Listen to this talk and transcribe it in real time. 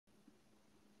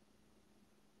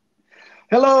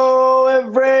Hello,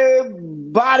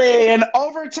 everybody. An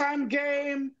overtime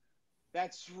game.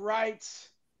 That's right.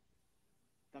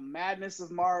 The madness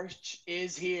of March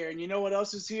is here. And you know what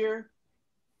else is here?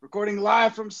 Recording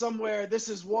live from somewhere. This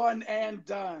is One and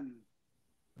Done.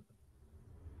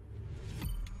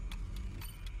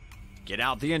 Get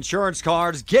out the insurance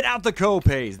cards, get out the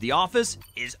copays. The office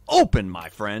is open, my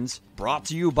friends. Brought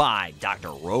to you by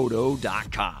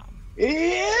drroto.com.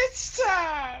 It's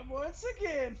time once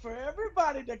again for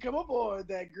everybody to come aboard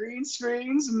that Green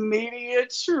Screens Media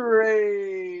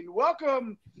train.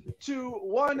 Welcome to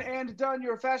One and Done,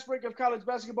 your fast break of college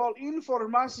basketball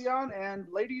information. And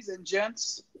ladies and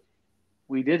gents,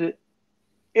 we did it.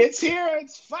 It's here.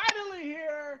 It's finally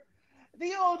here.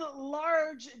 The old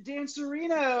large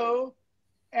Dancerino.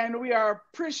 And we are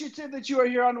appreciative that you are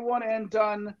here on One and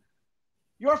Done,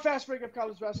 your fast break of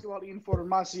college basketball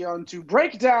information, to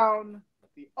break down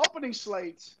the opening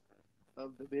slate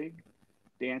of the big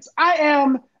dance. I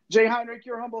am Jay Heinrich,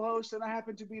 your humble host, and I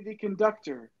happen to be the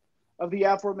conductor of the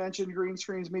aforementioned Green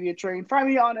Screens Media train. Find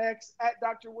me on X at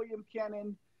Dr. William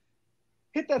Cannon.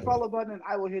 Hit that follow button, and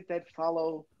I will hit that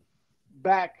follow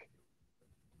back.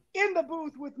 In the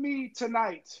booth with me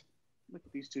tonight, look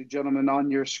at these two gentlemen on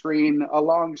your screen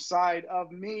alongside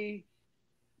of me.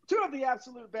 Two of the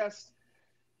absolute best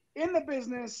in the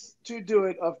business to do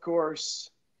it, of course.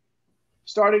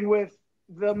 Starting with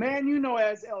the man you know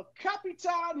as El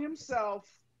Capitan himself,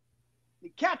 the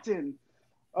captain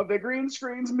of the Green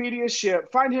Screens Media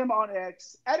ship. Find him on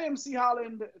X at MC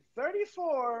Holland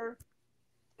 34.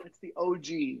 It's the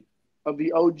OG of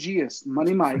the OGest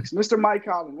Money Mikes, Mr. Mike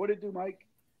Holland. What did it do, Mike?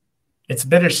 It's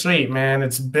bittersweet, man.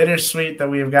 It's bittersweet that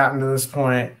we have gotten to this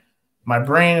point. My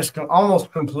brain is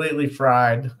almost completely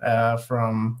fried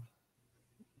from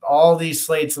all these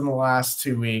slates in the last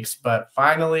 2 weeks, but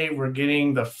finally we're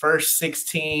getting the first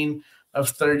 16 of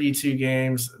 32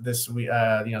 games this week,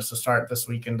 to start this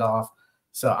weekend off.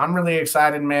 So I'm really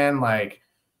excited, man.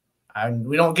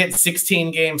 We don't get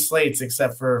 16 game slates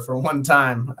except for one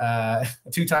time,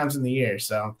 2 times in the year.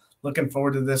 So looking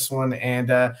forward to this one. And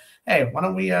hey, why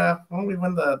don't we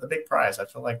win the big prize? I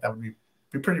feel like that would be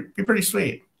pretty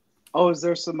sweet. Oh, is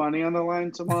there some money on the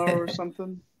line tomorrow or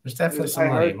something? There's definitely some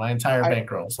money. My entire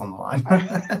bankroll's on the line.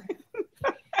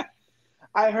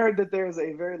 I heard that there's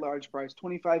a very large prize,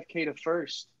 $25K to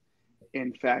first,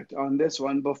 in fact, on this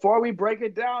one. Before we break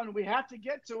it down, we have to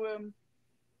get to him.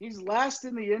 He's last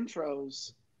in the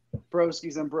intros,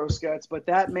 Broskis and Broskets, but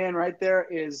that man right there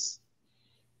is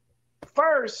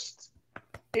first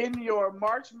in your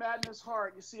March Madness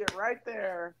heart. You see it right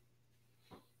there.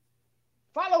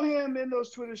 Follow him in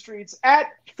those Twitter streets at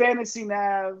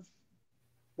FantasyNav.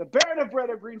 The Baron of Bread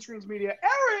of Green Screens Media,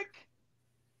 Eric,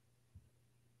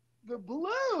 the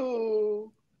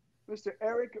Blue, Mr.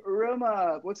 Eric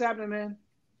Roma. What's happening, man?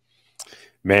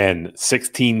 Man,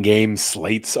 16 game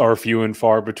slates are few and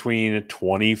far between.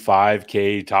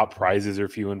 25K top prizes are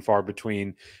few and far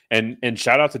between. And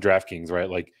shout out to DraftKings, right?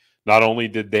 Like, not only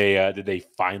did they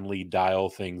finally dial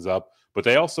things up, but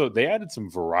they added some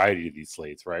variety to these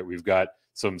slates, right? We've got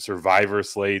some survivor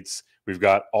slates. We've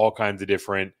got all kinds of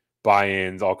different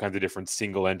buy-ins, all kinds of different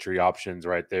single entry options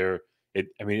right there. It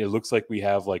looks like we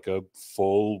have like a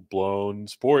full-blown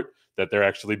sport that they're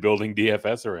actually building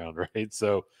DFS around, right?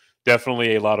 So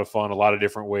definitely a lot of fun, a lot of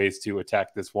different ways to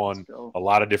attack this one, a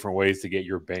lot of different ways to get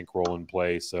your bankroll in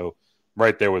play. So I'm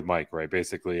right there with Mike, right?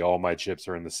 Basically all my chips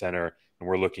are in the center, and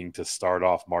we're looking to start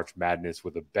off March Madness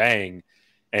with a bang.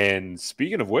 And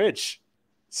speaking of which,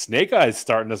 Snake Eyes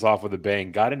starting us off with a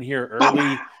bang. Got in here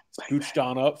early, scooched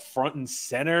on up front and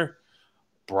center.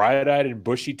 Bright-eyed and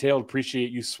bushy-tailed.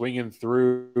 Appreciate you swinging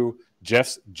through.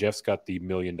 Jeff's got the $1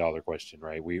 million question,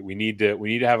 right? We need to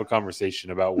have a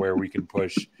conversation about where we can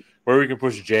push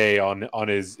Jay on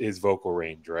his vocal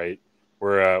range, right?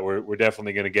 We're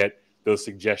definitely going to get those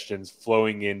suggestions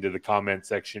flowing into the comment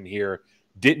section here.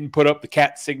 Didn't put up the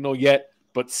cat signal yet,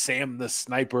 but Sam the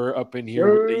Sniper up in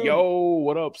here with the yo,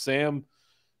 what up, Sam?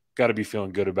 Got to be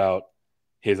feeling good about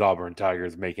his Auburn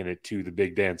Tigers making it to the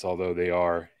big dance, although they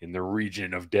are in the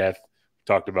region of death.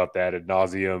 Talked about that ad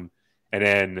nauseum. And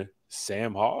then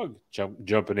Sam Hogg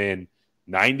jumping in,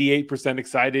 98%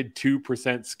 excited,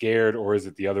 2% scared, or is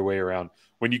it the other way around?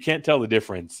 When you can't tell the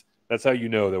difference, that's how you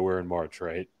know that we're in March,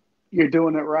 right? You're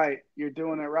doing it right. You're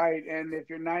doing it right. And if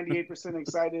you're 98%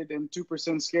 excited and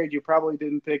 2% scared, you probably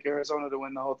didn't pick Arizona to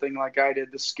win the whole thing like I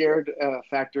did. The scared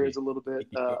factor is a little bit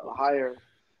higher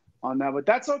on that, but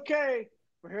that's okay.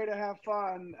 We're here to have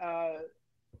fun.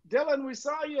 Dylan, we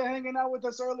saw you hanging out with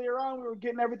us earlier on. We were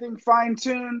getting everything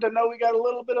fine-tuned. I know we got a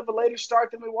little bit of a later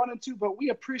start than we wanted to, but we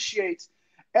appreciate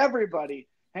everybody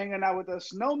hanging out with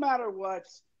us no matter what.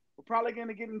 We're probably going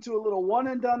to get into a little one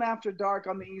and done after dark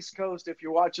on the East Coast if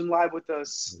you're watching live with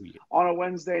us on a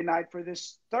Wednesday night for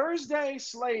this Thursday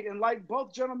slate. And like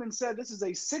both gentlemen said, this is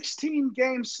a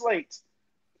 16-game slate.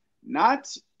 Not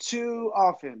too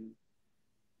often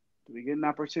do we get an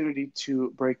opportunity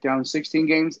to break down 16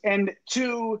 games and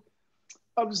to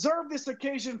observe this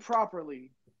occasion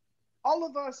properly. All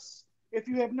of us, if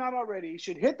you have not already,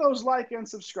 should hit those like and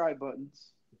subscribe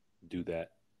buttons. Do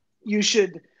that. You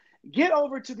should get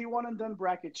over to the One and Done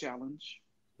Bracket Challenge.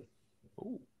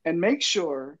 Ooh. And make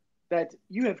sure that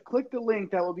you have clicked the link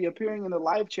that will be appearing in the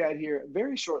live chat here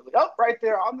very shortly. Oh, right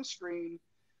there on the screen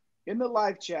in the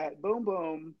live chat. Boom,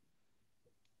 boom.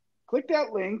 Click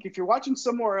that link. If you're watching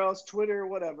somewhere else, Twitter,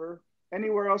 whatever,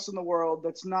 anywhere else in the world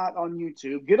that's not on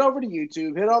YouTube, get over to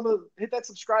YouTube, hit that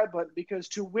subscribe button, because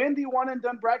to win the One and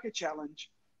Done Bracket Challenge,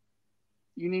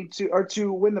 you need to, or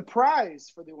to win the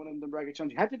prize for the One and Done Bracket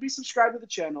Challenge, you have to be subscribed to the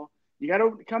channel. You got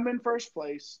to come in first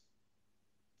place.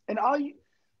 And all you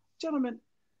gentlemen,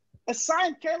 a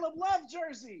signed Caleb Love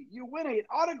jersey. You win an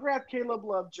autographed Caleb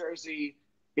Love jersey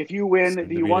if you win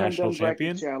the One and Done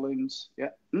Bracket Challenge. Yeah.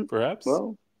 Perhaps.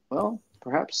 Well,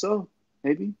 perhaps so.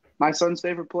 Maybe. My son's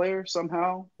favorite player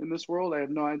somehow in this world. I have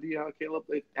no idea how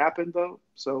it happened though.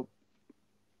 So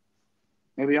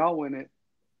maybe I'll win it.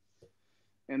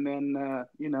 And then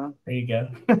there you go.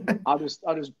 I'll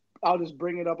just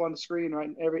bring it up on the screen right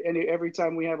every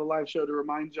time we have a live show to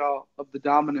remind y'all of the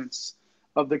dominance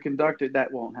of the conductor.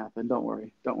 That won't happen. Don't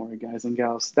worry, guys and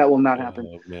gals. That will not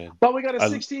happen. Man. But we got a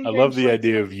 16. I love the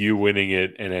idea of you winning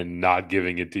it and then not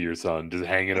giving it to your son, just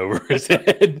hanging over his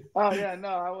head. Oh yeah, no,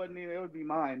 I wouldn't. It would be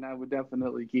mine. I would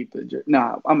definitely keep it.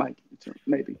 No, I might give it to him.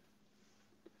 Maybe.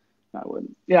 I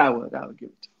wouldn't. Yeah, I would. I would give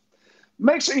it to him.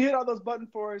 Make sure you hit all those button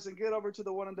for us and get over to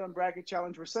the One and Done Bracket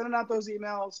Challenge. We're sending out those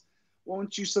emails.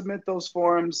 Won't you submit those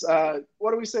forms?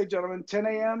 What do we say, gentlemen? 10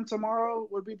 a.m. tomorrow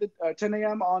would be the 10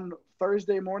 a.m. on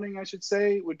Thursday morning, I should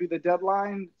say, would be the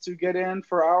deadline to get in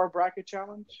for our bracket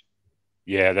challenge.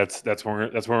 Yeah, that's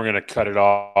when we're going to cut it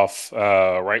off.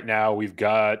 Right now, we've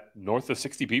got north of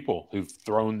 60 people who've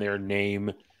thrown their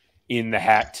name in the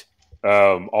hat.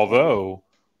 Although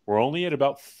we're only at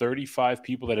about 35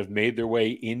 people that have made their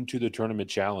way into the tournament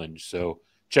challenge. So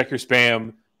check your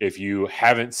spam. If you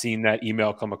haven't seen that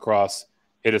email come across,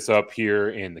 hit us up here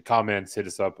in the comments. Hit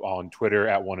us up on Twitter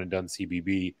at One and Done CBB.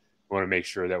 We want to make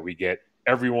sure that we get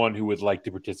everyone who would like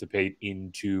to participate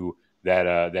into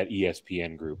that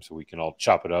ESPN group, so we can all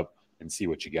chop it up and see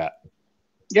what you got.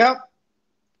 Yep.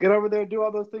 Get over there, do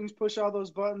all those things, push all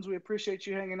those buttons. We appreciate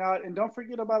you hanging out. And don't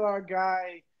forget about our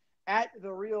guy at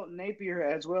The Real Napier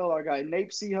as well, our guy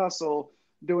Nape C. Hustle,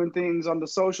 doing things on the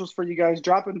socials for you guys,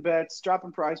 dropping bets,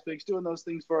 dropping PrizePicks, doing those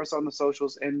things for us on the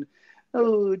socials, and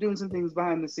doing some things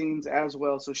behind the scenes as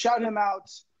well. So shout him out.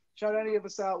 Shout any of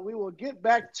us out. We will get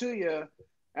back to you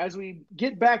as we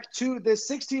get back to this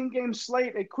 16-game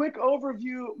slate. A quick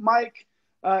overview, Mike.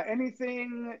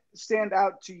 Anything stand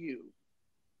out to you?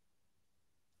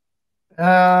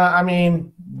 I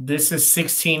mean, this is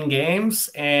 16 games,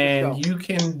 and you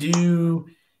can do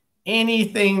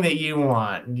anything that you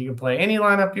want. You can play any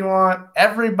lineup you want.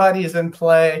 Everybody's in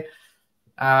play.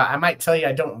 I might tell you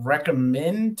I don't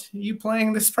recommend you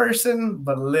playing this person,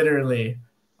 but literally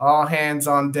all hands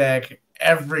on deck.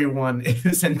 Everyone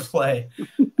is in play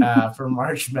for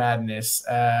March Madness.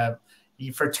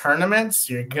 For tournaments,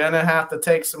 you're going to have to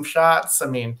take some shots. I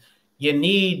mean,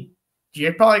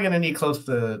 you're probably going to need close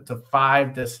to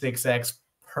 5 to 6x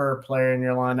per player in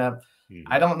your lineup.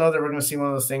 I don't know that we're going to see one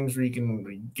of those things where you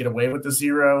can get away with the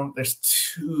 0. There's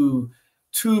too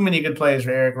many good plays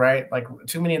for Eric, right? Like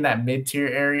too many in that mid-tier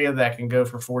area that can go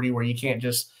for 40 where you can't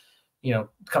just, a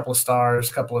couple of stars,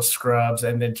 a couple of scrubs,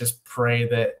 and then just pray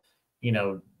that,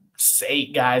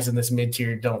 8 guys in this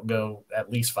mid-tier don't go at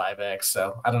least 5x.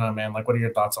 So I don't know, man. Like, what are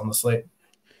your thoughts on the slate?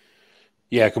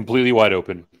 Yeah, completely wide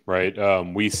open, right?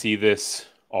 We see this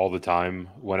all the time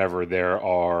whenever there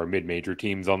are mid-major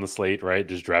teams on the slate, right?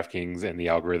 Just DraftKings and the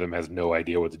algorithm has no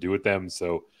idea what to do with them.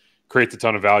 So creates a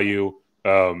ton of value.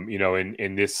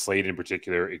 In this slate in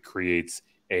particular, it creates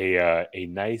a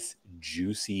nice,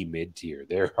 juicy mid-tier.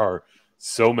 There are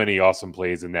so many awesome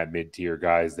plays in that mid-tier,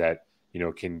 guys that,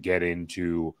 can get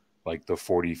into like the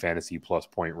 40 fantasy plus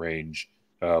point range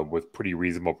with pretty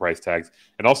reasonable price tags.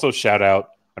 And also shout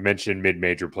out, I mentioned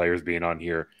mid-major players being on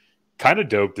here. Kind of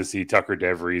dope to see Tucker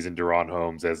DeVries and Deron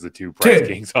Holmes as the 2 prize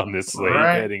kings on this slate,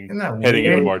 heading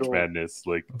into March Madness.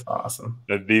 Like, that's awesome.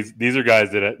 These are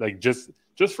guys that like just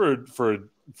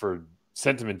for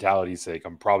sentimentality's sake,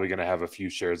 I'm probably going to have a few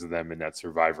shares of them in that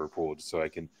survivor pool, just so I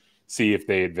can see if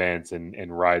they advance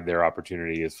and ride their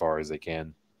opportunity as far as they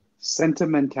can.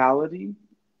 Sentimentality?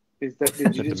 Did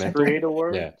you just create a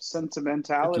word? Yeah.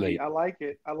 Sentimentality. I like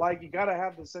it. You got to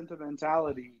have the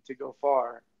sentimentality to go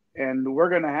far. And we're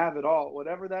going to have it all.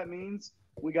 Whatever that means,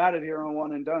 we got it here on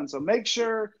One and Done. So make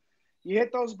sure you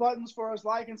hit those buttons for us,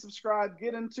 like and subscribe,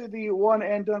 get into the One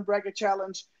and Done Bracket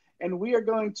Challenge. And we are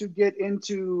going to get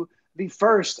into the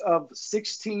first of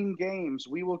 16 games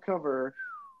we will cover,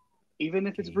 even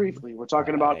if it's briefly. We're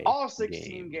talking about all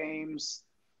 16 games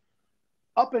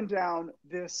up and down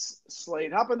this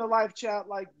slate. Hop in the live chat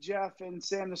like Jeff and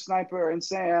Sam the Sniper and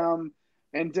Sam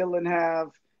and Dylan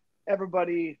have.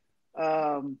 Everybody,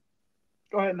 go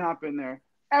ahead and hop in there.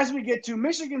 As we get to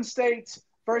Michigan State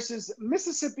versus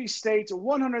Mississippi State,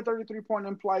 133-point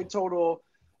implied total.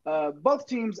 Both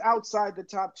teams outside the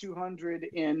top 200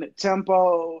 in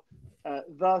tempo.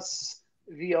 Thus,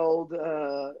 the old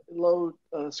low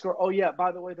score. Oh, yeah,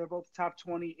 by the way, they're both top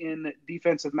 20 in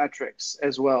defensive metrics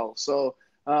as well. So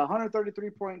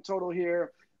 133-point total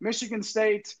here. Michigan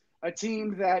State, a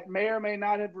team that may or may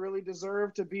not have really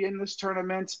deserved to be in this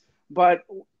tournament. But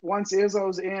once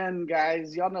Izzo's in,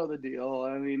 guys, y'all know the deal.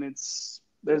 I mean,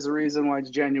 there's a reason why it's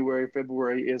January,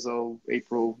 February, Izzo,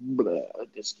 April, blah,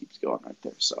 it just keeps going right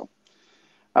there. So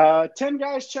 10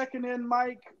 guys checking in,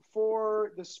 Mike,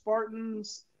 for the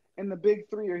Spartans, and the big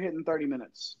three are hitting 30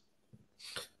 minutes.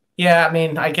 Yeah, I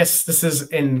mean, I guess this is,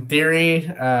 in theory,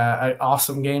 an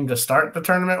awesome game to start the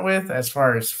tournament with as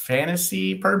far as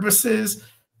fantasy purposes.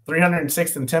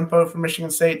 306th in tempo for Michigan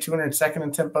State, 202nd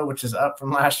in tempo, which is up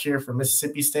from last year for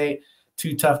Mississippi State.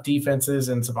 Two tough defenses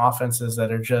and some offenses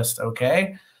that are just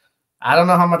okay. I don't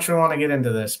know how much we want to get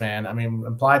into this, man. I mean,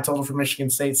 implied total for Michigan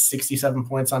State, 67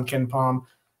 points on KenPom.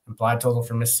 Implied total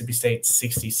for Mississippi State,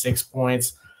 66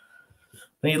 points.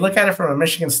 When you look at it from a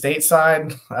Michigan State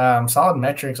side, solid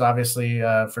metrics, obviously,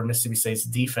 for Mississippi State's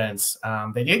defense.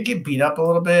 They did get beat up a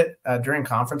little bit during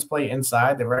conference play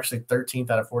inside. They were actually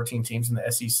 13th out of 14 teams in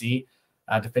the SEC,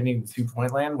 defending the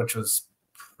two-point land, which was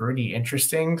pretty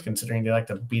interesting considering they like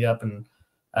to beat up and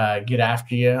get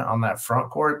after you on that front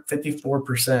court.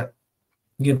 54%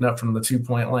 given up from the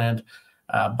two-point land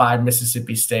by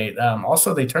Mississippi State.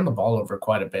 Also, they turned the ball over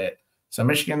quite a bit. So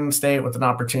Michigan State with an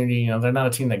opportunity, they're not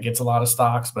a team that gets a lot of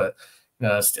stocks, but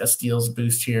a steals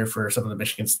boost here for some of the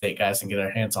Michigan State guys and get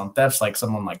their hands on thefts like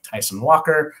someone like Tyson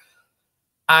Walker.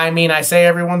 I mean, I say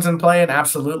everyone's in play, and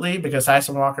absolutely, because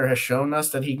Tyson Walker has shown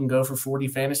us that he can go for 40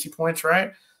 fantasy points,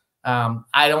 right?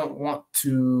 I don't want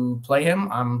to play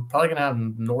him. I'm probably going to have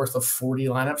north of 40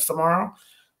 lineups tomorrow.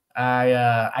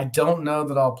 I don't know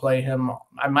that I'll play him.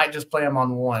 I might just play him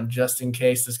on one just in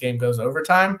case this game goes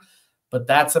overtime. But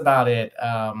that's about it.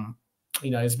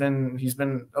 He's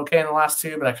been okay in the last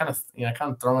two, but I kind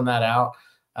of throwing that out.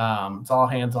 It's all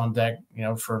hands on deck,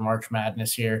 for March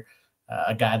Madness here.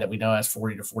 A guy that we know has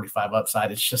 40 to 45 upside.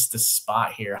 It's just this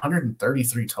spot here,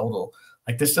 133 total.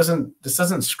 Like this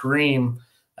doesn't scream,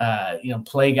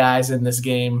 play guys in this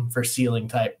game for ceiling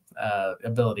type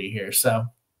ability here. So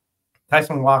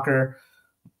Tyson Walker,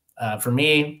 for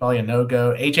me, probably a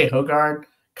no-go. AJ Hoggard,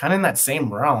 kind of in that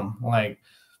same realm. Like,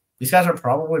 these guys are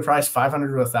probably priced 500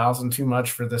 to 1,000 too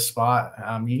much for this spot.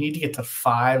 You need to get to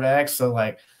 5x. So,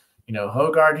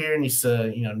 Hoggard here needs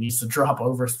to drop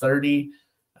over 30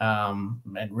 and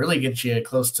really get you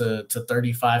close to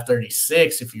 35,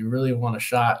 36 if you really want a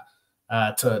shot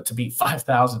to beat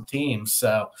 5,000 teams.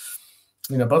 So,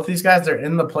 both these guys are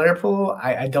in the player pool.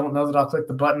 I don't know that I'll click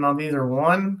the button on either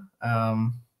one.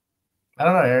 I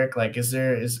don't know, Eric.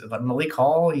 Is Malik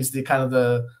Hall? He's the kind of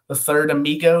the third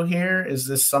amigo here. Is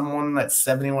this someone that's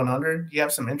 7,100? You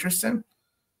have some interest in?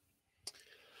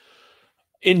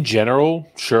 In general,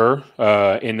 sure.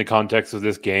 In the context of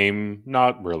this game,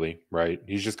 not really. Right?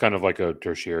 He's just kind of like a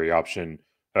tertiary option.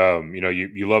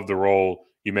 You love the role.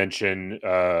 You mentioned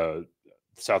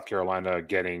South Carolina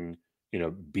getting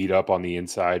beat up on the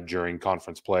inside during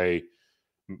conference play.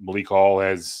 Malik Hall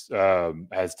has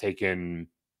taken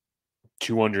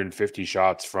 250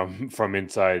 shots from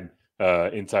inside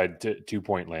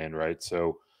two-point land, right?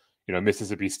 So,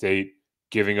 Mississippi State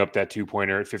giving up that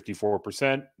two-pointer at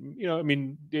 54%.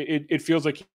 It feels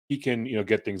like he can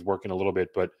get things working a little bit,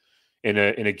 but in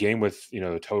a game with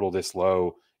a total this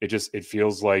low, it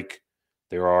feels like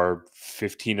there are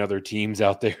 15 other teams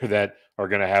out there that are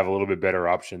going to have a little bit better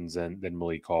options than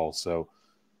Malik Hall. So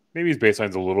maybe his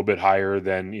baseline's a little bit higher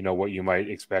than what you might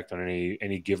expect on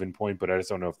any given point, but I just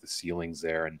don't know if the ceiling's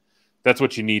there, and that's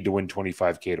what you need to win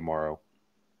 25K tomorrow.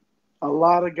 A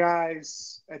lot of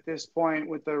guys at this point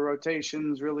with the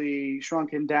rotations really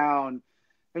shrunken down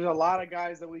there's a lot of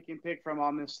guys that we can pick from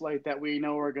on this slate that we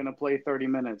know are going to play 30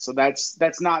 minutes. So that's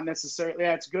not necessarily –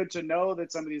 it's good to know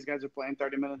that some of these guys are playing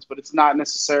 30 minutes, but it's not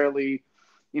necessarily,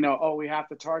 we have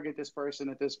to target this person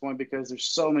at this point because there's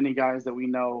so many guys that we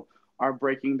know are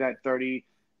breaking that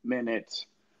 30-minute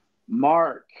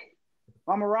mark.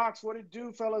 Mama Rocks, what it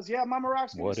do, fellas? Yeah, Mama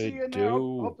Rocks, good to see you in there.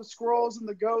 Hope the squirrels and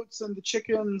the goats and the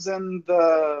chickens and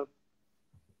the –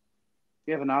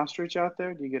 you have an ostrich out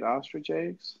there? Do you get ostrich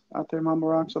eggs out there, Mama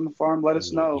Rocks, on the farm? Let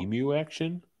us know. Emu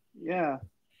action? Yeah.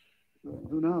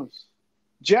 Who knows?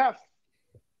 Jeff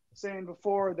saying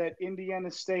before that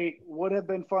Indiana State would have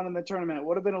been fun in the tournament. It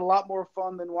would have been a lot more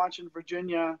fun than watching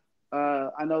Virginia.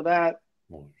 I know that.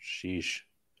 Oh, sheesh.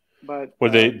 But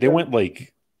they went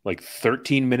like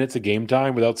 13 minutes of game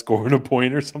time without scoring a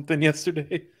point or something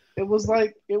yesterday. It was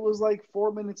like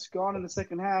 4 minutes gone in the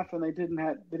second half, and they didn't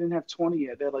have 20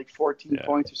 yet. They had like 14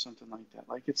 points or something like that.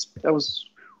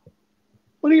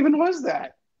 What even was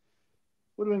that?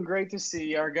 Would have been great to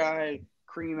see our guy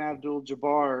Kareem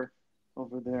Abdul-Jabbar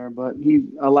over there, but he,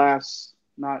 alas,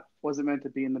 wasn't meant to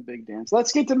be in the big dance.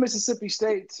 Let's get to Mississippi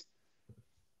State.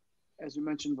 As we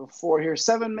mentioned before here,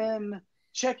 7 men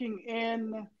checking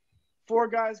in. 4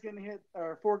 guys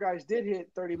did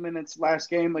hit 30 minutes last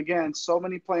game. Again, so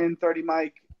many playing 30,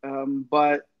 Mike.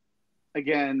 But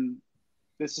again,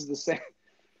 this is the same.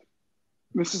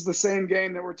 This is the same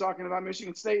game that we're talking about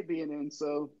Michigan State being in.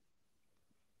 So,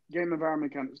 game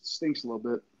environment kind of stinks a little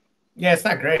bit. Yeah, it's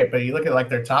not great, but you look at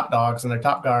their top dogs, and their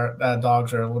top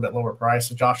dogs are a little bit lower price.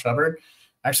 So Josh Hubbard,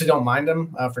 I actually don't mind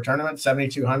him for tournament,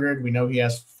 7,200. We know he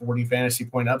has 40 fantasy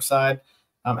point upside.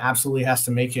 Absolutely has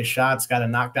to make his shots, got to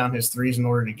knock down his threes in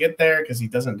order to get there because he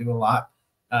doesn't do a lot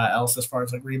else as far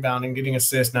as rebounding, getting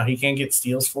assists. Now he can get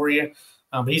steals for you,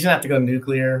 but he's gonna have to go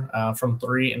nuclear from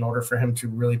 3 in order for him to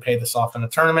really pay this off in a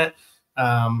tournament.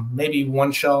 Maybe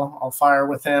one shell I'll fire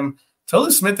with him. Tolu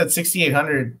Smith at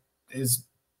 6,800 is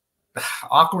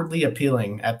awkwardly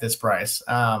appealing at this price.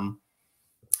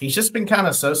 He's just been kind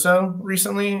of so-so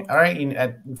recently. All right,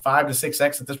 at 5 to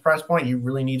 6x at this price point, you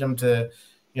really need him to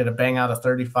bang out a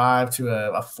 35 to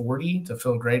a 40 to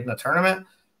feel great in a tournament.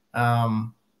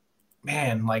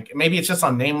 Maybe it's just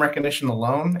on name recognition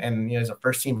alone, and he's a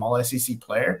first-team All-SEC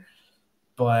player.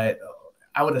 But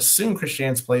I would assume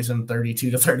Christians plays him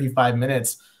 32 to 35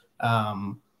 minutes.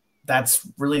 That's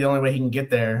really the only way he can get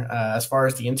there. As far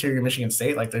as the interior Michigan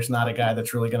State, there's not a guy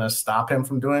that's really going to stop him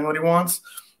from doing what he wants.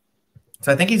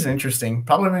 So I think he's interesting.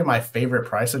 Probably my favorite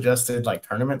price-adjusted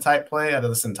tournament-type play out of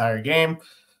this entire game.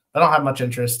 I don't have much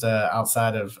interest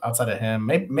outside of him.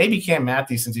 Maybe Cam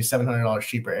Matthews, since he's $700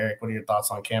 cheaper. Eric, what are your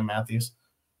thoughts on Cam Matthews?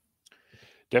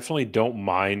 Definitely don't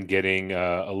mind getting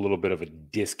a little bit of a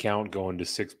discount going to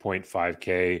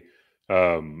 6.5K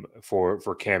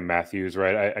for Cam Matthews,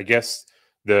 right? I guess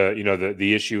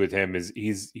the issue with him is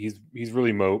he's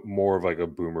really more of a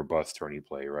boomer bust tourney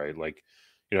play, right?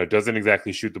 Doesn't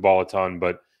exactly shoot the ball a ton,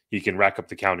 but he can rack up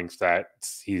the counting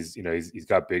stats. He's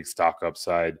got big stock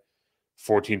upside.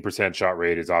 14% shot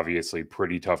rate is obviously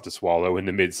pretty tough to swallow in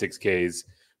the mid 6Ks,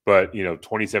 but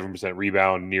 27%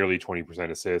 rebound, nearly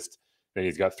 20% assist. Then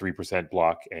he's got 3%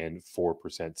 block and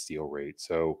 4% steal rate.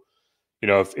 So,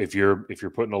 if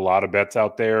you're putting a lot of bets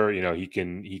out there, he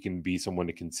can be someone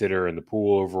to consider in the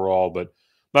pool overall, but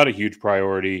not a huge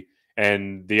priority.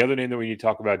 And the other name that we need to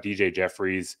talk about, DJ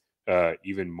Jeffries,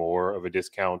 even more of a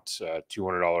discount,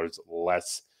 $200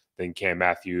 less than Cam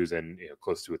Matthews, and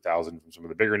close to $1,000 from some of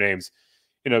the bigger names.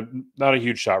 Not a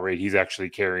huge shot rate. He's actually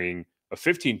carrying a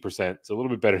 15%. It's a little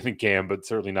bit better than Cam, but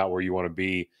certainly not where you want to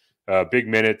be. Big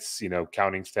minutes,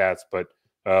 counting stats, but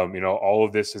all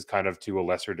of this is kind of to a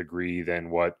lesser degree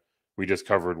than what we just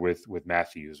covered with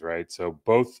Matthews, right? So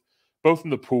both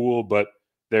in the pool, but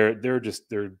there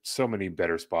are so many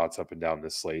better spots up and down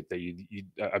this slate that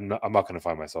I'm not going to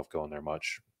find myself going there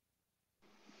much.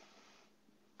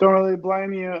 Don't really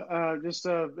blame you. Just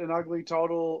an ugly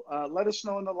total. Let us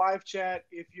know in the live chat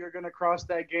if you're going to cross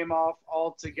that game off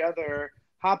altogether.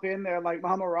 Hop in there like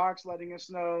Mama Rock's letting us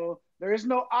know. There is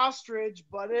no ostrich,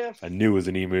 but if I knew it was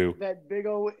an emu, that big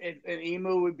old an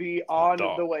emu would be on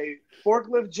the way.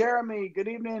 Forklift Jeremy, good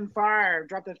evening, fire.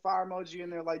 Drop that fire emoji in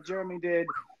there like Jeremy did.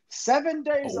 7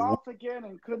 days off again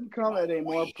and couldn't come at a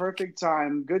more perfect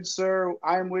time. Good sir,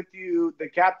 I'm with you. The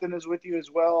captain is with you as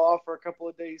well, off for a couple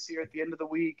of days here at the end of the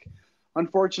week.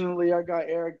 Unfortunately, our guy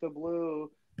Eric the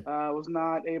Blue was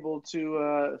not able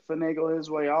to finagle his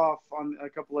way off on a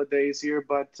couple of days here,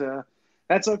 but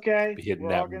that's okay. Be hitting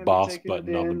that boss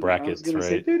button on the brackets,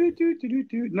 right?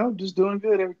 No, just doing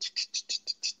good.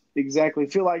 Exactly.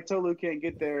 Feel like Tolu can't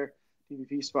get there.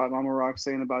 DVP spot, Mama Rock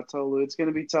saying about Tolu. It's going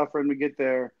to be tough for him to get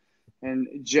there. And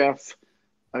Jeff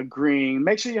Agreeing.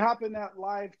 Make sure you hop in that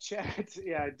live chat.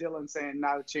 Yeah, Dylan saying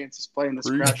not a chance he's playing this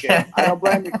crap game. I don't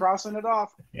blame you crossing it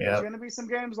off. Yeah. There's going to be some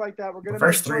games like that. We're going to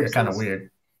first three are kind of weird.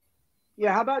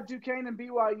 Yeah, how about Duquesne and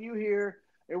BYU here?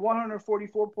 A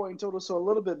 144-point total, so a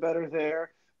little bit better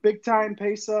there. Big time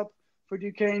pace up for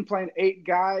Duquesne, playing 8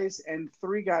 guys and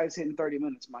 3 guys hitting 30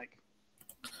 minutes, Mike.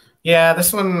 Yeah,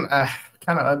 this one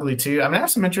kind of ugly too. I mean, I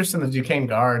have some interest in the Duquesne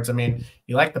guards. I mean,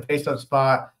 you like the pace up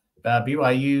spot.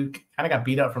 BYU kind of got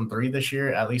beat up from 3 this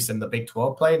year, at least in the Big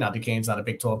 12 play. Now, Duquesne's not a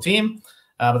Big 12 team,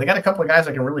 but they got a couple of guys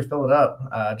that can really fill it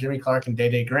up. Jimmy Clark and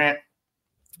Day Grant.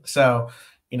 So,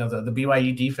 the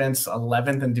BYU defense,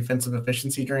 11th in defensive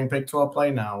efficiency during Big 12 play.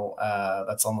 Now,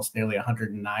 that's almost nearly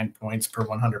 109 points per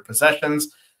 100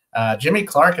 possessions. Jimmy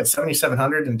Clark at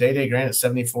 7,700 and Day Grant at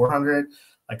 7,400.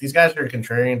 Like, these guys are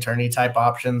contrarian tourney type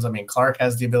options. I mean, Clark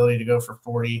has the ability to go for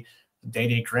 40.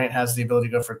 Day Grant has the ability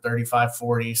to go for 35,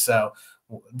 40. So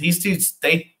these dudes,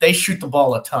 they shoot the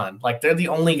ball a ton. Like, they're the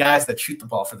only guys that shoot the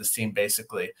ball for this team,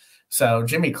 basically. So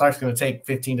Jimmy Clark's going to take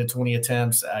 15 to 20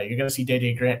 attempts. You're going to see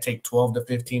Day Grant take 12 to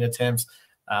 15 attempts.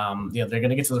 They're going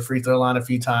to get to the free throw line a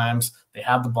few times. They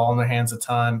have the ball in their hands a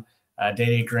ton.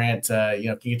 Day Grant,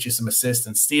 can get you some assists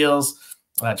and steals.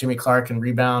 Jimmy Clark can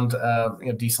rebound,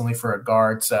 decently for a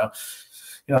guard. So,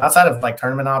 outside of like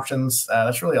tournament options,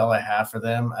 that's really all I have for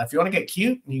them. If you want to get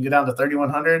cute, you can go down to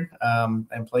 3,100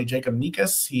 and play Jacob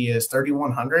Nikas. He is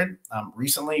 3,100.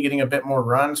 Recently getting a bit more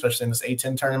run, especially in this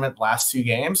A10 tournament last 2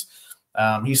 games.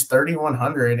 He's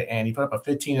 3,100 and he put up a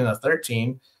 15 and a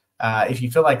 13. If you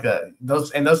feel like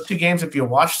those 2 games, if you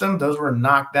watch them, those were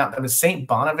knocked down. It was St.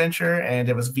 Bonaventure and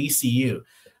it was VCU.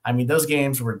 I mean, those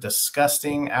games were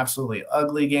disgusting, absolutely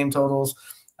ugly game totals.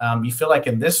 You feel like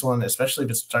in this one, especially if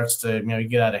it starts to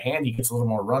get out of hand, he gets a little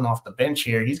more run off the bench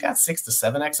here. He's got 6 to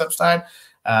 7x upside.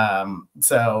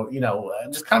 So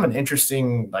just kind of an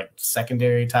interesting like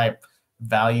secondary type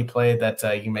value play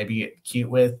that you maybe get cute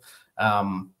with.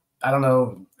 I don't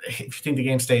know if you think the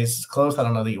game stays close. I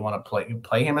don't know that you want to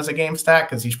play him as a game stack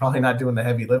because he's probably not doing the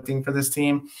heavy lifting for this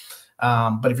team.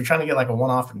 But if you're trying to get like a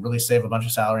one-off and really save a bunch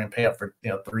of salary and pay up for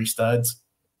 3 studs,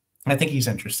 I think he's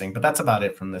interesting. But that's about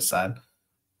it from this side.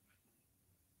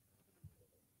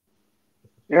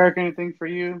 Eric, anything for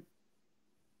you?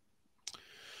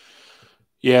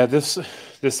 Yeah, this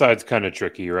side's kind of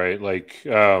tricky, right? Like,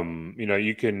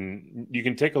 you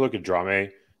can take a look at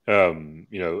Drame.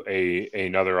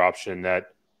 Another option that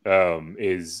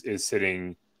is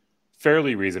sitting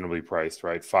fairly reasonably priced,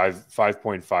 right?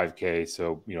 5.5K.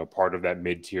 So, part of that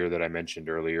mid tier that I mentioned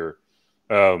earlier.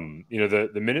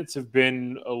 The minutes have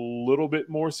been a little bit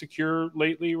more secure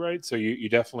lately, right? So you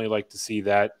definitely like to see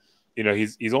that.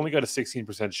 He's only got a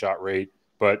 16% shot rate,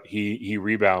 but he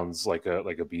rebounds like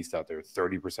a beast out there.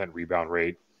 30% rebound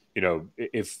rate.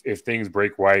 If things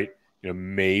break white,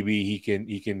 maybe he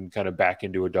can kind of back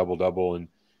into a double, and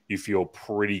you feel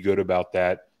pretty good about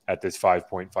that at this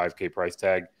 5.5K price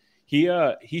tag.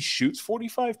 He shoots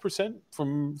 45%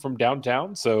 from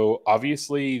downtown, so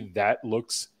obviously that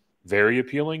looks very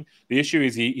appealing. The issue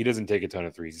is he doesn't take a ton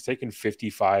of threes. He's taken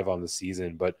 55 on the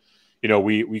season, but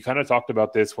we kind of talked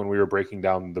about this when we were breaking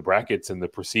down the brackets in the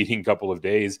preceding couple of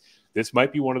days. This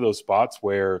might be one of those spots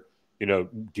where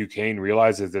Duquesne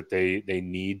realizes that they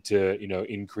need to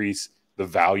increase the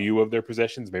value of their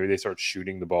possessions. Maybe they start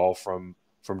shooting the ball from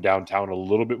downtown a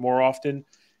little bit more often.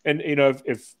 And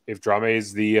if Drame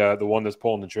is the one that's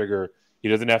pulling the trigger, he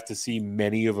doesn't have to see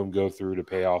many of them go through to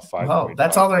pay off 5. Oh,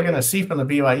 that's all they're going to see from the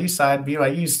BYU side.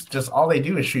 BYU's just all they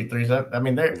do is shoot threes. I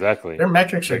mean, their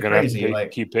metrics are crazy.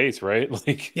 Like keep pace, right?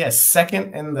 Like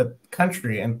second in the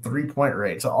country in 3-point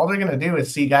rate. So all they're going to do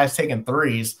is see guys taking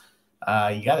threes.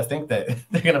 You got to think that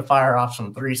they're going to fire off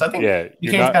some threes. I think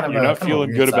you're not feeling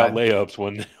good about layups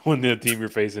when the team you're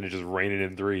facing is just raining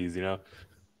in threes.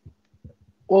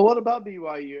 Well, what about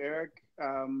BYU, Eric?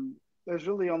 There's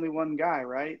really only one guy,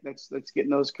 right? That's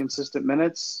getting those consistent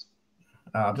minutes.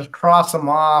 Just cross them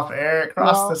off, Eric.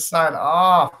 Cross the side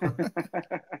off.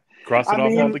 Cross it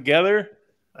off altogether.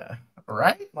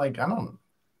 Right? Like, I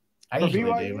usually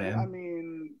BYU, do, man. I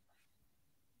mean,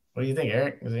 what do you think,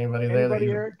 Eric? Is anybody there?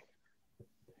 Eric?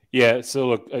 Yeah, so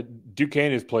look,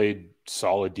 Duquesne has played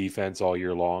solid defense all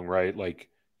year long, right? Like,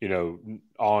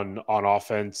 on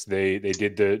offense, they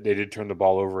did turn the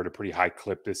ball over at a pretty high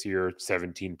clip this year,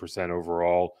 17%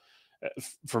 overall.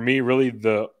 For me, really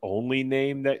the only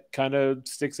name that kind of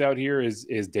sticks out here is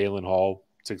Dalen Hall,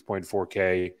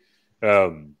 6.4K.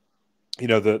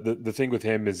 The thing with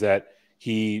him is that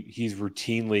he's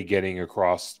routinely getting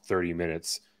across 30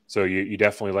 minutes. So you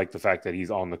definitely like the fact that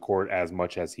he's on the court as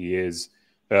much as he is.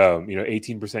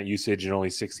 18% usage and only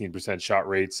 16% shot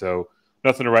rate. So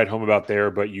nothing to write home about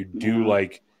there, but you do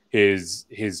like his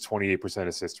 28%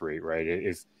 assist rate, right?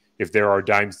 If there are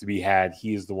dimes to be had,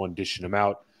 he is the one dishing them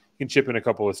out. He can chip in a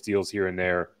couple of steals here and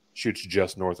there, shoots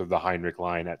just north of the Heinrich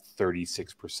line at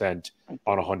 36%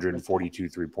 on 142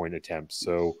 three-point attempts.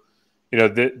 So,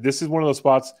 this is one of those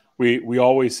spots we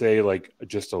always say like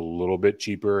just a little bit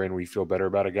cheaper and we feel better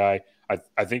about a guy.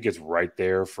 I think it's right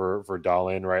there for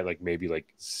Dahlin, right? Like maybe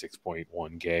like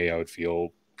 6.1K. I would feel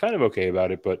kind of okay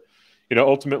about it, but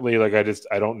ultimately, like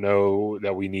I don't know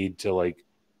that we need to like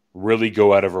really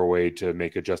go out of our way to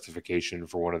make a justification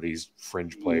for one of these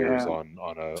fringe players on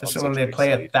a just when they play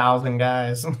 1,000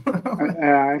 guys.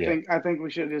 I think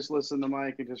we should just listen to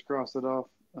Mike and just cross it off.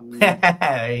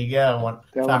 There you go.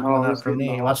 Talk one up for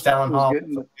me. Watch Dallin Hall.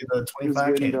 The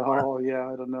 25K. Hall. Yeah,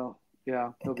 I don't know.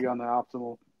 Yeah, he'll be on the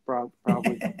optimal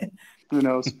probably. Who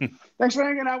knows? Thanks for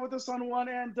hanging out with us on One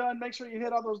and Done. Make sure you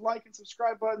hit all those like and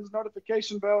subscribe buttons,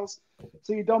 notification bells,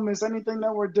 so you don't miss anything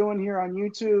that we're doing here on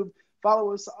YouTube.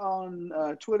 Follow us on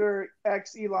Twitter,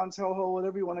 X, Elon's Hellhole,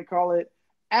 whatever you want to call it,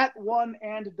 at One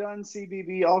and Done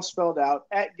CBB, all spelled out,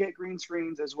 at Get Green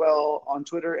Screens as well on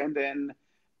Twitter, and then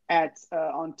at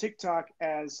on TikTok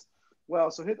as well.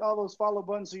 So hit all those follow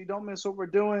buttons so you don't miss what we're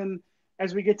doing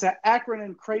as we get to Akron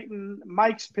and Creighton.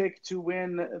 Mike's pick to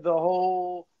win the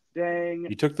whole dang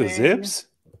You took the thing. Zips?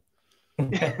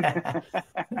 That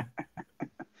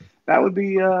would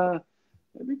be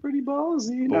that'd be pretty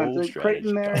ballsy.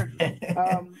 Creighton there.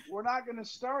 We're not going to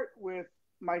start with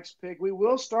Mike's pick. We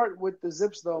will start with the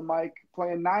Zips though, Mike,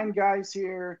 playing 9 guys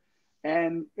here,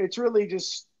 and it's really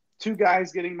just 2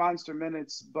 guys getting monster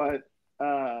minutes, but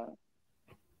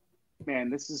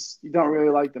man, you don't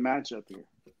really like the matchup here.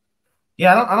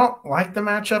 Yeah, I don't like the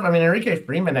matchup. I mean, Enrique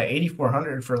Freeman at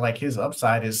 8,400 for like his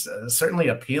upside is certainly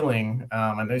appealing.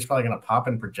 I know he's probably going to pop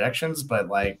in projections, but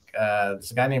like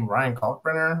there's a guy named Ryan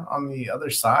Kalkbrenner on the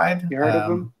other side. You heard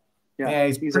of him? Yeah,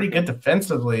 he's pretty good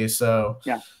defensively. So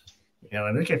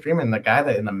Enrique Freeman, the guy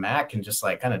that in the MAC can just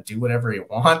like kind of do whatever he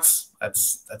wants.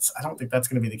 That's I don't think that's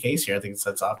going to be the case here. I think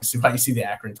that's obviously why you see the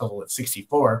Akron total at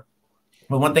 64.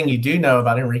 But one thing you do know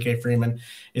about Enrique Freeman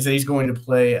is that he's going to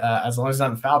play, as long as he's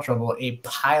not in foul trouble, a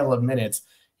pile of minutes.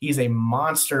 He's a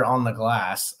monster on the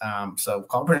glass. So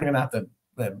Kalkbrenner going to have to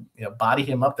body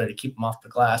him up there to keep him off the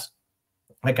glass.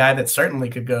 A guy that certainly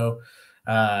could go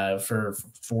for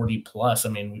 40 plus. I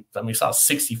mean, we saw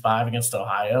 65 against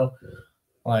Ohio.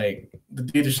 Like the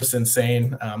dude is just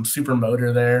insane. Super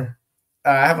motor there.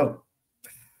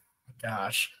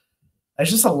 There's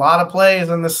just a lot of plays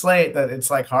in the slate that it's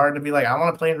like hard to be like, I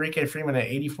want to play Enrique Freeman at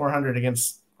 8,400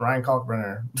 against Ryan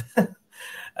Kalkbrenner.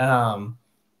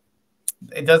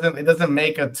 It doesn't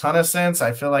make a ton of sense.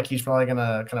 I feel like he's probably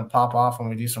gonna kind of pop off when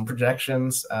we do some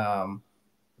projections.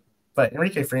 But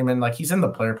Enrique Freeman, like he's in the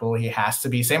player pool, he has to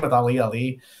be. Same with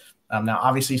Ali. Now,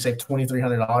 obviously, you saved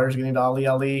 $2,300 getting to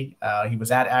Ali. He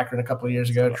was at Akron a couple of years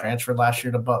ago, transferred last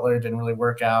year to Butler, didn't really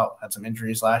work out, had some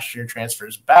injuries last year,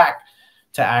 transfers back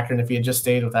to Akron. If he had just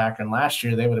stayed with Akron last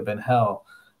year, they would have been hell.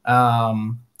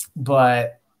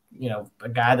 But, a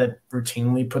guy that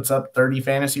routinely puts up 30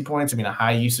 fantasy points, a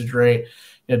high usage rate,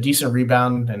 decent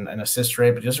rebound and assist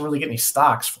rate, but doesn't really get any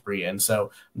stocks for you. And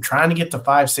so I'm trying to get to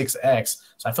 5-6X.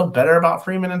 So I feel better about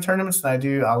Freeman in tournaments than I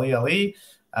do Ali,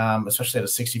 especially at a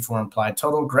 64 implied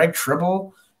total. Greg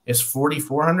Tribble is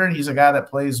 4,400. He's a guy that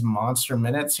plays monster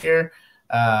minutes here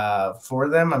for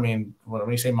them. When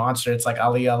we say monster, it's like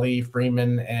Ali,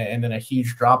 Freeman, and then a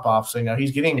huge drop off. So,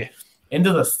 he's getting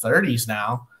into the 30s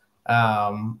now.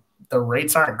 The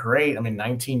rates aren't great.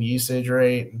 19 usage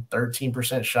rate,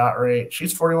 13% shot rate.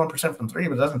 Shoots 41% from 3,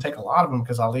 but doesn't take a lot of them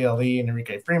because Ali and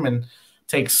Enrique Freeman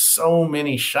take so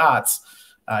many shots.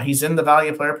 He's in the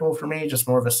value player pool for me, just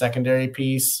more of a secondary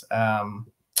piece.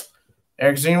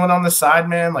 Eric, is anyone on the side,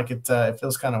 man? Like it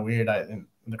feels kind of weird. In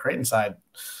the Creighton side,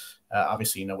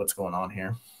 obviously you know what's going on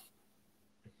here.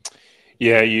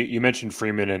 Yeah, you mentioned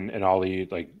Freeman and Ollie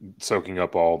like soaking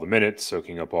up all the minutes,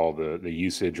 soaking up all the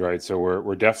usage, right? So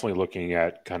we're definitely looking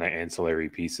at kind of ancillary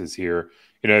pieces here.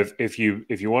 If you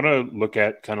want to look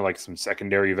at kind of like some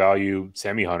secondary value,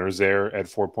 Sammy Hunter's there at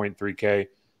 4.3K.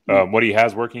 What he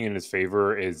has working in his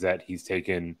favor is that he's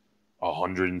taken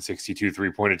 162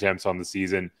 3-point attempts on the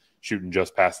season, shooting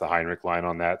just past the Heinrich line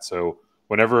on that. So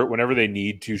whenever they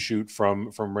need to shoot from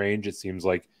range, it seems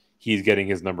like he's getting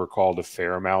his number called a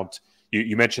fair amount.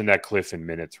 You mentioned that cliff in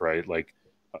minutes, right? Like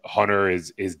Hunter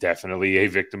is definitely a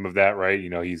victim of that, right?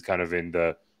 He's kind of in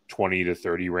the 20 to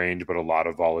 30 range, but a lot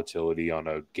of volatility on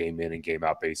a game in and game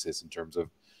out basis in terms of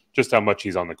just how much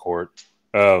he's on the court.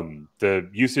 The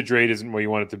usage rate isn't where you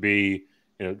want it to be.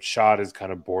 shot is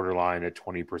kind of borderline at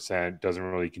 20%, doesn't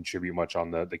really contribute much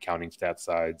on the counting stat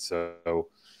side. So,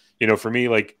 for me,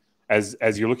 like as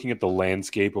you're looking at the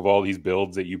landscape of all these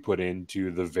builds that you put into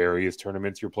the various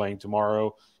tournaments you're playing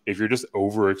tomorrow, if you're just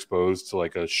overexposed to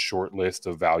like a short list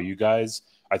of value guys,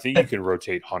 I think you can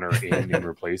rotate Hunter in and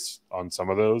replace on some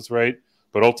of those, right?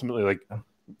 But ultimately, like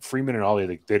Freeman and Ollie,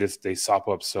 like they sop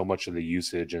up so much of the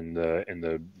usage and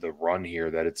the run here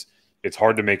that it's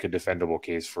hard to make a defendable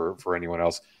case for anyone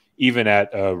else, even at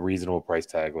a reasonable price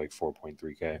tag like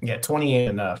 4.3K. Yeah, 28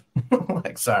 enough.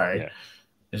 Like, sorry, yeah.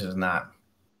 This is not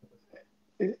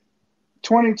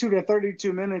 22 to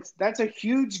 32 minutes. That's a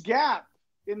huge gap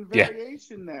in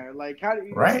variation there. Like, how do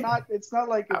you, right? It's not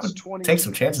like it's 20. Take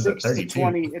some chances at 32.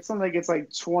 20. It's not like it's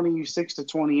like 26 to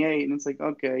 28, and it's like,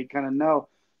 okay, kind of know.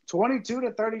 22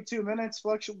 to 32 minutes,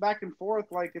 fluctuate back and forth.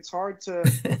 Like, it's hard to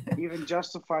even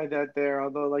justify that there.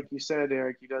 Although, like you said,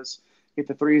 Eric, he does get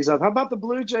the threes up. How about the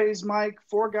Blue Jays, Mike?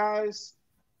 4 guys.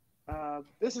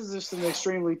 This is just an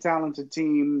extremely talented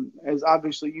team, as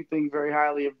obviously you think very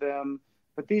highly of them.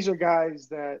 But these are guys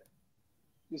that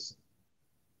just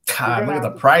God, look at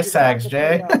the price tags,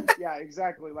 Jay. Yeah,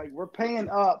 exactly. Like, we're paying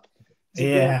up to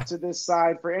get to this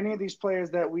side for any of these players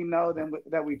that we know,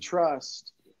 that we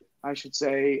trust, I should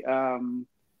say.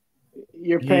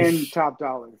 You're paying top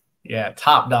dollar. Yeah,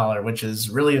 top dollar, which is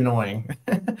really annoying.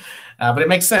 But it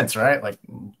makes sense, right? Like,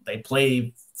 they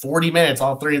play 40 minutes,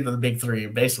 all 3 of the big 3,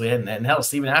 basically. And hell,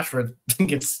 Stephen Ashford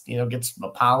gets a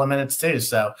pile of minutes too.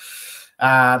 So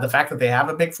the fact that they have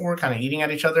a big 4 kind of eating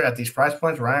at each other at these price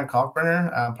points, Ryan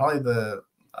Kalkbrenner,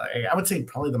 I would say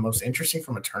probably the most interesting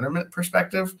from a tournament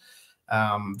perspective.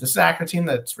 This is an Akron team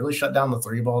that's really shut down the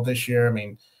 3 ball this year. I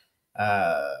mean,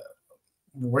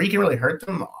 where you can really hurt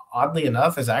them, oddly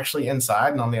enough, is actually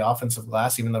inside and on the offensive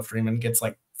glass. Even though Freeman gets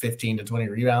like 15 to 20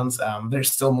 rebounds, there's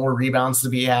still more rebounds to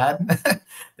be had.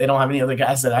 They don't have any other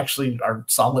guys that actually are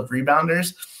solid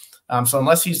rebounders. So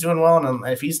unless he's doing well, and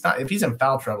if he's in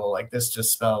foul trouble, like, this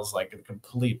just spells like a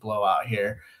complete blowout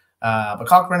here. But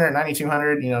Kalkbrenner at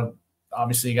 9,200,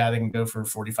 obviously a guy that can go for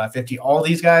 45-50. All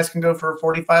these guys can go for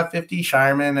 45-50.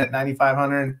 Shireman at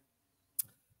 9,500.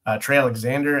 Trey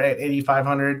Alexander at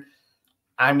 8,500.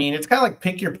 I mean, it's kind of like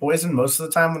pick your poison most of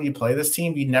the time when you play this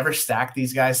team. You never stack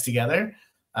these guys together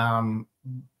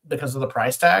because of the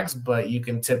price tags, but you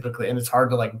can typically, and it's hard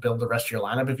to like build the rest of your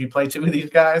lineup if you play 2 of these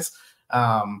guys.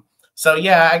 So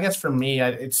yeah, I guess for me,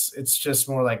 it's just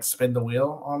more like spin the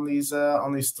wheel on these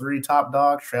 3 top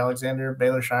dogs: Trey Alexander,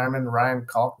 Baylor Shireman, Ryan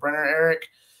Kalkbrenner. Eric,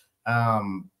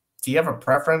 do you have a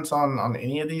preference on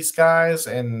any of these guys?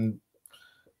 And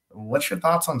what's your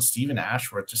thoughts on Stephen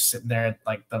Ashworth just sitting there at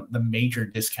like the major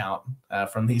discount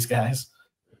from these guys?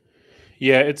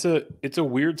 Yeah, it's a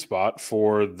weird spot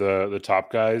for the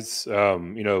top guys.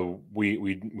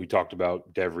 We talked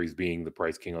about DeVries being the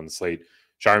price king on the slate.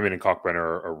 Shireman and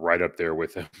Kalkbrenner are right up there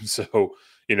with him. So,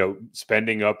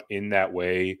 spending up in that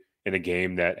way in a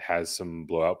game that has some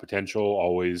blowout potential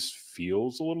always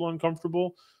feels a little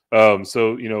uncomfortable.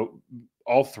 So,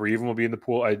 all 3 of them will be in the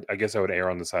pool. I guess I would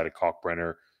err on the side of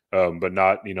Kalkbrenner, but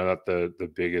not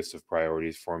the biggest of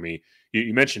priorities for me.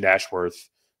 You mentioned Ashworth,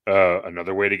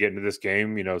 another way to get into this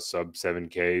game, sub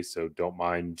 7K. So don't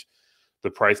mind the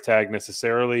price tag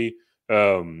necessarily.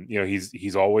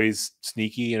 He's always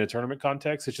sneaky in a tournament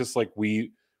context. It's just like the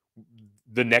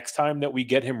next time that we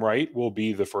get him right will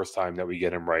be the first time that we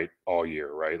get him right all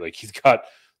year, right? Like, he's got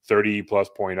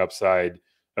 30+ point upside.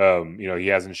 He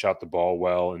hasn't shot the ball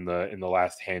well in the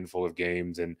last handful of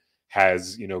games, and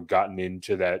has, gotten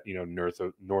into that,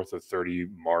 north of 30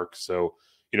 mark. So,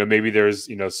 maybe there's,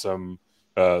 some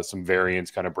variance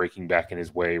kind of breaking back in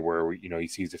his way where, he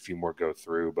sees a few more go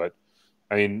through. But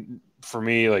I mean, for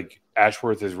me, like,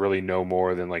 Ashworth is really no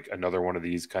more than like another one of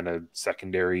these kind of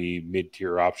secondary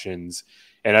mid-tier options.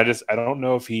 And I don't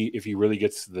know if he really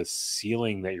gets to the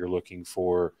ceiling that you're looking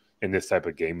for in this type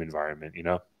of game environment,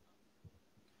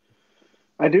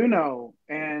 I do know,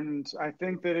 and I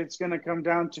think that it's going to come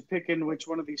down to picking which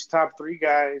one of these top 3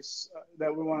 guys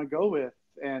that we want to go with,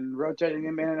 and rotating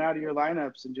them in and out of your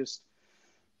lineups, and just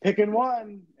picking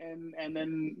one and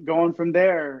then going from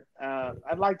there.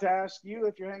 I'd like to ask you,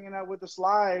 if you're hanging out with us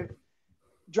live,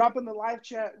 drop in the live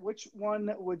chat, which one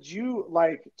would you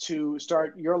like to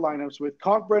start your lineups with?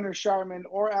 Kalkbrenner, Shireman,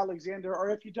 or Alexander? Or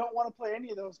if you don't want to play any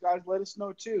of those guys, let us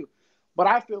know too. But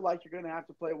I feel like you're going to have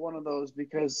to play one of those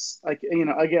because, like,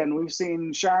 again, we've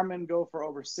seen Shireman go for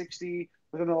over 60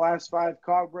 within the last 5.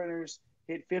 Kalkbrenner's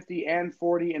hit 50 and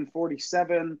 40 and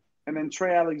 47. And then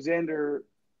Trey Alexander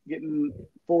getting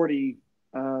 40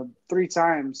 3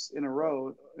 times in a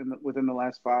row within the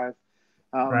last 5.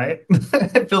 Right?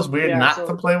 It feels weird not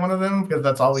to play one of them because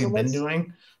that's all we've been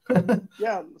doing.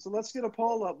 Yeah, so let's get a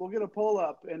poll up. We'll get a poll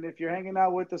up, and if you're hanging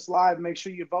out with us live, make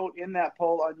sure you vote in that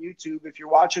poll on YouTube. If you're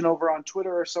watching over on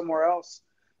Twitter or somewhere else,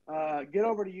 get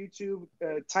over to YouTube,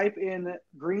 type in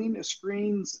Green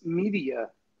Screens Media.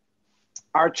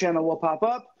 Our channel will pop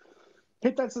up.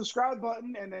 Hit that subscribe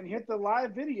button, and then hit the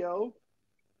live video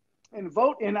and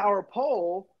vote in our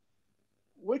poll.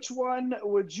 Which one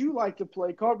would you like to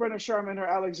play, Colbrenner, Sharman, or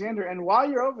Alexander? And while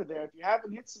you're over there, if you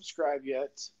haven't hit subscribe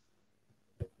yet,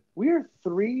 we are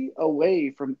 3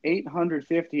 away from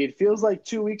 850. It feels like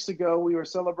 2 weeks ago we were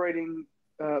celebrating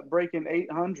breaking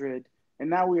 800, and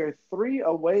now we are 3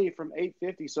 away from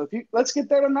 850. So let's get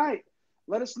there tonight.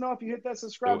 Let us know if you hit that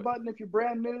subscribe button. If you're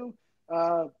brand new,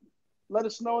 let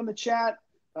us know in the chat.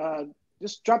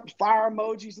 Just drop fire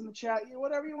emojis in the chat.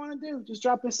 Whatever you want to do, just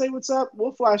drop and say what's up.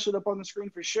 We'll flash it up on the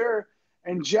screen for sure.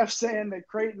 And Jeff saying that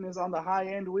Creighton is on the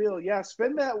high-end wheel. Yeah,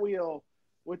 spin that wheel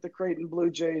with the Creighton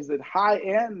Blue Jays, that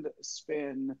high-end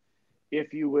spin,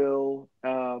 if you will.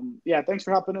 Yeah, thanks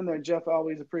for hopping in there, Jeff. I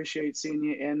always appreciate seeing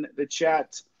you in the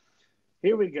chat.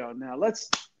 Here we go. Now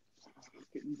let's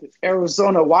get into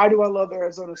Arizona. Why do I love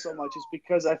Arizona so much? It's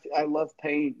because I love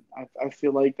pain. I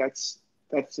feel like that's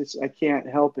just, I can't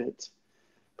help it.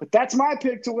 But that's my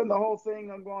pick to win the whole thing.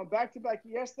 I'm going back-to-back.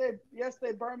 Yes,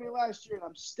 they burned me last year, and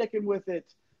I'm sticking with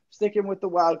it. Sticking with the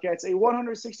Wildcats. A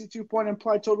 162-point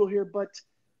implied total here, but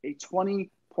a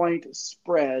 20-point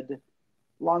spread.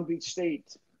 Long Beach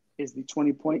State is the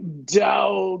 20-point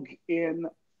dog in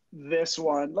this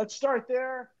one. Let's start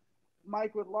there,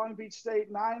 Mike, with Long Beach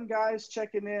State. 9 guys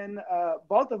checking in.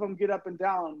 Both of them get up and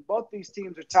down. Both these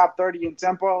teams are top 30 in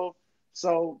tempo.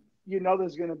 So,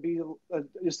 there's going to be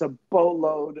just a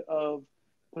boatload of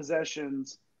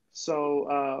possessions.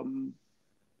 So,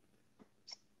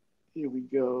 here we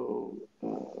go.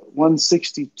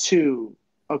 162.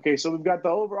 Okay, so we've got the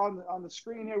over on the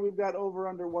screen here. We've got over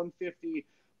under 150,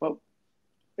 but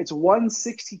it's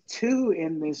 162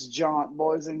 in this jaunt,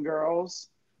 boys and girls.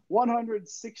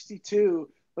 162.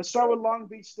 Let's start with Long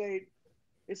Beach State.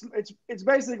 It's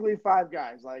basically 5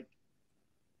 guys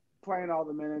playing all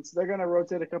the minutes. They're going to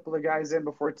rotate a couple of guys in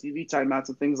before TV timeouts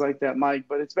and things like that, Mike.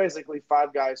 But it's basically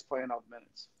 5 guys playing all the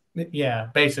minutes. Yeah,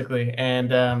 basically. And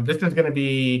this is going to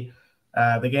be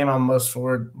the game I'm most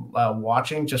forward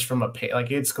watching, just from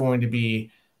it's going to be,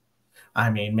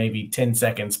 maybe 10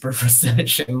 seconds per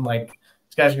possession.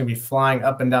 These guys are going to be flying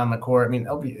up and down the court.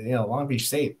 It'll be, Long Beach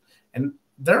State. And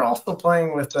they're also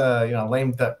playing with,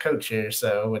 lame duck coach here.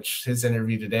 So, which his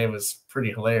interview today was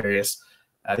pretty hilarious.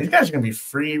 These guys are going to be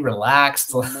free,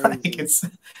 relaxed. It's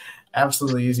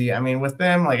absolutely easy. With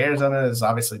them, Arizona is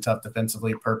obviously tough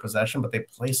defensively per possession, but they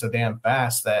play so damn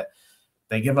fast that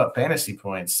they give up fantasy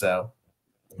points. So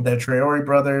the Traore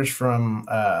brothers from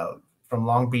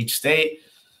Long Beach State,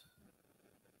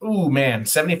 ooh, man,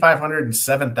 7,500 and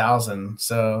 7,000.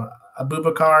 So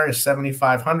Abubakar is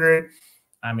 7,500.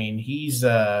 He's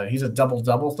a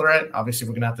double-double threat. Obviously,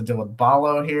 we're going to have to deal with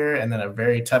Ballo here, and then a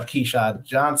very tough Keyshawn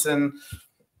Johnson.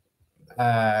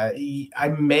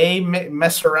 I may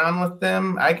mess around with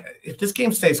them. If this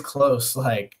game stays close,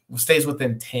 stays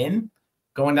within 10,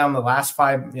 going down the last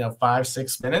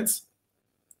 5-6 minutes,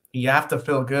 you have to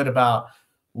feel good about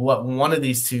what one of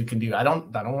these two can do. I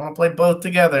don't want to play both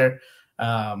together,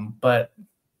 but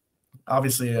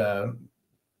obviously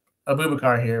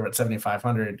Abubakar here at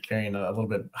 7,500 carrying a little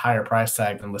bit higher price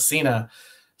tag than Lucina.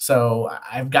 So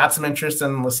I've got some interest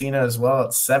in Lucina as well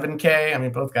at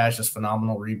 7K. Both guys just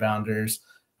phenomenal rebounders.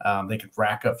 They could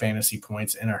rack up fantasy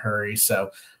points in a hurry.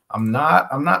 So I'm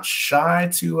not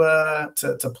shy to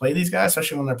play these guys,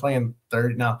 especially when they're playing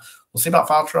third. Now we'll see about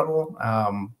foul trouble.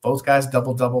 Both guys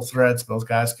double threats. Both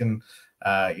guys can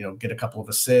get a couple of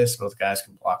assists. Both guys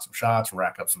can block some shots and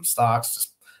rack up some stocks.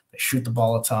 They shoot the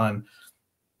ball a ton.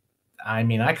 I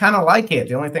kind of like it.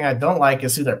 The only thing I don't like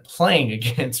is who they're playing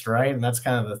against, right? And that's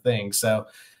kind of the thing. So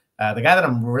the guy that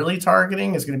I'm really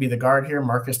targeting is going to be the guard here,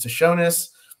 Marcus Tashonis.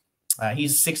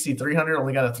 He's 6,300,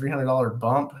 only got a $300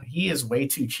 bump. He is way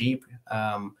too cheap.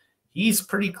 He's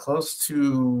pretty close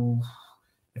to,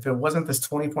 if it wasn't this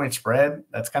 20-point spread,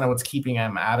 that's kind of what's keeping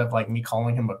him out of me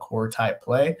calling him a core type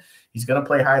play. He's going to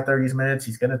play high 30s minutes.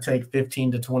 He's going to take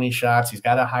 15 to 20 shots. He's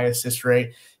got a high assist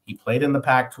rate. He played in the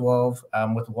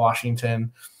Pac-12 with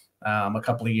Washington a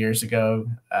couple of years ago.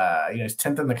 He's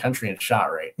 10th in the country in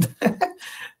shot rate.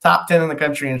 Top 10 in the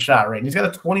country in shot rate. And he's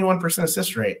got a 21%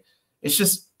 assist rate. It's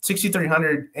just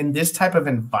 6,300 in this type of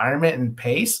environment and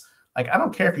pace. I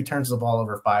don't care if he turns the ball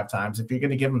over 5 times. If you're going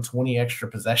to give him 20 extra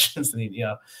possessions, then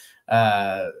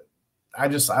I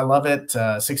love it.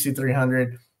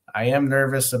 6,300. I am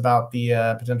nervous about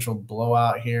the potential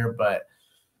blowout here, but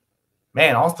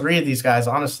man, all three of these guys,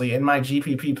 honestly, in my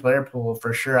GPP player pool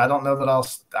for sure. I don't know that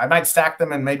I might stack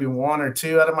them in maybe one or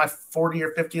two out of my 40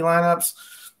 or 50 lineups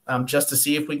just to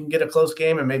see if we can get a close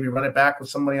game and maybe run it back with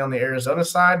somebody on the Arizona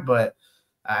side. But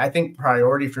I think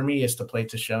priority for me is to play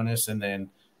Tashonis and then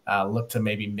look to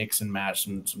maybe mix and match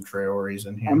some Traores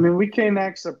in here. I mean, we can't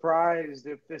act surprised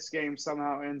if this game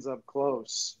somehow ends up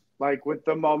close. Like with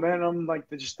the momentum, like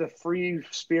just the free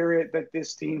spirit that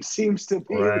this team seems to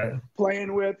be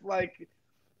playing with. Like,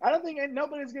 I don't think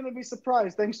nobody's going to be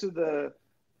surprised. Thanks to the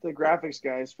graphics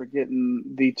guys for getting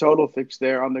the total fixed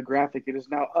there on the graphic. It is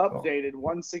now updated.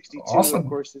 162, awesome. Of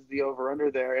course, is the over-under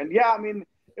there. And, yeah, I mean,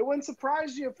 it wouldn't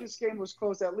surprise you if this game was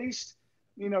close, at least,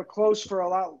 close for a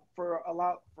lot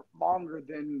longer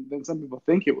than some people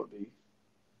think it would be.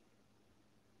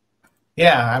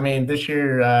 Yeah, I mean, this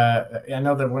year, I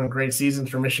know they're one of great seasons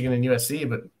for Michigan and USC,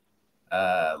 but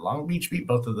Long Beach beat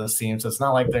both of those teams. So it's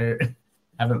not like they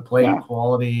haven't played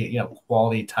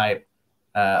quality type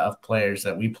of players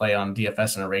that we play on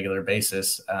DFS on a regular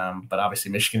basis. But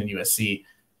obviously, Michigan and USC,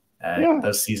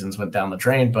 those seasons went down the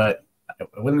drain. But I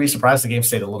wouldn't be surprised the game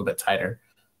stayed a little bit tighter.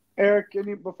 Eric,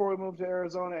 before we move to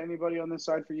Arizona, anybody on this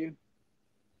side for you?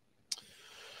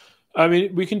 I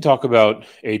mean, we can talk about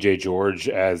AJ George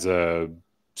as a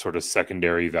sort of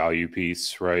secondary value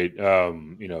piece, right?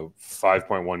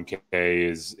 5.1K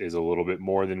is a little bit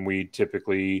more than we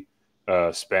typically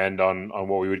spend on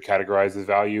what we would categorize as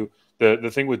value.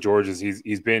 The thing with George is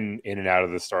he's been in and out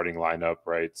of the starting lineup,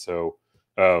 right? So,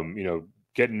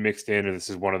 getting mixed in, and this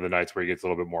is one of the nights where he gets a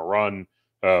little bit more run.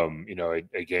 A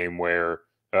game where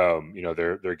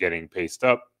they're getting paced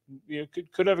up.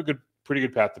 Could have a pretty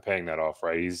good path to paying that off,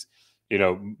 right? He's,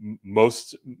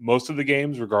 most of the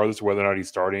games, regardless of whether or not he's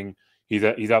starting,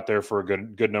 he's out there for a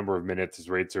good number of minutes. His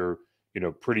rates are,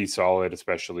 pretty solid,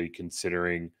 especially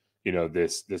considering,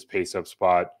 this pace up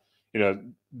spot.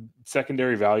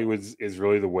 Secondary value is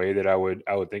really the way that I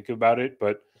would think about it.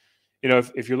 But,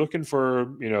 if you're looking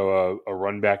for, a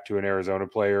run back to an Arizona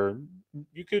player,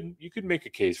 you could make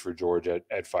a case for George at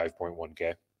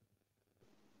 5.1K.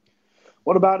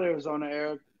 What about Arizona,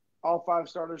 Eric? All five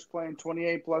starters playing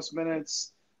 28-plus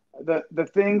minutes. The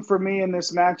thing for me in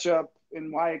this matchup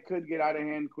and why it could get out of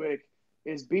hand quick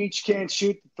is Beach can't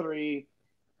shoot the three,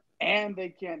 and they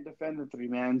can't defend the three,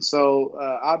 man. So,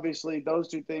 obviously, those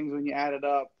two things, when you add it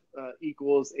up,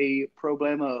 equals a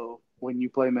problemo when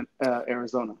you play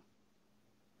Arizona.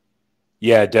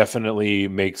 Yeah, definitely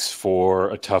makes for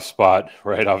a tough spot,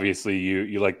 right? Obviously,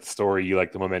 you like the story, you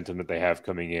like the momentum that they have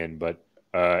coming in, but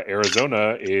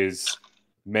Arizona is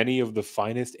many of the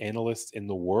finest analysts in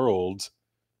the world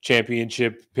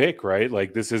championship pick, right?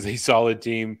 Like, this is a solid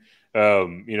team.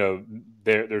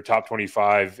 They're top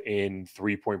 25 in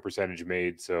 3-point percentage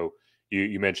made. So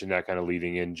you mentioned that kind of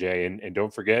leading in, Jay, and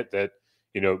don't forget that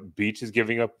Beach is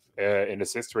giving up an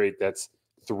assist rate that's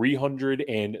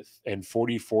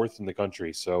 344th in the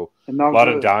country. So a lot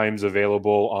of dimes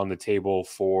available on the table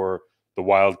for the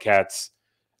Wildcats.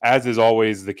 As is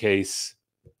always the case,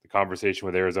 the conversation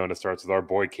with Arizona starts with our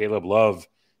boy Caleb Love.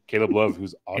 Caleb Love,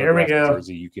 whose autographed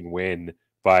jersey you can win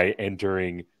by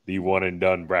entering the one and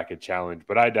done bracket challenge.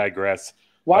 But I digress.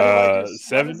 Why does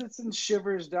it send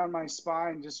shivers down my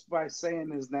spine just by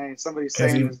saying his name? Somebody's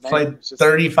saying his name. Played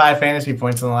 35 fantasy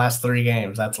points in the last 3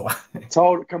 games. That's why.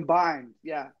 Total combined.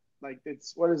 Yeah. Like,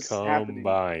 it's what is happening.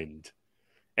 Combined.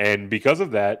 And because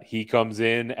of that, he comes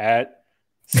in at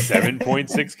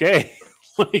 7.6K.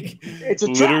 Like, it's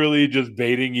literally just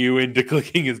baiting you into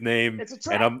clicking his name. It's a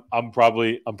trap. And I'm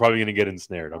probably going to get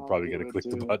ensnared. I'm probably going to click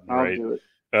the button, right?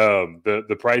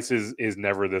 The price is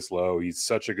never this low. He's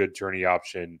such a good tourney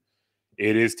option.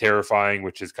 It is terrifying,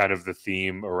 which is kind of the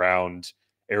theme around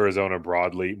Arizona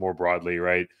more broadly,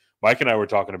 right? Mike and I were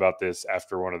talking about this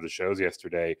after one of the shows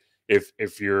yesterday.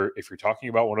 If you're talking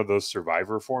about one of those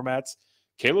survivor formats,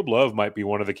 Caleb Love might be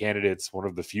one of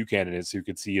the few candidates who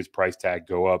could see his price tag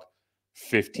go up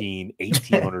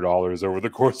 $1,800 over the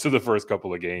course of the first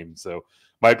couple of games. So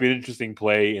might be an interesting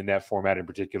play in that format in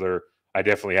particular. I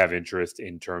definitely have interest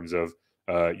in terms of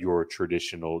your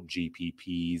traditional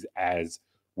GPPs as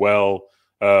well.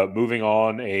 Moving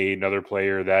on, another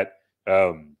player that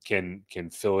can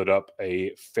fill it up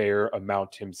a fair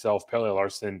amount himself, Pele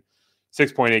Larson,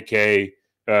 6.8K,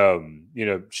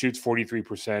 shoots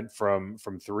 43%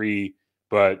 from 3,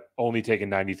 but only taken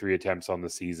 93 attempts on the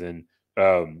season.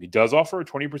 He does offer a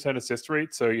 20% assist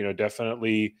rate, so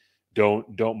definitely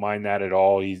don't mind that at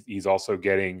all. He's also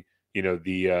getting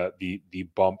the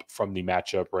bump from the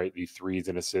matchup, right? The threes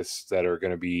and assists that are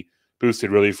going to be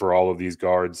boosted really for all of these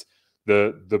guards.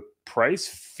 the price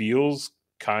feels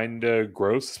kind of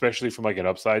gross, especially from like an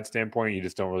upside standpoint. You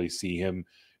just don't really see him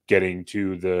getting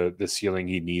to the ceiling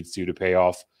he needs to pay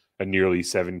off a nearly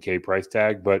 7K price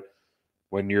tag. But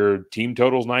when your team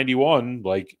totals 91,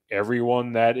 like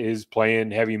everyone that is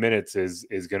playing heavy minutes is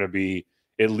going to be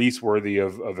at least worthy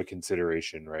of a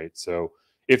consideration, right? So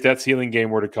if that ceiling game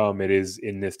were to come, it is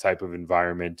in this type of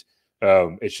environment.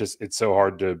 It's so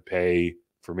hard to pay,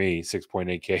 for me,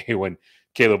 6.8K when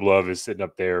Caleb Love is sitting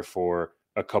up there for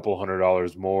a couple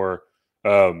 $100 more.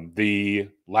 The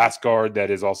last guard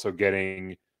that is also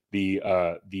getting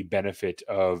the benefit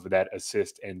of that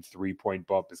assist and 3-point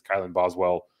bump is Kylan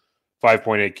Boswell,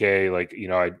 5.8K. Like,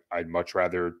 I'd much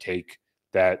rather take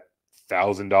that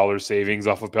 $1,000 savings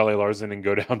off of Pele Larson and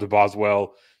go down to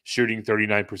Boswell, shooting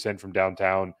 39% from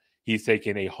downtown. He's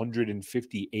taken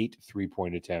 158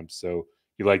 3-point attempts. So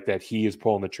you like that he is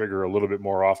pulling the trigger a little bit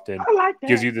more often. I like that.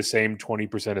 Gives you the same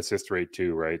 20% assist rate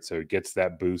too, right? So it gets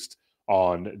that boost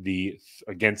on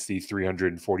against the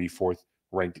 344th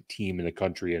ranked team in the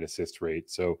country at assist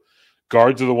rate. So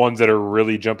guards are the ones that are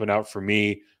really jumping out for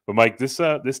me. But Mike, this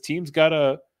team's got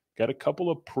a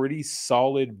couple of pretty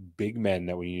solid big men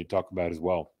that we need to talk about as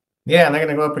well. Yeah, and they're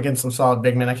going to go up against some solid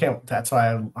big men. I can't. That's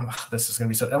why this is going to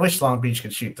be so. I wish Long Beach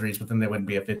could shoot threes, but then they wouldn't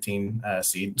be a 15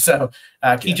 seed. So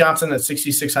Key Johnson at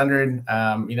 6,600.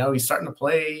 He's starting to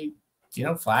play.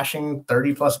 Flashing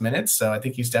 30+ minutes. So I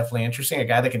think he's definitely interesting. A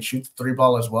guy that can shoot the three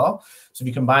ball as well. So if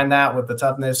you combine that with the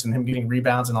toughness and him getting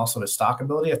rebounds and also his stock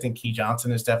ability, I think Key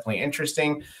Johnson is definitely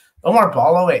interesting. Omar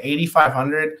Ballo at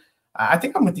 8,500. I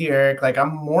think I'm with you, Eric. Like,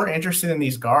 I'm more interested in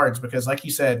these guards because, like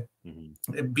you said,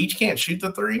 Beach can't shoot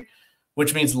the three,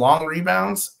 which means long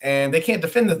rebounds, and they can't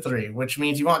defend the three, which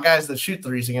means you want guys that shoot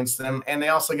threes against them, and they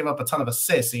also give up a ton of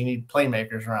assists, so you need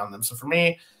playmakers around them. So for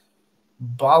me,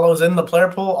 Ballo's in the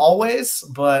player pool always,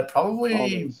 but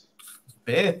probably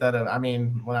fifth.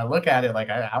 When I look at it, like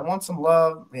I want some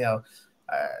love,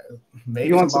 maybe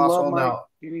you want some love, now.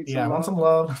 I want some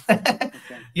love. Okay.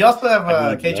 You also have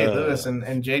KJ Lewis and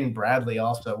Jaden Bradley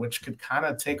also, which could kind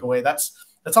of take away. That's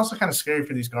also kind of scary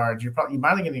for these guards. You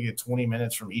might be going to get 20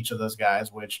 minutes from each of those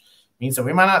guys, which means that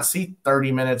we might not see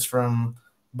 30 minutes from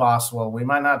Boswell. We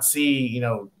might not see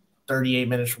 38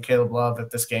 minutes from Caleb Love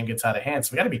if this game gets out of hand.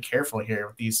 So we got to be careful here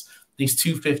with these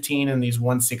 215 and these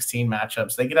 116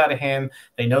 matchups. They get out of hand.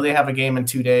 They know they have a game in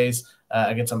 2 days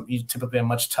against typically a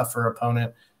much tougher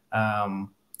opponent.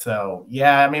 So,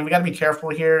 yeah, we got to be careful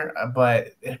here.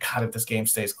 But, God, if this game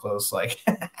stays close, like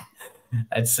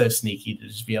it's so sneaky to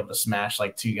just be able to smash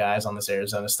like two guys on this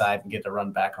Arizona side and get to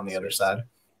run back on the other side.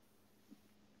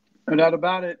 No doubt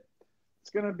about it. It's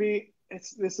going to be –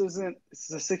 This is a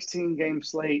 16-game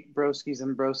slate, Broskis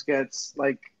and Broskets.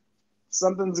 Like,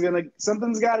 something's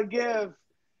got to give,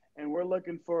 and we're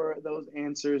looking for those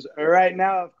answers. All right,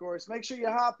 now, of course, make sure you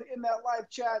hop in that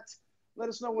live chat. Let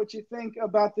us know what you think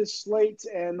about this slate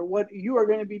and what you are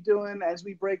going to be doing as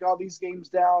we break all these games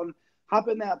down. Hop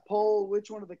in that poll.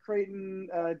 Which one of the Creighton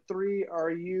three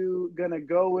are you going to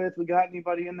go with? We got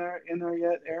anybody in there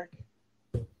yet, Eric?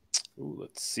 Ooh,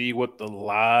 let's see what the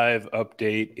live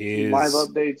update is. Live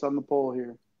updates on the poll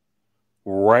here.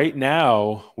 Right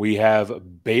now, we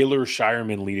have Baylor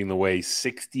Shireman leading the way,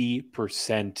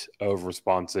 60% of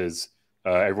responses.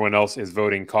 Everyone else is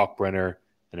voting Kalkbrenner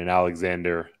and an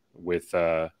Alexander with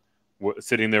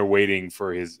sitting there waiting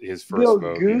for his first vote.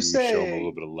 Maybe we show him a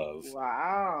little bit of love.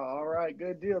 Wow. All right.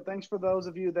 Good deal. Thanks for those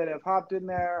of you that have hopped in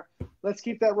there. Let's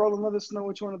keep that rolling. Let us know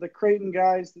which one of the Creighton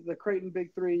guys, the Creighton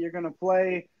Big Three, you're going to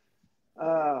play.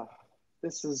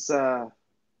 This is I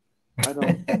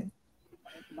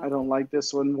don't like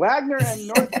this one. Wagner and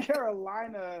North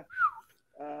Carolina.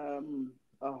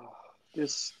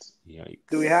 Just Yikes.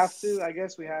 Do we have to? I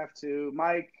guess we have to.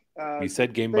 Mike, you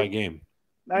said game by game.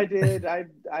 I did.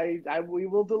 We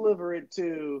will deliver it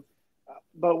too.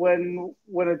 But when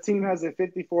a team has a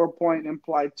 54-point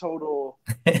implied total,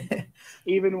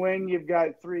 even when you've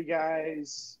got three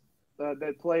guys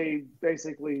that play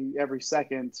basically every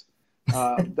second,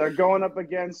 they're going up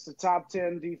against a top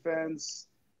 10 defense,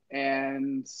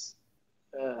 and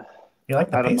you like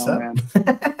the I don't pace know, up? Man.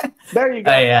 There you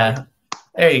go. Yeah,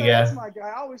 there you go. That's my guy.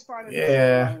 I always find it.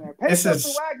 Yeah, pace up for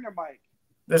Wagner, Mike.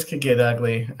 This could get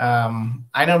ugly.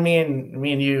 I know me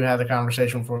and you had the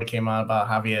conversation before we came on about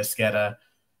Javier Esqueda.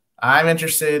 I'm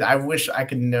interested. I wish I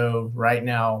could know right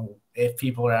now if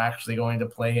people are actually going to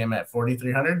play him at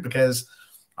 4,300 because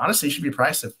honestly, he should be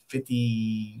priced at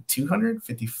 5,200,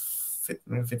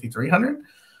 5,300.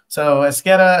 So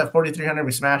Esqueda at 4,300,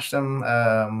 we smashed him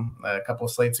a couple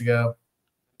of slates ago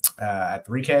at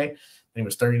 3K. I think it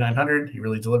was 3,900. He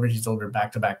really delivered. He's delivered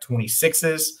back-to-back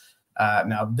 26s.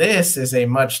 Now, this is a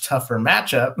much tougher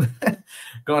matchup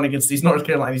going against these North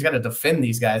Carolina. He's got to defend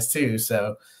these guys too.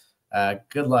 So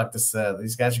good luck. These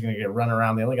guys are going to get run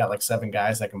around. They only got like 7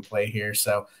 guys that can play here.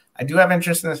 So I do have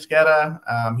interest in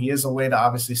Esqueda. He is a way to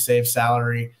obviously save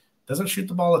salary. Doesn't shoot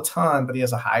the ball a ton, but he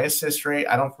has a high assist rate.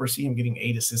 I don't foresee him getting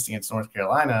 8 assists against North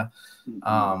Carolina.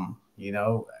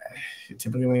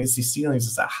 Typically when he gets these ceilings,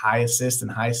 it's a high assist and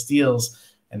high steals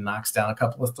and knocks down a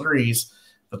couple of threes.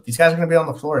 But these guys are going to be on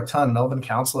the floor a ton. Melvin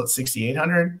Council at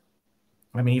 6,800.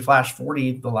 I mean, he flashed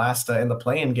 40 the last in the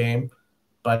play-in game,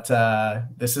 but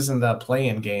this isn't a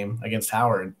play-in game against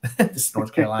Howard. This is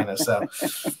North Carolina. So,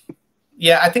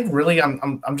 yeah, I think really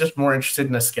I'm just more interested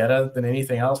in Esqueda than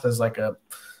anything else. As like I'll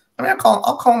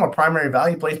call him a primary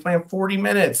value play. He's playing 40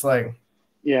 minutes. Like,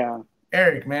 yeah,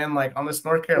 Eric, man, like on this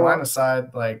North Carolina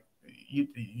side, like you're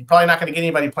probably not going to get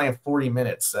anybody playing 40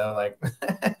 minutes. So, like,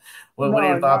 what are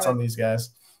your thoughts on these guys?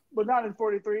 But not in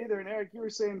 43 either. And Eric, you were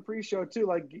saying pre-show too,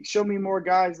 like show me more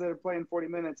guys that are playing 40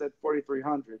 minutes at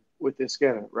 4,300 with this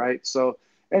getter, right? So,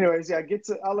 anyways, yeah,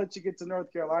 I'll let you get to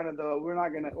North Carolina though. We're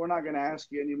not gonna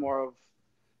ask you any more of.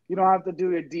 You don't have to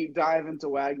do a deep dive into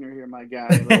Wagner here, my guy.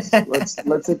 Let's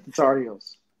hit the Tar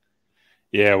Heels.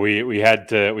 Yeah, we had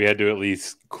to at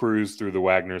least cruise through the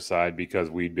Wagner side because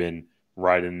we'd been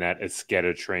riding that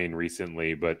Esqueda train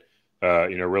recently, but.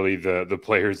 Really the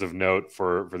players of note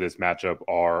for this matchup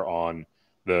are on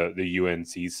the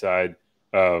UNC side.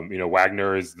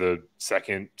 Wagner is the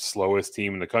second slowest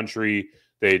team in the country.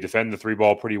 They defend the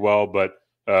 3-ball pretty well, but,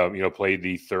 played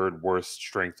the 3rd worst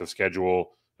strength of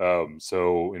schedule.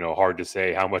 So hard to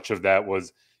say how much of that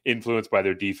was influenced by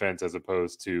their defense as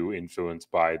opposed to influenced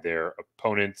by their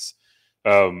opponents.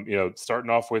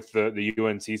 Starting off with the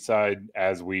UNC side,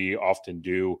 as we often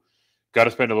do, got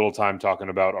to spend a little time talking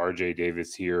about RJ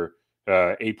Davis here.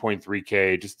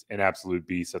 8.3K, just an absolute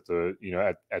beast at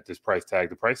at this price tag.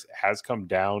 The price has come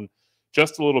down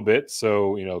just a little bit,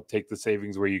 so take the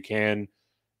savings where you can.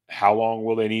 How long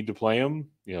will they need to play him?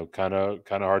 Kind of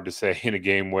hard to say in a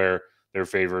game where they're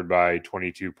favored by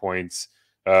 22 points.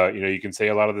 You can say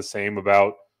a lot of the same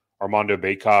about Armando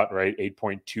Bacot, right?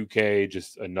 8.2K,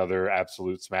 just another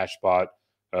absolute smash spot.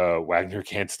 Wagner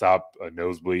can't stop a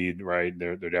nosebleed, right?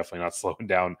 They're definitely not slowing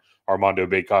down Armando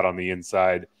Bacot on the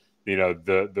inside.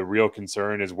 The real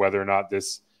concern is whether or not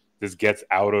this gets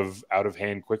out of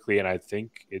hand quickly, and I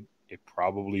think it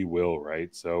probably will,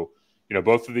 right? So,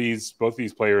 both these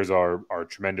players are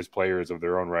tremendous players of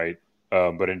their own right,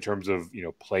 but in terms of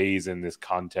plays in this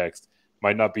context,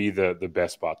 might not be the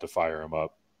best spot to fire them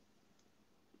up.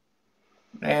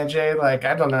 Man, Jay, like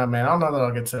I don't know, man. I don't know that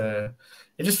I'll get to.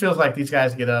 It just feels like these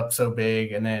guys get up so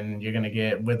big, and then you're going to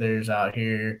get Withers out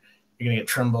here. You're going to get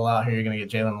Trimble out here. You're going to get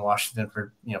Jalen Washington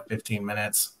for 15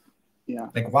 minutes. Yeah.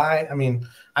 Like why? I mean,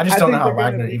 I don't know how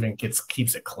Wagner even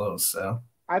keeps it close. So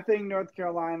I think North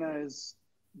Carolina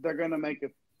they're going to make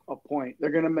a point.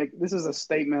 They're going to make this is a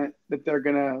statement that they're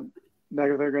going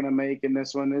to make in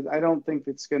this one. I don't think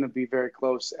it's going to be very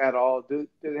close at all. Did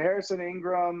Harrison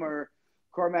Ingram or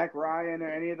Cormac Ryan or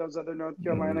any of those other North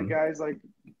Carolina guys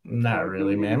not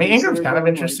really, man. I mean, Ingram's kind of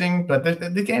interesting, but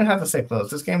the game has to stay close.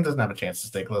 This game doesn't have a chance to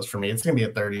stay close for me. It's going to be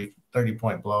a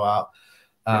 30-point blowout.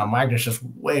 Wagner's just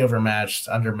way overmatched,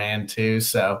 undermanned too.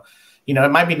 So,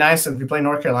 it might be nice if you play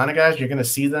North Carolina guys, you're going to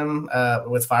see them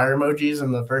with fire emojis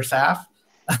in the first half.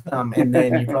 And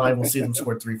then you probably will see them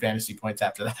score 3 fantasy points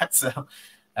after that. So,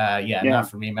 not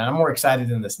for me, man. I'm more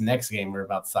excited in this next game we're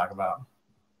about to talk about.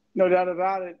 No doubt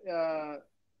about it.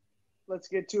 Let's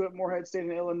get to it. Morehead State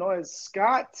in Illinois.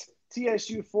 Scott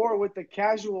TSU4 with the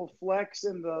casual flex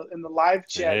in the live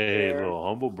chat. Hey, there. A little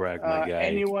humble brag, my guy.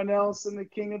 Anyone else in the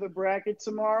king of the bracket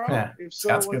tomorrow? Yeah, if so,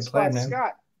 Scott's what's good play, man.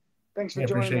 Scott? Thanks for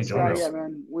joining us, Scott. Yeah,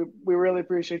 man. We really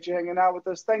appreciate you hanging out with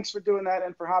us. Thanks for doing that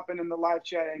and for hopping in the live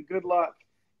chat. And good luck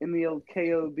in the old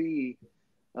KOB.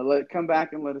 Come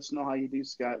back and let us know how you do,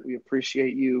 Scott. We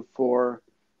appreciate you for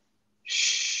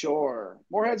sure.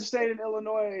 Morehead State in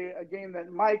Illinois, a game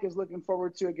that Mike is looking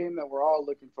forward to, a game that we're all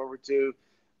looking forward to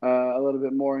a little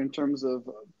bit more in terms of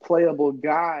playable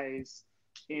guys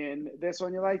in this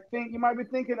one. You might be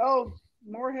thinking, oh,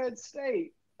 Morehead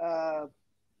State.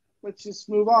 Let's just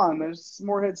move on. There's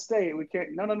Morehead State. We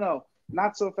can't. No.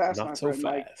 Not so fast, Not my so friend. fast.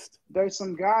 Mike. There's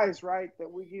some guys, right,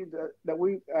 that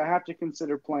we have to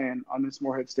consider playing on this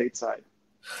Morehead State side.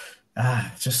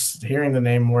 Just hearing the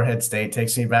name Morehead State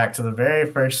takes me back to the very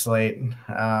first slate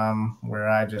where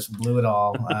I just blew it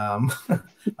all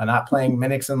by not playing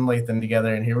Minix and Lathan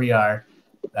together, and here we are.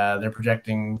 They're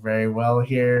projecting very well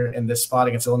here in this spot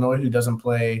against Illinois, who doesn't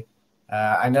play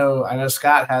I know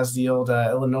Scott has the old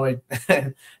Illinois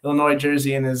Illinois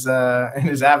jersey in his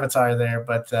avatar there,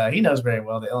 but he knows very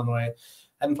well that Illinois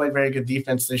hadn't played very good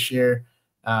defense this year.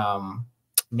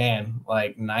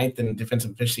 Like ninth in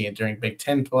defensive efficiency during Big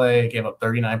Ten play, gave up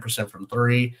 39% from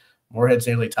three. Moorhead's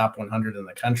nearly top 100 in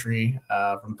the country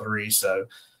from three, so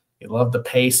you love the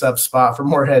pace up spot for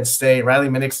Moorhead State. Riley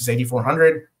Minix is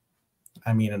 8,400.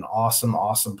 I mean, an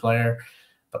awesome player.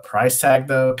 The price tag,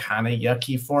 though, kind of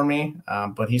yucky for me,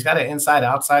 but he's got an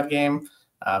inside-outside game.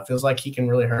 Feels like he can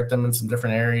really hurt them in some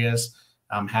different areas.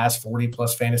 Has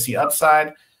 40-plus fantasy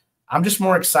upside. I'm just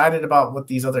more excited about what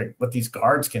these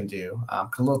guards can do.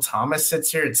 Khalil Thomas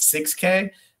sits here at 6K.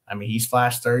 I mean, he's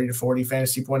flashed 30 to 40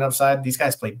 fantasy point upside. These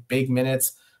guys play big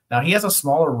minutes. Now, he has a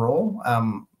smaller role.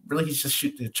 Really, he's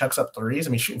just chucks up threes. I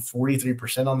mean, shooting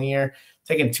 43% on the year,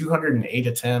 taking 208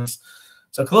 attempts.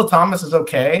 So Khalil Thomas is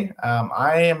okay.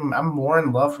 I'm more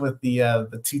in love with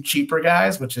the two cheaper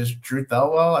guys, which is Drew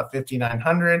Thelwell at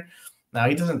 5,900. Now,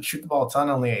 he doesn't shoot the ball a ton,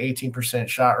 only an 18%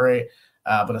 shot rate.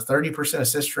 But a 30%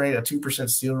 assist rate, a 2%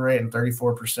 steal rate, and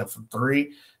 34% from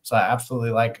three. So I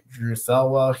absolutely like Drew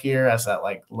Thelwell here as that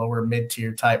like lower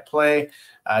mid-tier type play.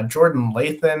 Jordan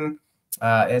Lathan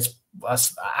I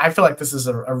feel like this is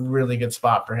a really good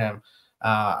spot for him.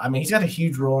 I mean, he's got a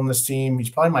huge role in this team. He's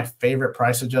probably my favorite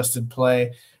price-adjusted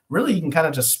play. Really, you can kind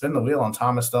of just spin the wheel on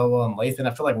Thomas Thelwell and Lathan.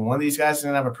 I feel like one of these guys is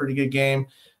going to have a pretty good game,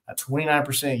 a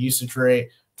 29% usage rate,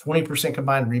 20%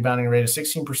 combined rebounding rate, a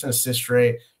 16% assist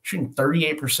rate, shooting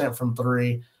 38% from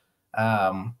three.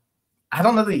 I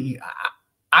don't know that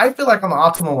I feel like on the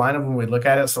optimal lineup when we look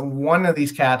at it, so one of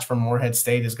these cats from Moorhead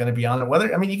State is going to be on it.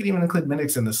 You can even include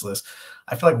Minix in this list.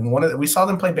 I feel like we saw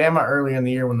them play Bama earlier in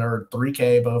the year when they were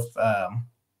 3K, both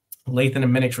Lathan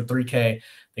and Minix were 3K.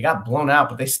 They got blown out,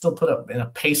 but they still put up in a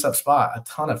pace-up spot a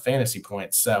ton of fantasy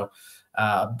points. So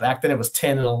back then it was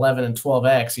 10 and 11 and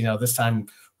 12X. This time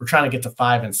we're trying to get to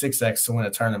 5 and 6X to win a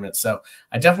tournament. So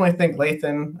I definitely think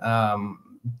Lathan,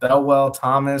 Thelwell,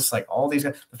 Thomas, like all these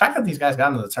guys, the fact that these guys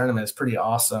got into the tournament is pretty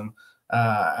awesome.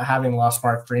 Having lost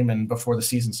Mark Freeman before the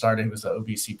season started, who was the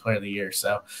OVC Player of the Year.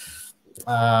 So,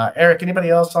 Eric, anybody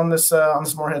else on this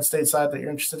Moorhead State side that you're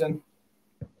interested in?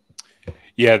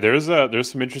 Yeah, there's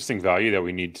some interesting value that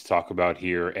we need to talk about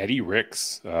here. Eddie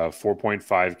Ricks,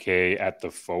 4.5K at the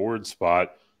forward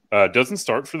spot. Doesn't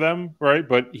start for them, right?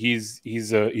 But he's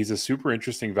a super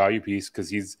interesting value piece because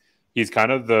he's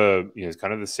kind of the the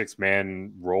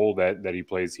 6-man role that he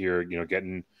plays here.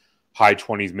 Getting high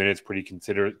 20s minutes pretty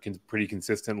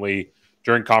consistently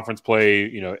during conference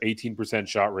play. 18%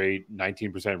 shot rate,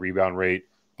 19% rebound rate,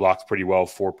 blocks pretty well,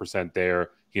 4%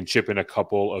 there. He can chip in a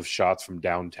couple of shots from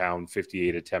downtown,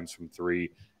 58 attempts from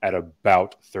three at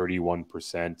about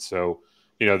 31%. So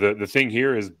the thing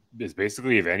here is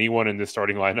basically if anyone in this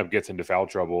starting lineup gets into foul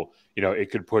trouble,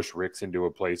 it could push Ricks into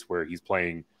a place where he's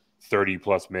playing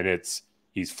 30-plus minutes.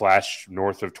 He's flashed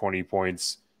north of 20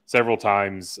 points several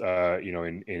times,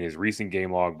 in his recent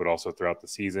game log, but also throughout the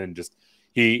season. Just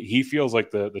he feels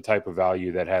like the type of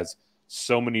value that has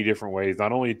so many different ways,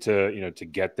 not only to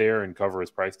get there and cover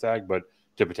his price tag, but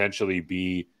to potentially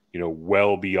be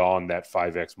well beyond that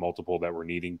 5X multiple that we're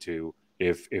needing to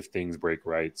if things break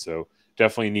right. So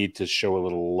definitely need to show a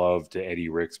little love to Eddie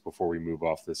Ricks before we move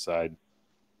off this side.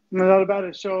 No doubt about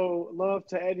it. Show love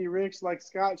to Eddie Ricks like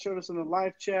Scott showed us in the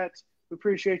live chat. We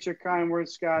appreciate your kind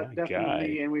words, Scott, My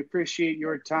definitely. guy. And we appreciate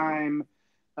your time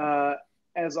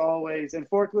as always. And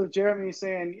Forklift Jeremy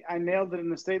saying, I nailed it in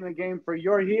the statement game for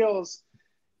your heels.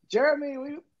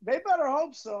 Jeremy, they better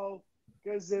hope so,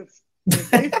 because if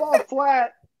they fall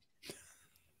flat,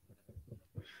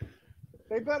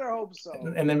 they better hope so.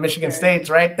 And then Michigan State's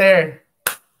right there.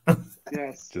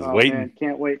 Yes. Just waiting. Man,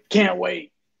 can't wait. Cannot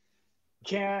wait.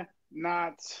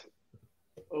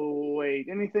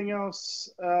 Anything else?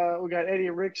 We got Eddie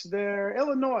Ricks there.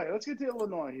 Illinois. Let's get to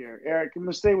Illinois here. Eric, I'm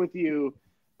going to stay with you.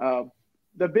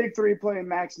 The big three playing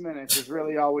max minutes is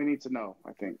really all we need to know,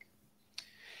 I think.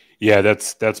 Yeah,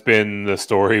 that's been the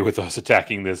story with us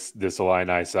attacking this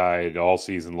Illini side all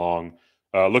season long.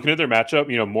 Looking at their matchup,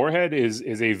 Moorhead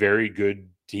is a very good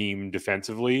team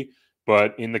defensively,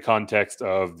 but in the context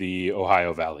of the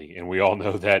Ohio Valley, and we all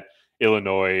know that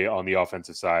Illinois on the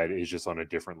offensive side is just on a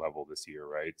different level this year,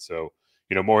 right? So,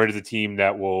 Moorhead is a team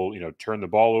that will, turn the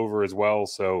ball over as well.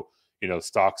 So,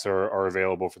 stocks are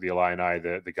available for the Illini.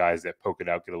 The guys that poke it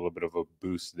out get a little bit of a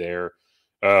boost there.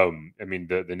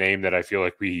 The name that I feel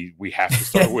like we have to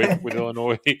start with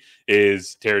Illinois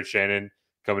is Terrence Shannon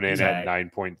coming in at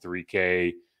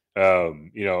 9.3K.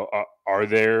 Are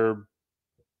there,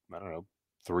 I don't know,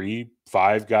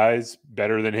 3-5 guys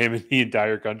better than him in the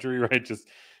entire country, right? Just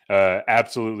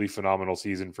Absolutely phenomenal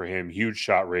season for him. Huge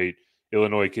shot rate.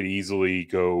 Illinois could easily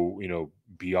go,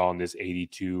 beyond this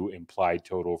 82 implied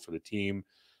total for the team.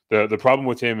 The problem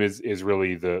with him is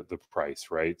really the price,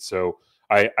 right? So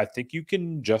I think you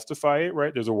can justify it,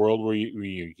 right? There's a world where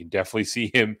you can definitely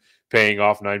see him paying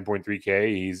off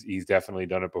 9.3K. He's definitely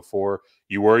done it before.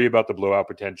 You worry about the blowout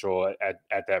potential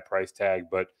at that price tag,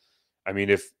 but I mean,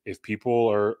 if people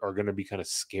are going to be kind of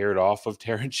scared off of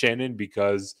Terrence Shannon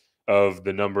because of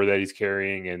the number that he's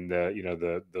carrying and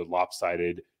the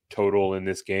lopsided total in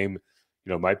this game,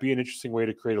 might be an interesting way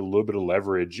to create a little bit of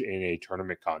leverage in a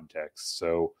tournament context.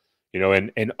 So,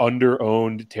 an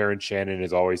under-owned Terrence Shannon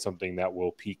is always something that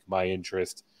will pique my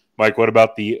interest. Mike, what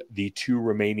about the two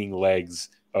remaining legs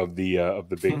of the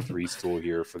big three stool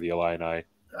here for the Illini?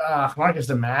 Marcus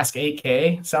Damask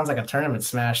 8K sounds like a tournament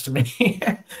smash to me.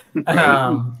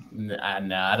 No,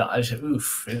 I don't.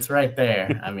 Oof, it's right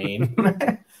there. I mean,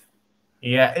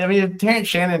 yeah. I mean, if Terrence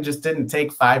Shannon just didn't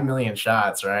take 5 million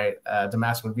shots, right?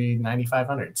 Damask would be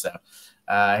 9,500. So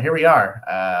here we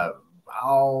are.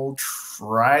 I'll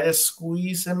try to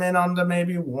squeeze him in onto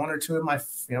maybe one or two of my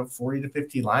 40 to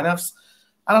 50 lineups.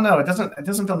 I don't know. It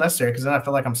doesn't feel necessary because then I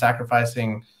feel like I'm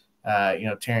sacrificing.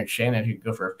 Terrence Shannon, who could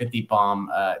go for a 50 bomb.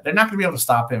 They're not going to be able to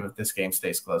stop him if this game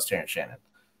stays close, Terrence Shannon.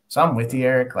 So I'm with you,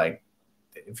 Eric. Like,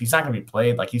 if he's not going to be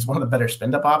played, like, he's one of the better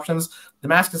spend-up options. The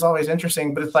mask is always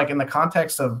interesting, but it's like in the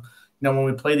context of, when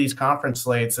we play these conference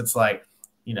slates, it's like,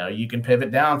 you can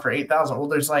pivot down for 8,000. Well,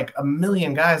 there's like a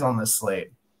million guys on this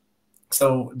slate.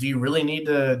 So do you really need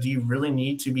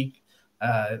to be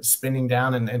spinning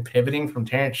down and pivoting from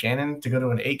Terrence Shannon to go to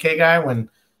an 8K guy when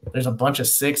there's a bunch of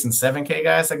 6 and 7K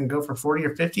guys that can go for 40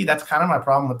 or 50? That's kind of my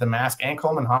problem with the mask and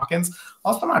Coleman Hawkins.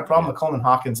 Also, my problem with Coleman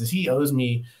Hawkins is he owes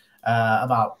me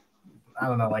about, I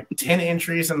don't know, like 10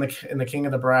 entries in the king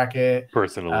of the bracket.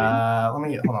 Personally,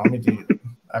 let me do.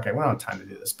 Okay, we don't have time to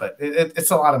do this, but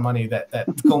it's a lot of money that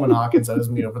Coleman Hawkins owes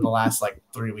me over the last like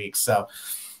 3 weeks. So,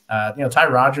 Ty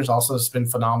Rodgers also has been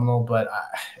phenomenal, but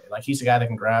he's a guy that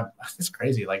can grab. It's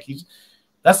crazy.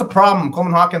 That's the problem.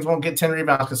 Coleman Hawkins won't get 10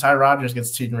 rebounds because Ty Rodgers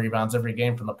gets 10 rebounds every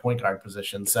game from the point guard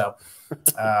position. So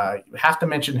you have to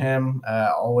mention him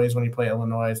always when you play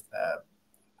Illinois.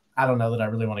 I don't know that I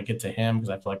really want to get to him because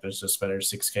I feel like there's just better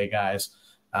 6K guys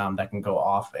that can go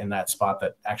off in that spot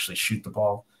that actually shoot the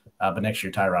ball. But next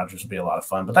year, Ty Rodgers will be a lot of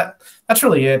fun. But that's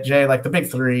really it, Jay. Like the big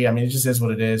three, I mean, it just is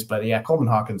what it is. But, yeah, Coleman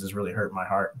Hawkins is really hurting my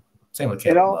heart. Same with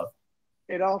Caleb Love.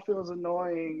 It all feels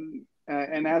annoying.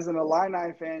 And as an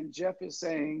Illini fan, Jeff is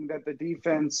saying that the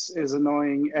defense is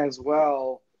annoying as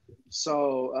well.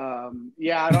 So, I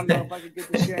don't know if I could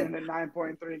get to Shannon at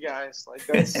 9.3, guys. Like,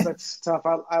 that's tough.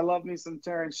 I love me some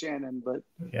Terrence Shannon, but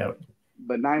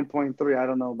 9.3, I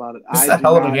don't know about it. It's a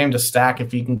hell of a game to stack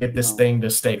if you can get this thing to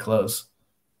stay close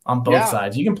on both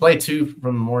sides. You can play 2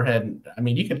 from Moorhead. I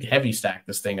mean, you could heavy stack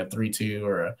this thing a 3-2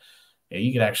 or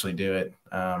you could actually do it.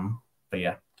 But,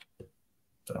 yeah.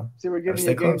 So, see, we're giving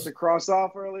you games to cross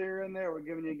off earlier in there. We're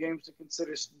giving you games to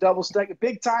consider double stack,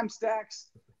 big time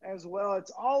stacks as well.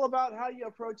 It's all about how you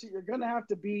approach it. You're going to have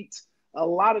to beat a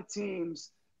lot of teams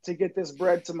to get this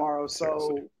bread tomorrow.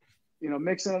 So,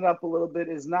 mixing it up a little bit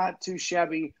is not too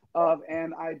shabby of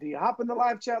an idea. Hop in the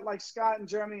live chat like Scott and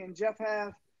Jeremy and Jeff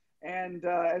have. And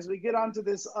as we get onto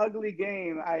this ugly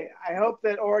game, I hope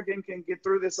that Oregon can get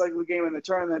through this ugly game in the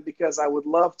tournament because I would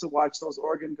love to watch those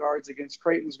Oregon guards against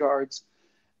Creighton's guards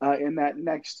in that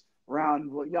next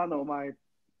round. Well, y'all know my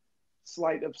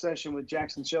slight obsession with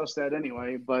Jackson Shellstad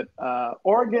anyway, but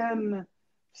Oregon,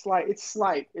 it's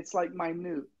slight. It's like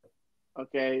minute,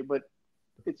 okay? But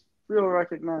it's real,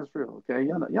 recognized real, okay?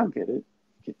 Y'all get it.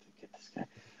 Get this guy.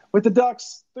 With the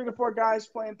Ducks, 3 to 4 guys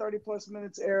playing 30-plus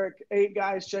minutes, Eric, 8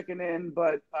 guys checking in,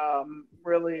 but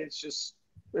really it's just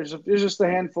there's just a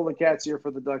handful of cats here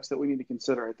for the Ducks that we need to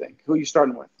consider, I think. Who are you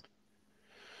starting with?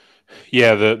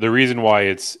 Yeah, the reason why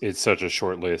it's such a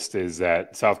short list is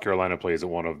that South Carolina plays at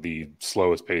one of the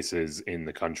slowest paces in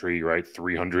the country, right?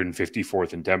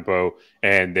 354th in tempo,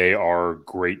 and they are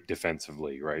great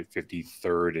defensively, right?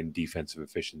 53rd in defensive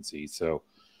efficiency. So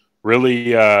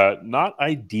really not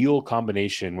ideal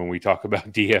combination when we talk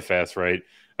about DFS, right?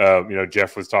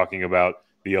 Jeff was talking about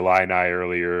the Illini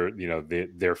earlier.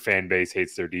 Their fan base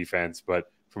hates their defense,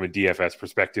 but from a DFS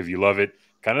perspective, you love it.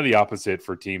 Kind of the opposite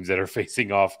for teams that are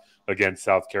facing off against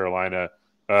South Carolina.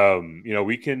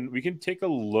 We can take a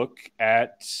look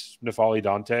at N'Faly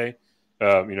Dante.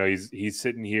 He's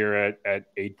sitting here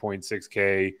at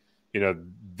 8.6K.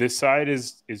 This side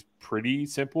is pretty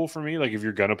simple for me. Like if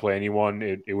you're gonna play anyone,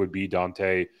 it would be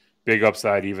Dante. Big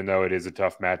upside, even though it is a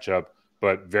tough matchup.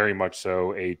 but very much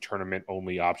so a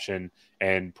tournament-only option,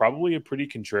 and probably a pretty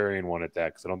contrarian one at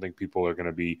that, because I don't think people are going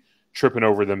to be tripping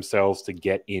over themselves to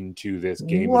get into this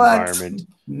game environment.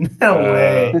 No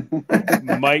way.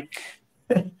 Mike,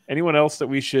 anyone else that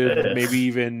we should maybe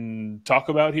even talk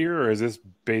about here, or is this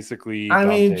basically? I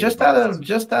mean, just out of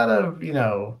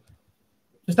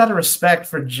respect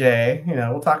for Jay,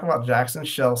 we'll talk about Jackson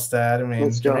Shellstad. I mean,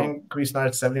 Jermaine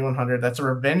Cuisinart 7,100. That's a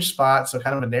revenge spot, so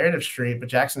kind of a narrative street. But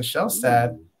Jackson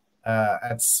Shellstad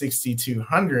at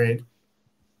 6,200.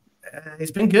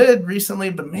 He's been good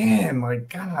recently, but man, like,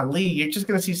 golly, you're just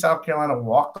going to see South Carolina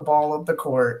walk the ball up the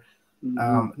court.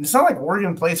 It's not like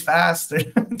Oregon plays fast. They're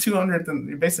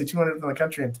 200th, basically 200th in the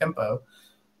country in tempo.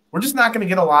 We're just not going to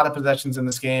get a lot of possessions in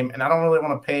this game, and I don't really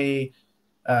want to pay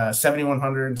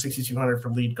 7,100 and 6,200 for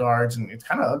lead guards, and it's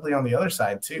kind of ugly on the other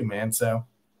side too, man. So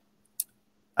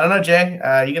I don't know,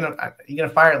 Jay. You gonna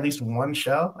fire at least one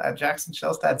shell at Jackson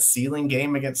Shellstad's ceiling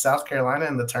game against South Carolina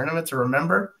in the tournament to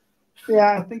remember?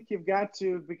 Yeah, I think you've got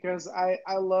to, because I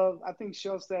think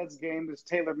Shellstad's game is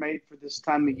tailor-made for this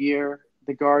time of year.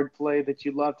 The guard play that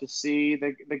you love to see,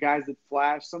 the guys that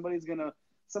flash. Somebody's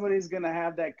gonna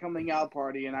have that coming out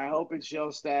party, and I hope it's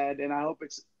Shellstad, and I hope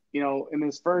it's in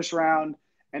his first round,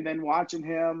 and then watching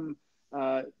him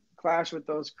clash with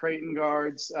those Creighton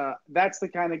guards. That's the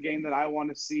kind of game that I want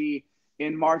to see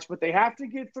in March. But they have to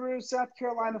get through South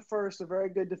Carolina first, a very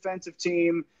good defensive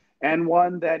team, and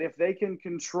one that if they can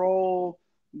control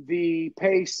the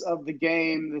pace of the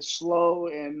game, the slow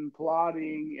and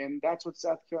plodding, and that's what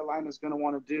South Carolina is going to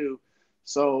want to do.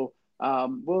 So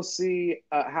we'll see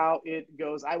how it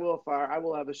goes. I will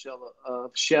have a shell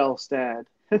of Shellstad.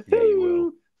 Yeah, you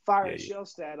will. Fire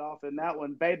Shellstad off in that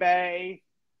one, baby.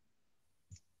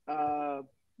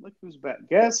 Look who's back.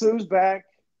 Guess who's back?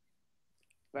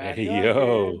 Hey,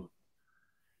 yo.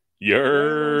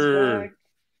 You're.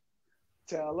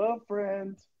 Tell a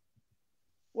friend.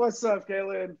 What's up,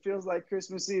 Kaylin? Feels like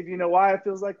Christmas Eve. You know why it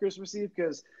feels like Christmas Eve?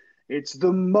 Because it's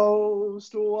the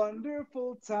most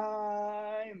wonderful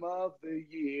time of the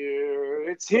year.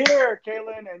 It's here,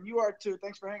 Kaylin, and you are too.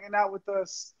 Thanks for hanging out with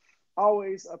us.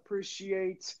 Always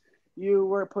appreciate you.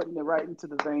 We're putting it right into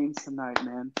the veins tonight,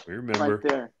 man. We remember. Right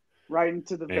there. Right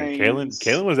into the veins.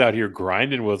 Kaylin was out here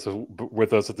grinding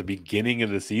with us at the beginning of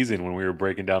the season when we were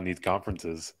breaking down these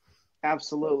conferences.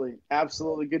 Absolutely.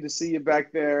 Absolutely. Good to see you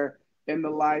back there in the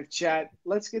live chat.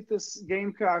 Let's get this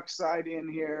Gamecock side in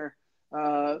here.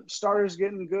 Starters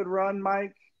getting good run,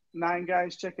 Mike. 9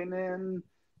 guys checking in.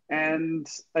 And,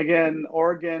 again,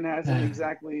 Oregon hasn't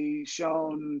exactly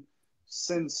shown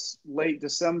since late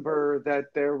December that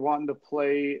they're wanting to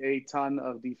play a ton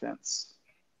of defense.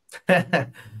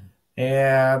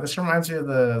 Yeah, this reminds me of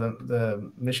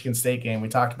the Michigan State game we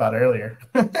talked about earlier.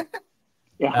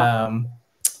 Yeah.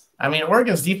 I mean,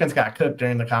 Oregon's defense got cooked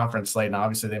during the conference slate, and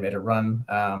obviously they made a run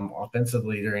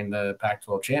offensively during the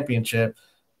Pac-12 championship,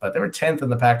 but they were 10th in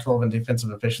the Pac-12 in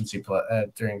defensive efficiency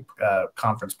during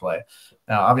conference play.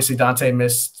 Now, obviously, Dante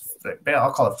missed,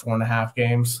 I'll call it 4.5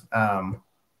 games.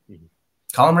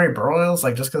 Colin Murray Broyles,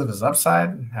 like, just because of his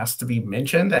upside, has to be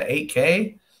mentioned at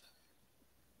 8K.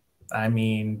 I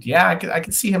mean, yeah, I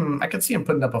could see him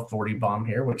putting up a 40 bomb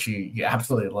here, which you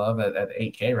absolutely love at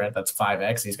 8K, right? That's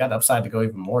 5X. He's got upside to go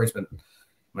even more. He's been,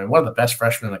 one of the best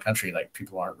freshmen in the country, like,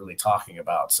 people aren't really talking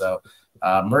about. So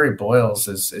Murray Boyles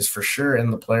is for sure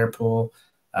in the player pool.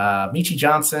 Michi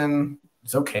Johnson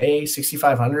is okay,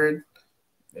 6,500.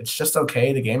 It's just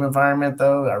okay. The game environment,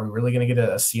 though, are we really going to get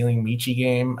a ceiling Michi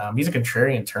game? He's a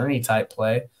contrarian tourney type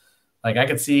play. Like, I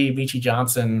could see Michi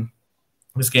Johnson.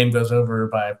 This game goes over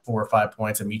by 4 or 5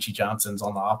 points, and Michi Johnson's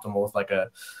on the optimal with like a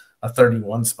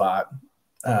 31 spot.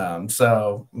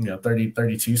 30,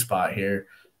 32 spot here.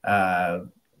 I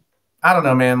don't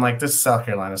know, man. Like, this South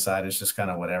Carolina side is just kind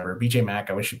of whatever. BJ Mack,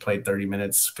 I wish he played 30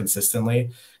 minutes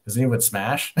consistently because then he would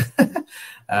smash.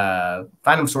 Find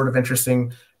him sort of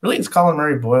interesting. Really, it's Colin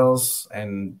Murray Boyles.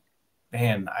 And,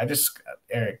 man,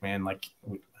 Eric, man, like,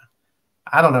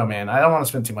 I don't know, man. I don't want to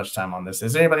spend too much time on this.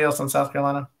 Is there anybody else on South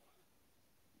Carolina?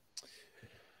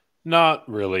 Not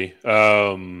really.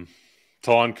 Talon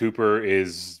Cooper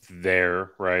is there,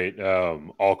 right?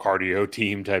 All cardio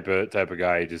team type of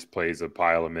guy. He just plays a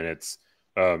pile of minutes.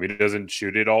 He doesn't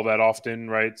shoot it all that often,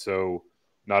 right? So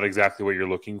not exactly what you're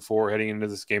looking for heading into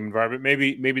this game environment.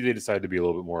 Maybe they decide to be a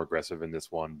little bit more aggressive in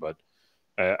this one, but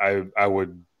I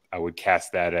would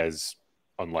cast that as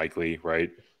unlikely, right?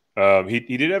 He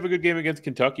did have a good game against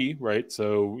Kentucky, right?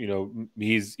 So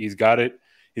he's got it.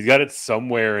 He's got it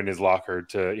somewhere in his locker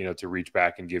to reach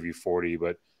back and give you 40,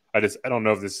 but I don't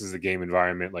know if this is a game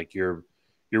environment like you're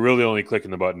you're really only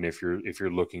clicking the button if you're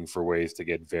looking for ways to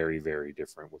get very, very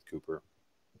different with Cooper.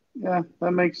 Yeah,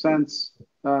 that makes sense.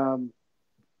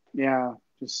 Yeah,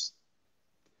 just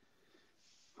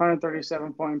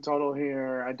 137-point total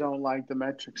here. I don't like the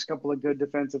metrics. Couple of good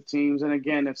defensive teams. And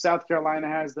again, if South Carolina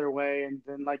has their way, and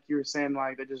then like you were saying,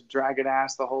 like they just drag an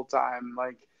ass the whole time,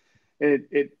 like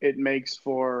it makes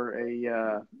for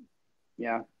a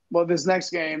yeah. Well, this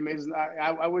next game is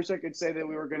I wish I could say that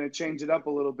we were going to change it up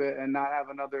a little bit and not have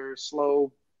another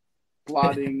slow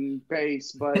plodding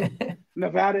pace, but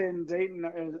Nevada and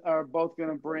Dayton are both going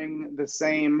to bring the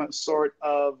same sort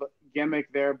of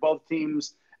gimmick there. Both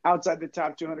teams outside the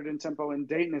top 200 in tempo, and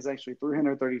Dayton is actually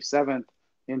 337th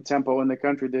in tempo in the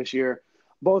country this year.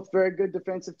 Both very good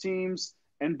defensive teams,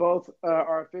 and both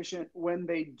are efficient when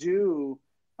they do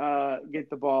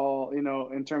get the ball,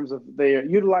 in terms of they are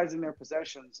utilizing their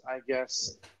possessions, I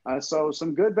guess. So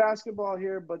some good basketball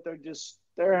here, but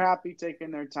they're happy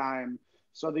taking their time.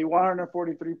 So the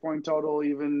 143-point total,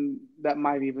 that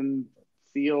might even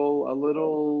feels a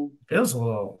little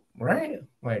right.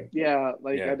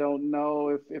 I don't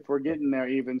know if we're getting there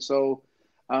even. So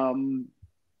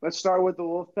let's start with the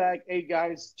Wolfpack. 8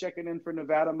 guys checking in for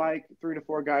Nevada, Mike. 3 to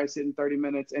 4 guys hitting 30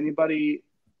 minutes. Anybody?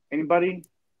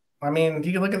 I mean,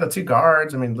 you can look at the 2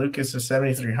 guards. I mean, Lucas is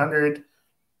 7,300.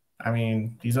 I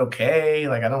mean, he's okay.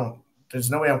 Like,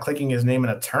 there's no way I'm clicking his name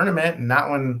in a tournament. Not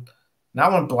when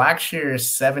Blackshear is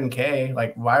 7K.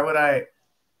 Like, why would I?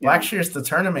 Blackshear's the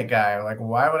tournament guy. Like,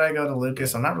 why would I go to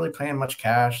Lucas? I'm not really paying much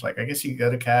cash. Like, I guess you could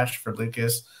go to cash for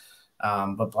Lucas.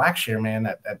 But Blackshear, man,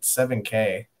 at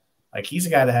 7K, like, he's a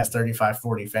guy that has 35,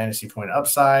 40 fantasy point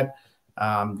upside.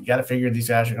 You got to figure these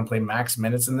guys are going to play max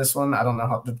minutes in this one. I don't know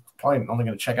how. They're probably only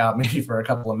going to check out maybe for a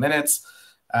couple of minutes.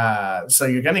 So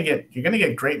you're going to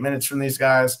get great minutes from these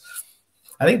guys.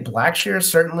 I think Blackshear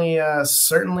is certainly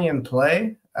in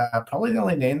play. Probably the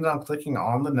only name that I'm clicking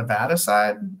on the Nevada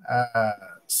side.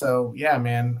 So yeah,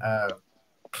 man,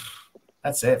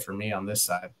 that's it for me on this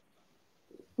side.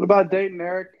 What about Dayton,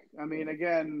 Eric? I mean,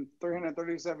 again,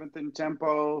 337th in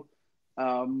tempo.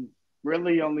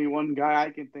 Really, only one guy I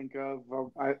can think of.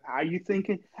 Are you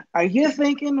thinking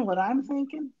what I'm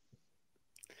thinking?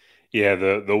 Yeah,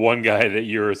 the one guy that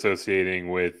you're associating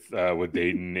with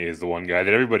Dayton is the one guy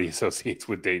that everybody associates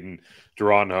with Dayton,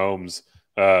 Deron Holmes.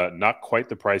 Not quite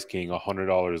the price king,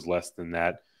 $100 less than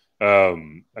that. I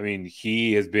mean,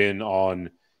 he has been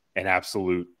on an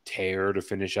absolute tear to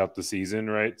finish out the season,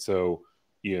 right? So,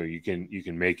 you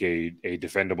can make a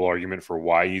defendable argument for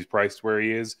why he's priced where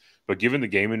he is. But given the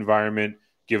game environment,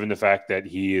 given the fact that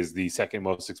he is the second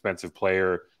most expensive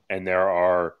player, and there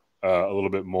are a little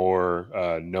bit more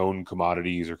known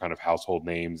commodities or kind of household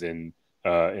names in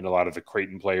a lot of the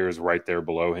Creighton players right there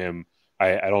below him,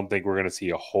 I don't think we're going to see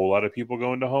a whole lot of people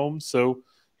going to Holmes. So,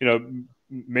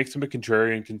 makes him a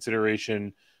contrarian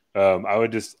consideration. I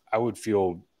would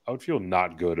feel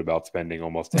not good about spending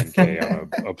almost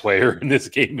 10K on a player in this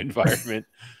game environment.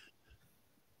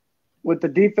 With the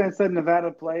defense that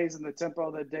Nevada plays and the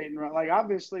tempo that Dayton runs, like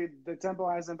obviously the tempo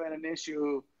hasn't been an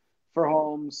issue for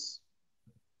Holmes.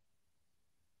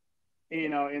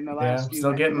 In the last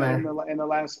still getting there in the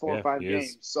last 4 or 5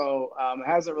 games. So it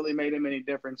hasn't really made him any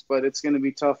difference, but it's going to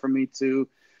be tough for me to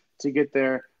get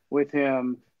there with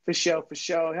him. For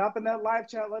show. Hop in that live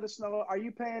chat. Let us know. Are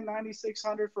you paying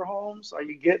 $9,600 for Holmes? Are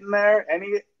you getting there?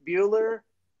 Any Bueller?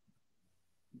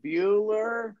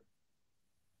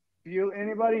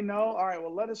 Anybody know? All right.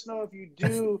 Well, let us know if you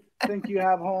do think you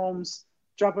have Holmes.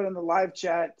 Drop it in the live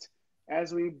chat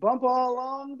as we bump all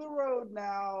along the road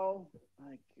now.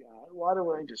 My God, why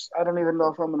do I don't even know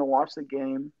if I'm going to watch the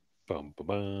game.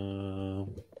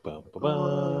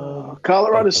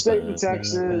 Colorado State and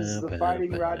Texas, the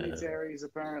Fighting Rodney Terrys,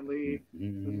 apparently.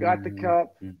 We've got the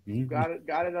cup.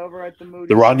 Got it over at the Moody.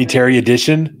 The Rodney Terry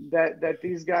edition? That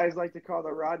these guys like to call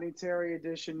the Rodney Terry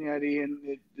edition, Yeti, and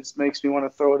it just makes me want to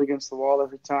throw it against the wall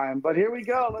every time. But here we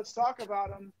go. Let's talk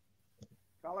about them.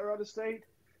 Colorado State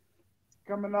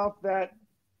coming off that.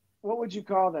 What would you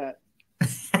call that? You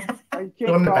can't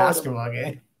Going to call basketball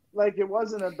game. Like it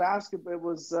wasn't a basketball. It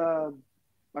was a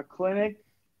clinic,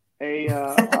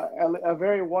 a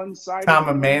very one-sided. Tom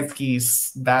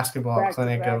Amansky's basketball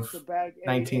clinic of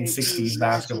 1960s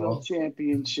basketball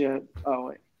championship. Oh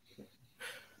wait,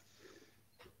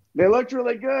 they looked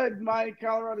really good.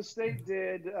 Colorado State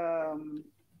did.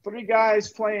 3 guys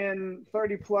playing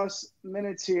 30-plus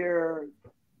minutes here. A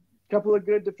couple of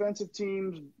good defensive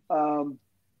teams.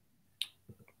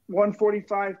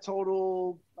 145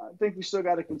 total. I think we still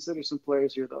got to consider some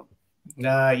players here, though.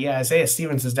 Yeah, Isaiah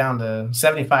Stevens is down to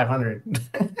 7,500.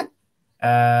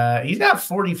 He's got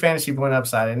 40 fantasy point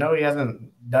upside. I know he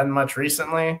hasn't done much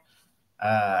recently.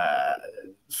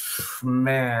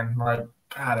 Man, like,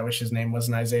 God, I wish his name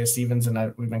wasn't Isaiah Stevens,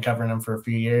 and we've been covering him for a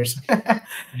few years.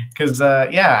 Because,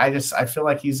 I feel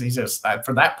like he's just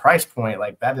for that price point,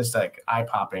 like that is like eye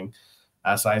popping.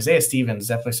 So Isaiah Stevens,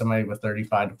 definitely somebody with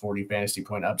 35 to 40 fantasy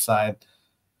point upside.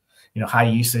 High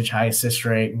usage, high assist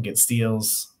rate, and get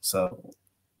steals. So,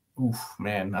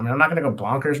 man. I mean, I'm not going to go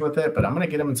bonkers with it, but I'm going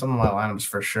to get him in some of my lineups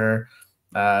for sure.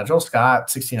 Joel Scott,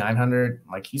 6,900.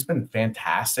 Like, he's been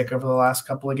fantastic over the last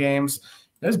couple of games.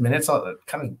 His minutes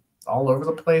kind of all over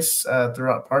the place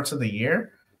throughout parts of the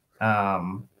year,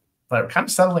 but kind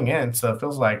of settling in. So it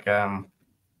feels like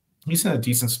he's in a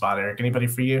decent spot, Eric. Anybody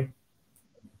for you?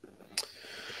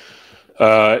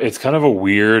 It's kind of a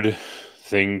weird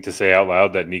thing to say out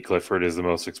loud that Nick Clifford is the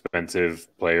most expensive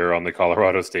player on the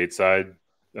Colorado State side.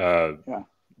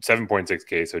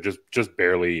 7.6K, so just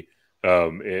barely,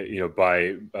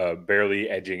 by barely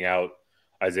edging out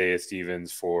Isaiah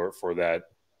Stevens for that,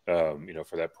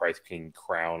 for that Price King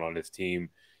crown on his team.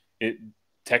 It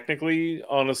technically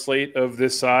on a slate of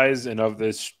this size and of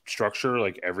this structure,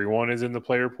 like everyone is in the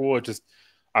player pool. It just,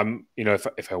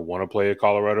 if I want to play a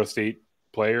Colorado State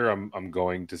player, I'm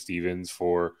going to Stevens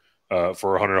for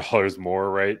 $100 more,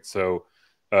 right? So,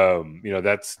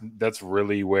 that's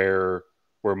really where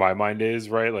my mind is,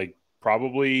 right? Like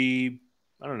probably,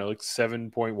 I don't know, like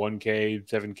 7.1K,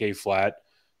 7K flat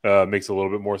makes a little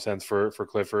bit more sense for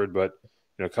Clifford, but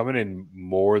coming in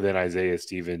more than Isaiah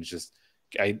Stevens, just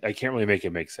I can't really make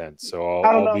it make sense. So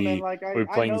I'll be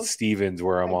playing Stevens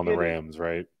where I'm on the Rams,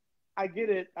 right? I get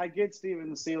it. I get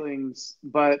Stevens' ceilings,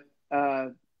 but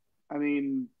I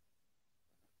mean,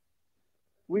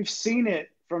 we've seen it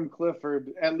from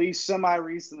Clifford at least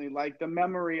semi-recently. Like the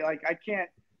memory,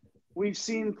 we've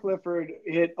seen Clifford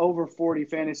hit over 40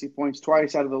 fantasy points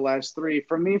twice out of the last three.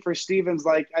 For me, for Stevens,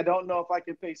 I don't know if I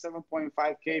can pay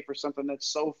 7.5K for something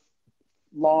that's so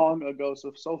long ago,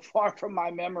 so far from my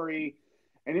memory.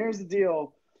 And here's the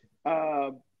deal.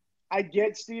 I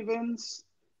get Stevens.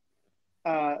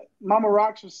 Mama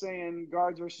Rocks was saying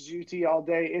guards versus UT all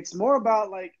day. It's more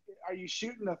about are you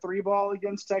shooting a three ball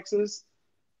against Texas?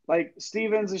 Like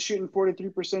Stevens is shooting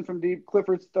 43% from deep.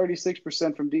 Clifford's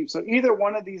 36% from deep. So either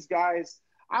one of these guys,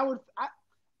 I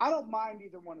don't mind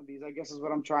either one of these, I guess is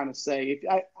what I'm trying to say.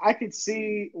 If I could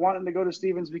see wanting to go to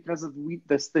Stevens because of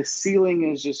the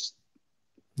ceiling is just,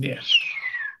 yes.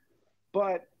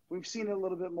 But we've seen it a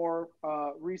little bit more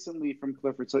recently from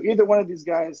Clifford. So either one of these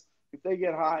guys, if they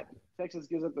get hot, Texas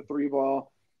gives up the three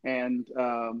ball, and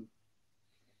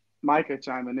Micah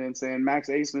chiming in saying Max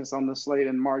Asmus on the slate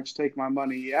in March, take my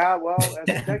money. Yeah, well, as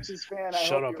a Texas fan, I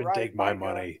shut hope up you're and right, take my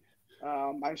Micah. money.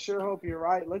 I sure hope you're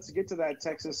right. Let's get to that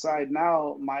Texas side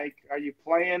now, Mike. Are you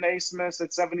playing Asmus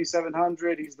at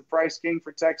 7,700? He's the price king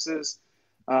for Texas.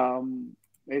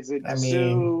 Is it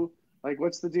Sue?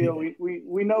 What's the deal?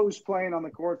 We know who's playing on the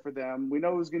court for them. We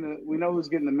know who's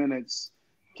getting the minutes.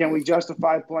 Can we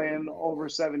justify playing over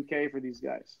 7K for these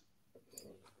guys?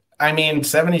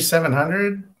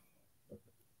 7,700.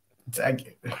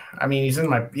 He's in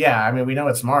my we know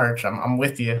it's March. I'm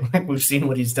with you. We've seen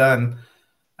what he's done.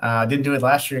 Didn't do it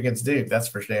last year against Duke, that's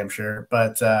for damn sure.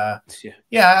 But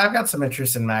I've got some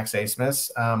interest in Max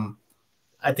Asmus.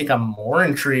 I think I'm more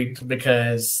intrigued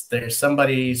because there's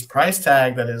somebody's price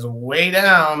tag that is way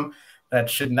down that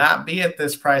should not be at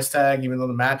this price tag, even though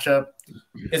the matchup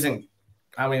isn't.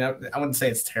 I wouldn't say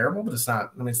it's terrible, but it's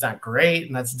not. It's not great,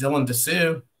 and that's Dylan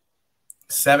Dessou.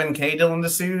 7K Dylan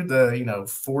Dessou, the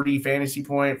 40 fantasy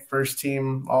point first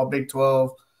team All Big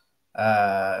 12.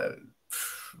 That's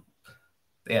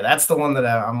the one that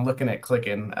I'm looking at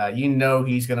clicking.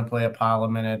 He's going to play a pile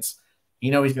of minutes.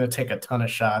 He's going to take a ton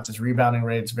of shots. His rebounding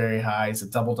rate's very high. He's a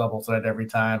double threat every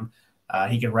time.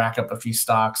 He can rack up a few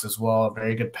stocks as well. A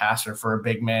very good passer for a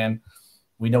big man.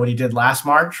 We know what he did last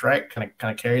March, right? Kind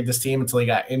of carried this team until he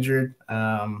got injured.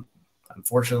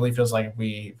 Unfortunately, feels like if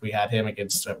we had him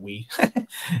against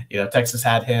Texas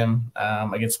had him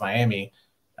against Miami,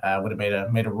 would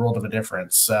have made a world of a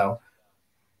difference. So,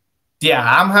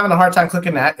 I'm having a hard time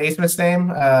clicking that Asmus name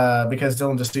because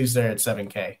Dylan Dessou's there at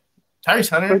 7K.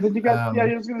 Tyrese Hunter. But then you got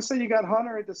I was going to say you got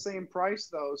Hunter at the same price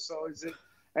though. So is it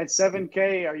at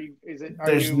 7K?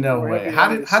 There's no way. How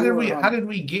did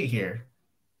we get here?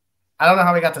 I don't know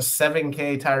how we got to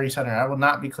 7K Tyrese Hunter. I will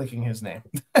not be clicking his name.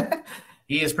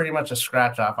 He is pretty much a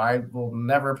scratch off. I will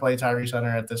never play Tyrese Hunter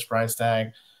at this price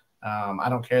tag. I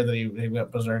don't care that he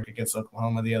went berserk against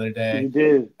Oklahoma the other day. He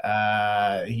did.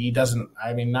 He doesn't.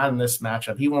 Not in this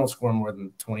matchup. He won't score more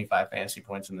than 25 fantasy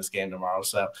points in this game tomorrow.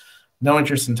 So, no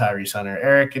interest in Tyrese Hunter.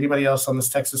 Eric, anybody else on this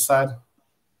Texas side?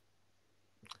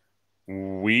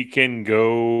 We can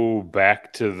go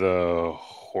back to the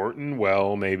Horton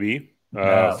well, maybe.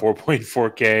 No.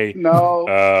 4.4K.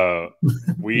 No.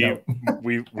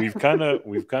 We've kind of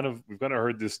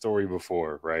heard this story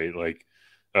before, right? Like,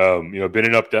 been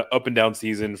an up and down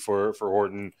season for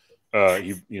Horton.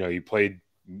 He played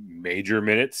major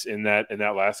minutes in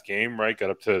that last game, right? Got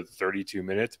up to 32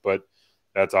 minutes, but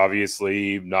that's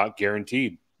obviously not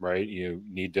guaranteed, right? You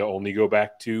need to only go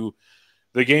back to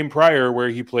the game prior where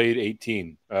he played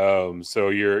 18. So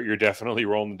you're definitely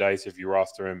rolling the dice if you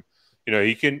roster him.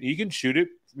 He can shoot it,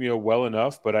 well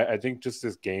enough, but I think just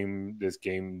this game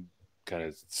kind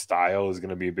of style is going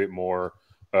to be a bit more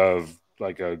of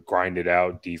like a grinded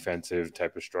out defensive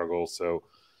type of struggle. So,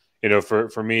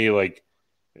 for me, like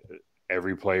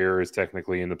every player is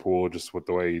technically in the pool just with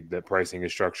the way that pricing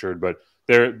is structured, but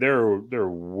they're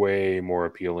way more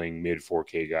appealing mid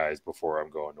 4K guys before I'm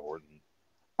going to Horton.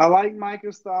 I like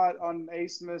Micah's thought on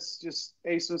Asmus, just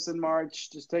Asmus in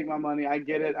March. Just take my money. I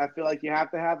get it. I feel like you have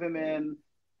to have him in.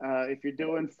 If you're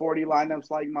doing 40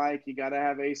 lineups like Mike, you got to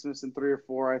have Asmus in 3 or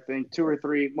 4, I think, 2 or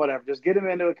 3, whatever. Just get him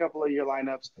into a couple of your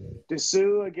lineups.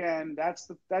 Dessou, again, that's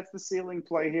the ceiling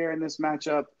play here in this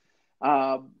matchup.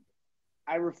 I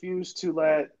refuse to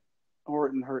let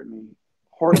Horton hurt me.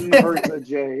 Horton hurts a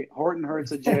J. Horton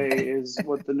hurts a J is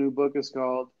what the new book is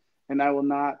called, and I will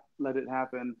not let it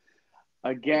happen.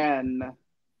 Again,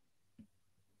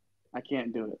 I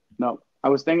can't do it. No, I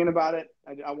was thinking about it.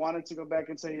 I wanted to go back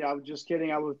and say, I was just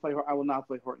kidding. I will not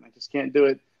play Horton. I just can't do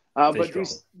it. But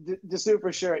Dessou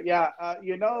for sure. Yeah.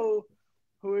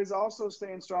 Who is also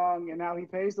staying strong and now he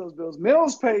pays those bills.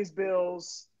 Mills pays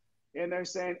bills, and they're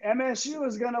saying MSU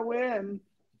is going to win.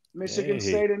 Michigan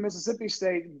State and Mississippi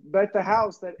State bet the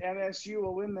house that MSU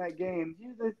will win that game.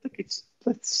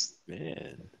 That's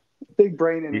big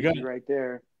brain energy right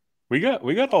there. We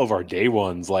got all of our day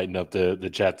ones lighting up the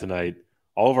chat tonight.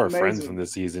 All of our friends from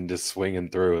this season just swinging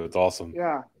through. It's awesome.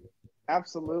 Yeah,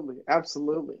 absolutely.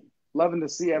 Loving to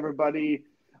see everybody.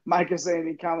 Mike is saying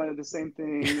he commented the same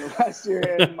thing last year,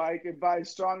 and Mike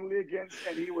advised strongly against,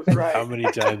 and he was right. How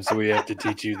many times do we have to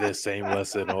teach you this same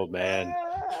lesson, old man?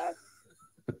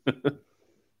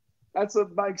 That's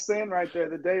what Mike's saying right there.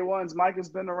 The day ones. Mike has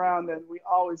been around, and we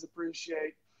always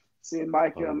appreciate seeing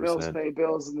Mike Mills pay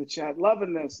bills in the chat.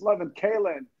 Loving this. Loving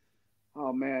Kalen.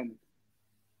 Oh, man.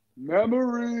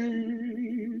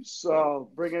 Memories. So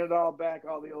bringing it all back,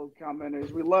 all the old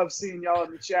commenters. We love seeing y'all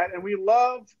in the chat, and we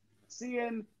love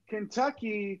seeing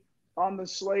Kentucky on the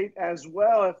slate as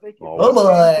well. If they can,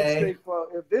 stay close.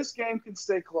 If this game can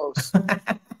stay close.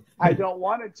 I don't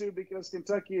want it to because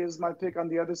Kentucky is my pick on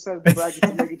the other side of the bracket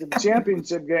to make it to the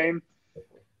championship game.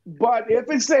 But if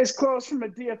it stays close from a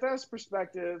DFS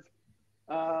perspective,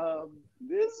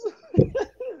 this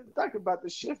talk about the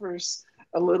shivers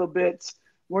a little bit.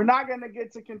 We're not going to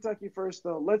get to Kentucky first,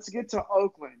 though. Let's get to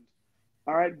Oakland.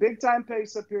 All right, big-time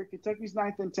pace up here. Kentucky's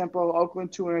 9th in tempo,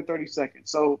 Oakland 232nd.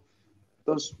 So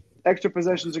those extra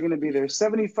possessions are going to be there.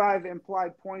 75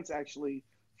 implied points, actually,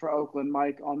 for Oakland,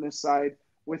 Mike, on this side.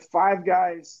 With 5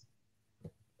 guys,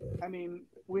 I mean,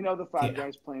 we know the 5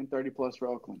 guys playing 30-plus for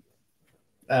Oakland.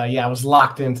 I was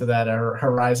locked into that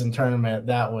Horizon tournament.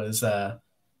 That was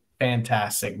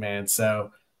fantastic, man.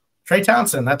 So Trey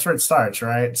Townsend, that's where it starts,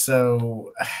 right?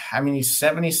 So, I mean, he's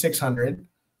 7,600.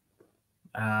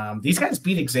 These guys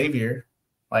beat Xavier.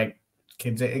 Like,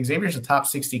 Xavier's a top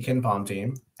 60 KenPom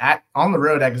team. On the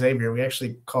road at Xavier, we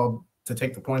actually called to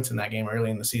take the points in that game early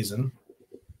in the season.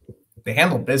 They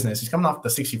handled business. He's coming off the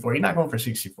 64. He's not going for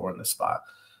 64 in this spot.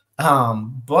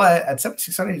 But at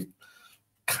 7,600,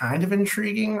 kind of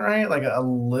intriguing, right? Like a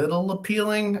little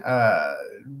appealing.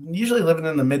 Usually living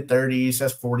in the mid-30s,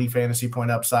 has 40 fantasy point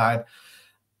upside.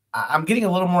 I'm getting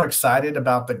a little more excited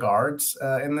about the guards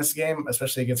in this game,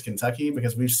 especially against Kentucky,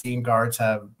 because we've seen guards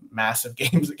have massive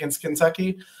games against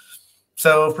Kentucky.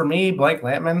 So for me, Blake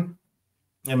Lampman,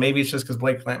 and maybe it's just because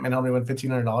Blake Lampman helped me win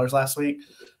 $1,500 last week.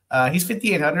 He's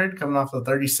 5,800 coming off the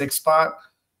 36 spot.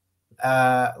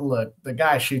 Look, the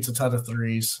guy shoots a ton of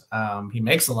threes. He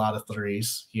makes a lot of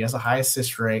threes. He has a high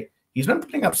assist rate. He's been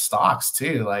putting up stocks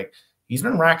too. Like he's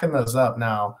been racking those up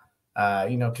now.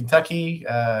 Kentucky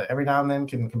every now and then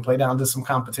can play down to some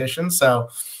competition. So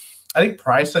I think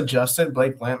price adjusted,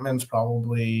 Blake Lampman's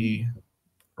probably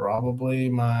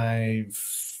my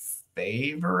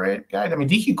favorite guy. I mean,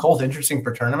 DQ Cole's interesting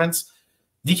for tournaments.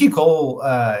 DQ Cole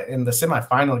in the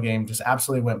semifinal game just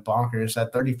absolutely went bonkers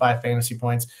at 35 fantasy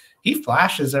points. He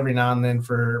flashes every now and then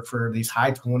for these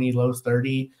high 20, low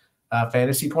 30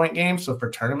 fantasy point games. So for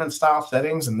tournament style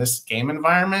settings in this game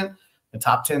environment, the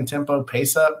top 10 tempo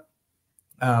pace up,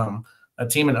 a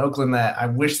team in Oakland that I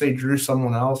wish they drew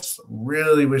someone else.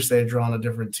 Really wish they had drawn a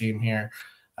different team here,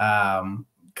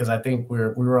 because I think we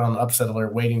were on upset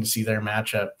alert waiting to see their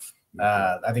matchup.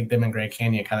 I think them and Grand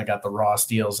Canyon kind of got the raw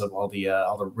steals of all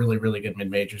the really, really good mid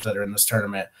majors that are in this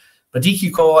tournament. But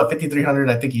DQ Cole at 5,300,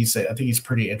 I think he's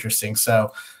pretty interesting.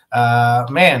 So,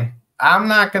 man, I'm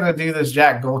not gonna do this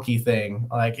Jack Golke thing.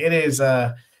 Like it is,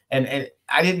 and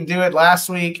I didn't do it last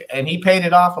week, and he paid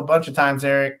it off a bunch of times,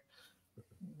 Eric.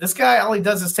 This guy, all he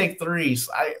does is take threes.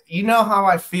 You know how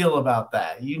I feel about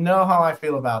that.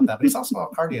 But he's also all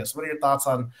cardio. So what are your thoughts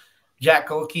on Jack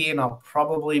Golke? And I'll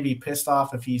probably be pissed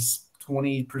off if he's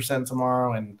 20%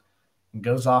 tomorrow and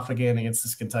goes off again against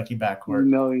this Kentucky backcourt.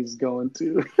 You know he's going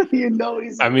to.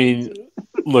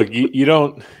 Look, you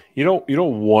don't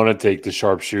want to take the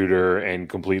sharpshooter and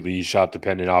completely shot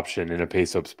dependent option in a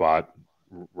pace up spot,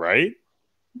 right?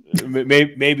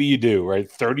 Maybe you do, right?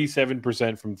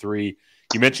 37% from three.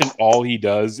 You mentioned all he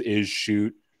does is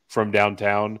shoot from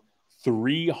downtown.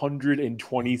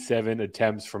 327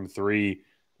 attempts from three.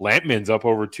 Lampman's up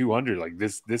over 200. Like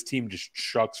this team just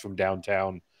chucks from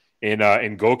downtown. In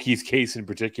Golke's case in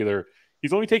particular,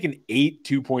 he's only taken 8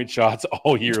 2-point shots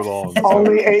all year long. So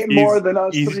only 8 more than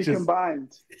us three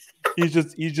combined. He's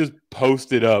just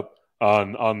posted up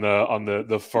on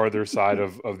the farther side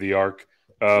of the arc.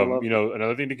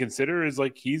 Another thing to consider is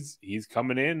like he's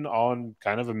coming in on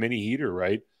kind of a mini heater,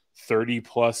 right? 30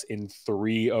 plus in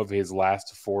 3 of his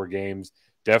last 4 games.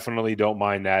 Definitely don't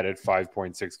mind that at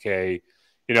 5.6K.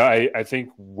 I think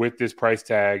with this price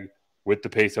tag, with the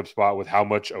pace up spot, with how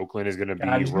much Oakland is going to be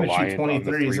reliant on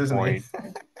the 3-point.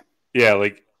 Yeah,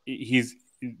 like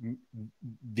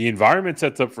the environment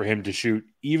sets up for him to shoot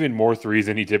even more threes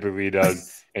than he typically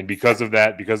does. And because of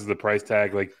the price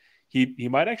tag, like he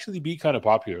might actually be kind of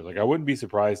popular. Like I wouldn't be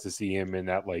surprised to see him in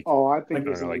that I think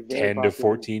 10 to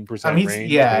 14%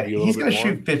 range. Yeah, he's going to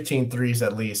shoot 15 threes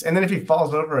at least. And then if he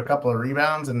falls over a couple of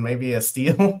rebounds and maybe a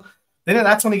steal, then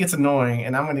that's when he gets annoying.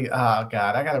 And I'm going to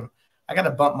I got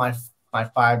to bump my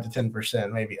 5 to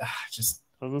 10% maybe. I was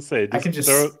gonna say,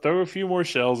 throw a few more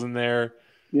shells in there.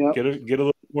 Yeah, get a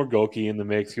little more Golke in the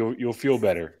mix. You'll feel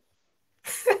better.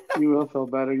 You will feel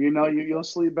better. You'll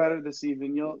sleep better this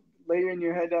evening. You'll lay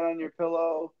your head down on your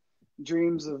pillow,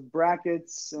 dreams of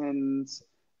brackets and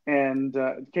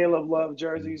Caleb Love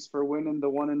jerseys for winning the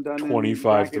one and done.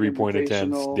 25 3-point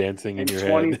attempts dancing in your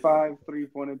 25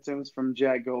 3-point attempts from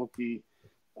Jack Golke.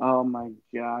 Oh my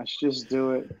gosh, just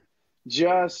do it.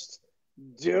 Just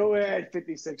do it.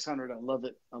 5,600. I love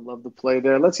it. I love the play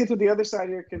there. Let's get to the other side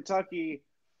here. Kentucky.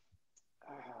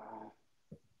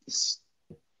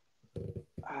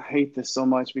 I hate this so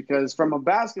much because from a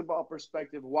basketball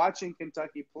perspective, watching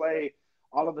Kentucky play,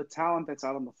 all of the talent that's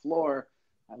out on the floor,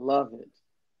 I love it.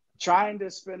 Trying to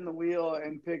spin the wheel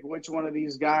and pick which one of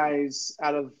these guys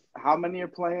out of how many are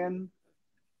playing?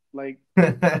 Like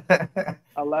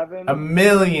 11? 1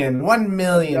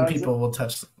 million people will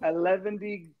touch them.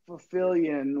 11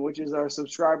 Pavilion, which is our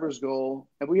subscribers goal.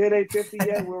 Have we hit 850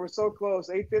 yet? We were so close.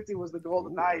 850 was the goal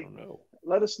tonight.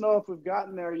 Let us know if we've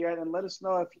gotten there yet, and let us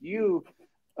know if you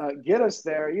get us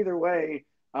there. Either way,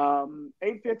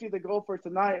 850 the goal for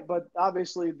tonight, but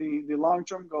obviously the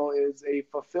long-term goal is a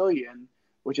Pavilion,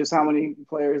 which is how many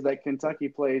players that Kentucky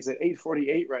plays at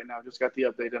 848 right now. Just got the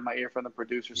update in my ear from the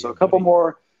producer. So a couple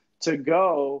more to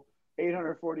go.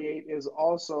 848 is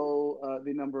also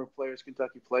the number of players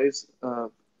Kentucky plays.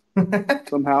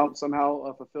 Somehow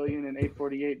a Pavilion and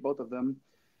 848, both of them.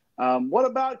 What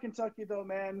about Kentucky though,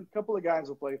 man? A couple of guys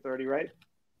will play 30, right?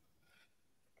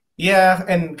 Yeah,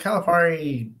 and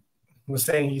Calipari was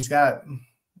saying he's got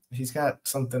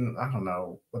something. I don't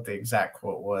know what the exact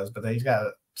quote was, but he's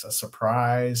got a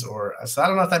surprise so I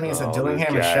don't know if that means that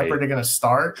Dillingham and Shepard are going to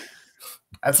start.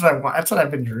 That's what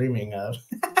I've been dreaming of.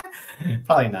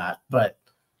 Probably not, but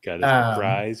got a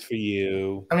surprise for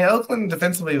you. I mean, Oakland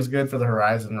defensively was good for the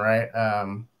Horizon, right?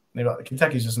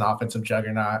 Kentucky's just an offensive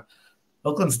juggernaut.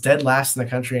 Oakland's dead last in the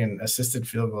country in assisted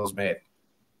field goals made.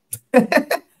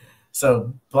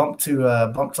 So bump to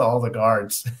all the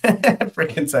guards for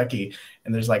Kentucky,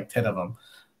 and there's like 10 of them.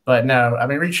 But no, I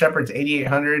mean, Reed Shepard's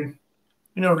 8,800.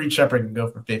 We know Reed Shepard can go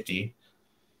for 50.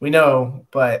 We know,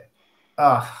 but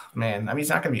man, I mean, he's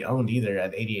not going to be owned either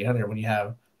at 8,800 when you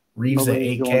have Reeves at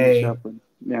 8K.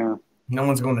 Yeah, no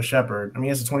one's going to Shepard. I mean, he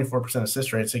has a 24%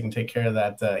 assist rate, so he can take care of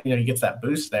that. He gets that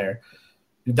boost there.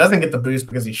 He doesn't get the boost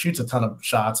because he shoots a ton of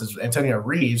shots is Antonio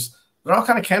Reeves. They're all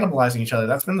kind of cannibalizing each other.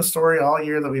 That's been the story all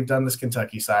year that we've done this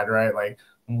Kentucky side, right? Like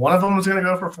one of them was going to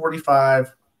go for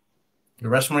 45. The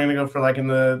rest of them are going to go for like in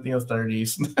the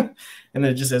 30s. And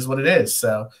it just is what it is.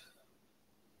 So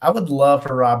I would love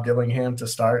for Rob Dillingham to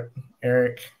start,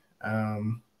 Eric.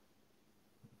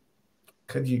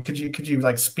 Could you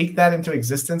like speak that into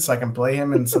existence so I can play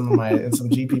him in some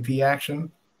GPP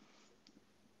action?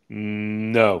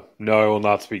 No, I will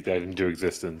not speak that into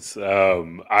existence.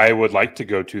 I would like to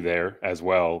go to there as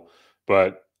well,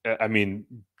 but I mean,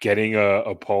 getting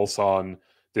a pulse on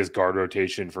this guard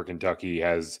rotation for Kentucky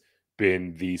has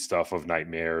been the stuff of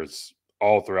nightmares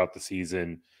all throughout the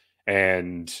season.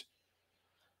 And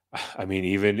I mean,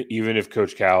 even if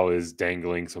Coach Cal is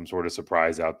dangling some sort of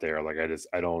surprise out there, like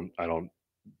I don't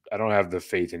have the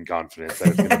faith and confidence that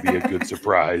it's going to be a good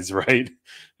surprise, right?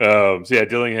 So yeah,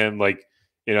 Dillingham, like,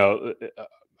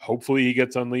 hopefully he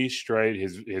gets unleashed, right?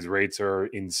 His rates are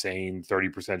insane: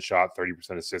 30% shot,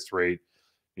 30% assist rate,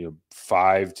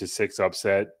 5 to 6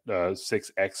 upset,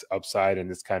 6x upside in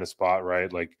this kind of spot,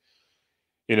 right? Like,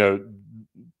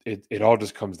 it all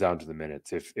just comes down to the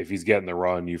minutes. If he's getting the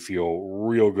run, you feel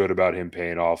real good about him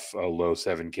paying off a low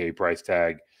 7K price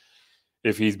tag.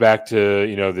 If he's back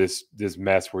to this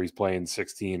mess where he's playing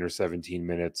 16 or 17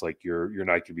 minutes, like your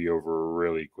night could be over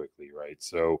really quickly, right?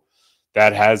 So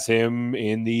that has him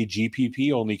in the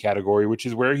GPP only category, which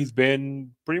is where he's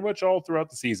been pretty much all throughout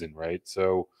the season, right?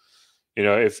 So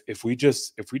if we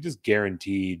just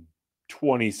guaranteed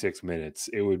 26 minutes,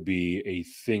 it would be a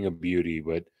thing of beauty.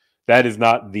 But that is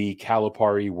not the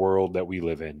Calipari world that we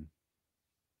live in.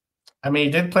 I mean,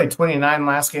 he did play 29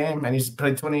 last game, and he's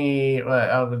played 20.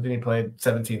 Then he played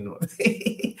 17.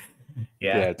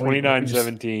 Yeah, 29,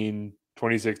 17,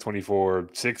 26, 24,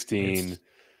 16.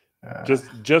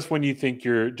 Just when you think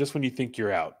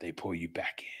you're out, they pull you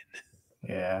back in.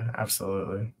 Yeah,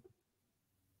 absolutely.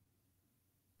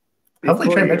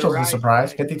 Hopefully Trey Mitchell's a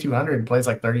surprise. 5,200 plays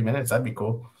like 30 minutes. That'd be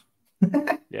cool.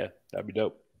 Yeah, that'd be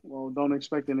dope. Well, don't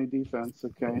expect any defense,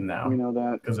 okay? No. We know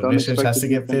that. Because Bishop has to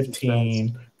get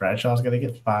 15. Bradshaw's got to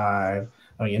get 5.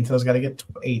 Oh, Yento's got to get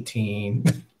 18.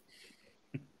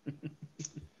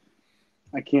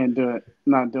 I can't do it.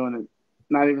 Not doing it.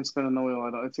 Not even spending the wheel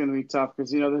at all. It's going to be tough because,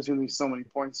 there's going to be so many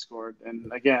points scored.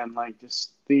 And, again, like,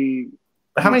 just the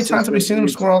 – How many times have we seen him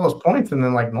score all those points and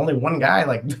then, like, only one guy,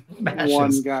 like, mashes?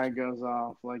 One guy goes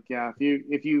off. Like, yeah,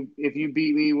 if you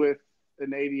beat me with an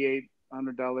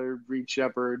 $8,800 Reed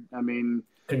Shepherd, I mean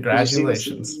 –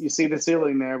 congratulations. You see the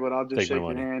ceiling there, but I'll just shake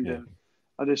your hand and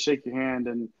I'll just shake your hand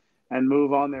and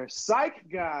move on there. Psych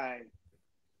guy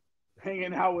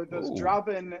hanging out with us,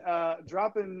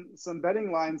 dropping some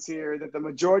betting lines here that the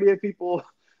majority of people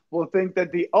will think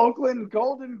that the Oakland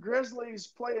Golden Grizzlies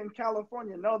play in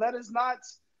California. No, that is not.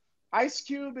 Ice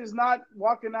Cube is not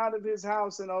walking out of his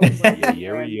house in Oakland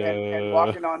and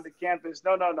walking onto campus.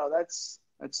 No. That's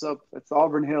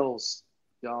Auburn Hills,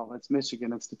 y'all. That's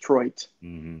Michigan. That's Detroit.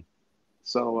 Mm-hmm.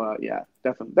 So yeah,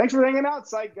 definitely. Thanks for hanging out,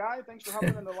 Psych guy. Thanks for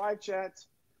hopping in the live chat.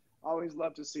 Always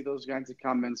love to see those kinds of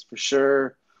comments for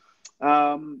sure.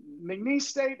 McNeese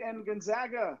State and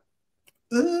Gonzaga.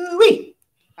 Ooh-wee.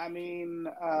 I mean,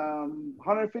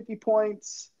 150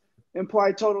 points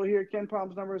implied total here. Ken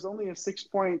Palm's number is only a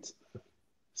 6-point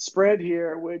spread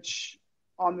here, which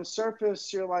on the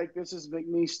surface you're like, this is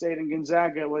McNeese State and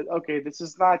Gonzaga. Okay, this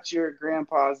is not your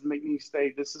grandpa's McNeese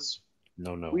State. This is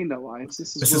no. We know why. This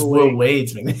is Will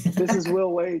Wade's McNeese. This is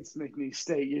Will Wade's McNeese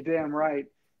State. You're damn right.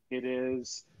 It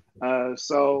is.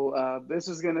 So this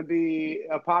is going to be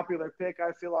a popular pick,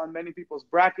 I feel, on many people's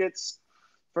brackets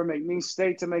for McNeese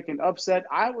State to make an upset.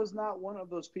 I was not one of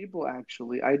those people,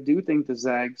 actually. I do think the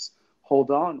Zags hold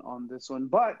on this one,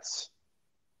 but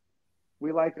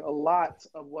we like a lot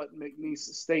of what McNeese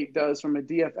State does from a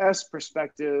DFS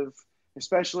perspective,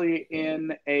 especially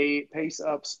in a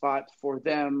pace-up spot for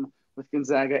them with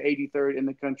Gonzaga 83rd in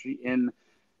the country in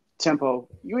tempo.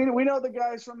 We know the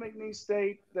guys from McNeese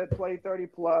State that play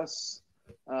 30+.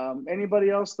 Anybody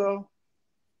else, though?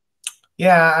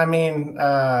 Yeah, I mean,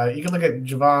 you can look at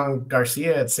Javon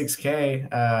Garcia at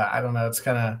 6K. I don't know. It's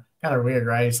kind of weird,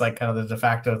 right? He's like kind of the de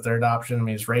facto third option. I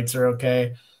mean, his rates are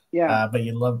okay. Yeah. But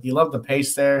you love the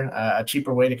pace there. A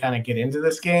cheaper way to kind of get into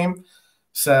this game.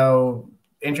 So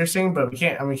interesting, but we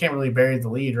can't really bury the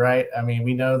lead, right? I mean,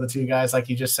 we know the two guys, like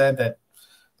you just said, that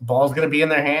the ball's going to be in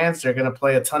their hands. They're going to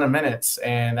play a ton of minutes,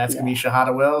 and that's going to be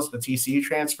Shahada Wells, the TCU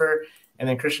transfer, and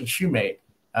then Christian Shoemate,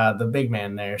 the big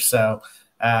man there. So,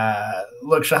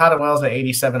 look, Shahada Wells at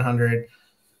 8,700.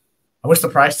 I wish the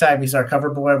price tag, he's our cover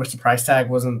boy. I wish the price tag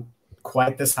wasn't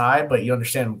quite this high, but you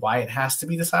understand why it has to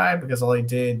be this high because all he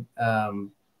did,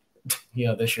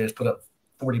 this year is put up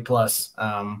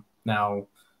 40+. Now,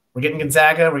 we're getting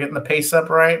Gonzaga. We're getting the pace up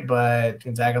right, but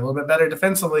Gonzaga a little bit better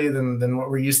defensively than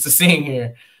what we're used to seeing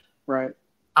here. Right.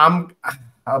 I'm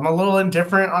a little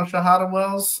indifferent on Shahada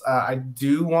Wells. I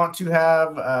do want to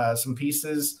have some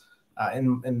pieces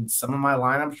in some of my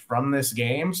lineups from this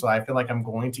game. So I feel like I'm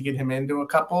going to get him into a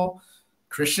couple.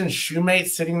 Christian Shoemate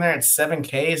sitting there at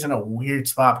 7K is in a weird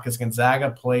spot because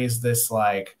Gonzaga plays this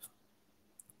like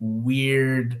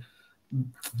weird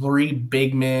 3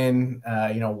 big men,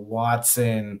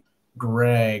 Watson,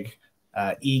 Greg,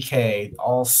 EK,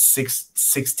 all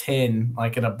 6'10",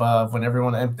 like and above, when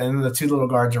everyone, and then the 2 little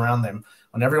guards around them,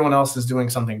 when everyone else is doing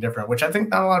something different, which I think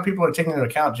not a lot of people are taking into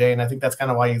account, Jay. And I think that's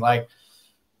kind of why you like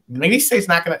McNeese State's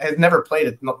has never played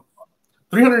it.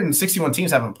 361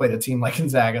 teams haven't played a team like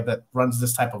Gonzaga that runs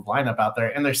this type of lineup out there.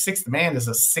 And their 6th man is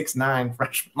a 6'9"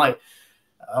 freshman, like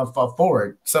a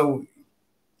forward. So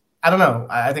I don't know.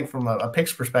 I think from a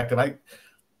picks perspective,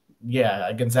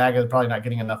 Gonzaga is probably not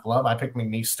getting enough love. I picked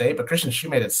McNeese State, but Christian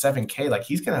Shoemate at 7K, like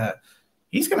he's gonna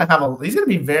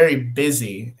be very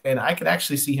busy, and I could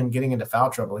actually see him getting into foul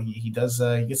trouble. He gets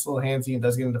a little handsy and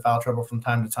does get into foul trouble from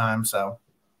time to time. So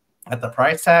at the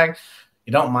price tag,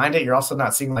 you don't mind it. You're also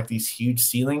not seeing like these huge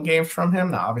ceiling games from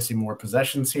him. Now, obviously, more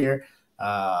possessions here.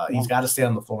 He's got to stay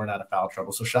on the floor and out of foul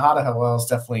trouble. So Shahada Hallel is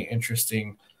definitely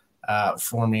interesting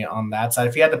for me on that side.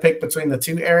 If you had to pick between the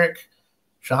two, Eric,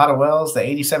 Shahada Wells, the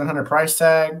 8,700 price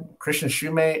tag, Christian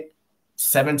Shoemate,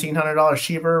 $1,700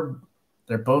 cheaper.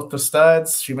 They're both the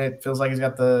studs. Shoemate feels like he's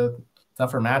got the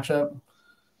tougher matchup.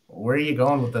 Where are you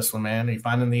going with this one, man? Are you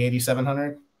finding the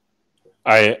 8,700?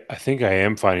 I think I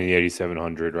am finding the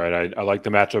 8,700, right? I like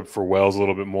the matchup for Wells a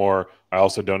little bit more. I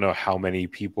also don't know how many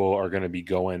people are going to be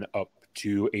going up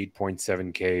to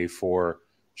 8.7K for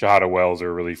Shahada Wells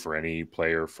or really for any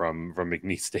player from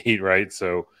McNeese State, right?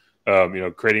 So,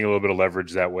 creating a little bit of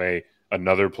leverage that way.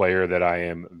 Another player that I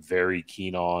am very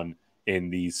keen on in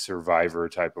these survivor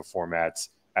type of formats,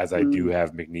 as I do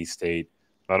have McNeese State,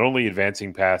 not only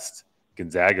advancing past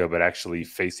Gonzaga, but actually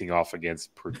facing off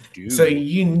against Purdue. So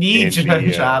you need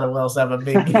Shahada Wells to have a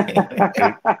big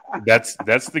game.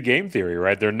 That's the game theory,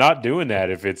 right? They're not doing that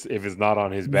if it's not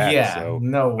on his back. Yeah, so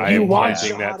no. I am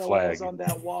planting that flag Wells on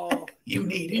that wall. You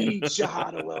need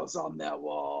Shahada Wells on that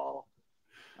wall.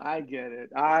 I get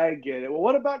it. Well,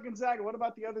 what about Gonzaga? What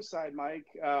about the other side, Mike?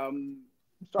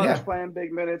 Starters playing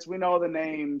big minutes. We know the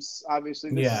names. Obviously,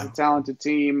 this is a talented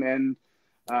team, and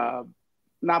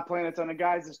not playing a ton of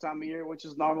guys this time of year, which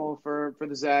is normal for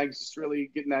the Zags. Just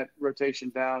really getting that rotation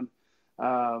down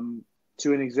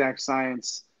to an exact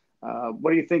science. What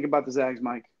do you think about the Zags,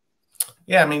 Mike?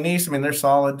 Yeah, they're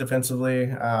solid defensively.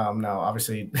 No,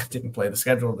 obviously didn't play the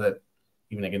schedule that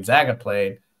even Gonzaga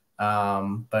played,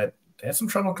 but they had some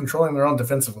trouble controlling their own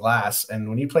defensive glass. And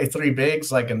when you play 3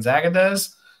 bigs like Gonzaga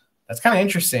does, that's kind of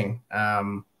interesting.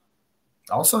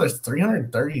 Also, there's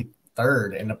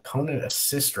 333rd in opponent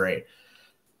assist rate.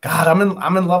 God, I'm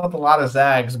in love with a lot of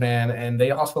Zags, man, and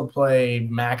they also play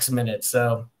max minutes.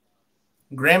 So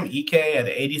Graham Ike at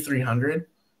 8,300.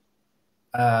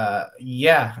 I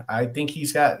think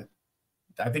he's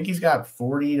got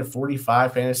 40 to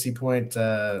 45 fantasy point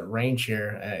range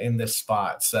here in this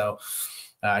spot. So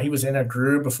he was in a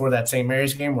groove before that St.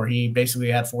 Mary's game where he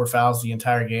basically had 4 fouls the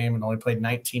entire game and only played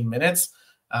 19 minutes.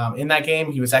 In that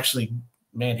game, he was actually,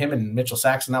 him and Mitchell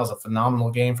Saxon, that was a phenomenal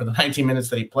game for the 19 minutes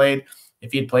that he played.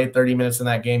 If he had played 30 minutes in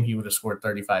that game, he would have scored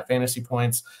 35 fantasy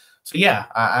points. So,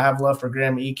 I have love for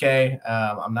Graham Ike.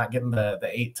 I'm not getting the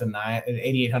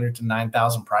 8,800 to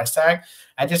 9,000 price tag.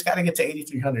 I just got to get to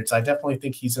 8,300. So I definitely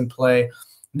think he's in play.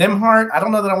 Nimhart, I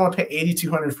don't know that I want to pay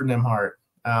 8,200 for Nimhart.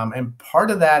 And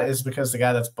part of that is because the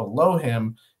guy that's below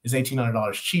him is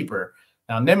 $1,800 cheaper.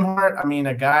 Now, Nimhart,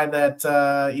 a guy that,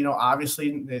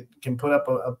 obviously it can put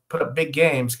up big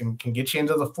games, can get you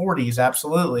into the 40s,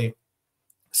 absolutely.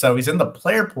 So he's in the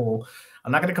player pool.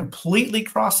 I'm not going to completely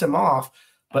cross him off,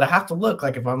 but I have to look.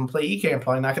 Like if I'm going to play EK, I'm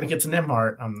probably not going to get to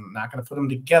Nimhart. I'm not going to put them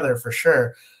together for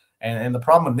sure. And the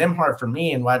problem with Nimhart for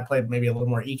me and why I played maybe a little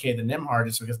more EK than Nimhart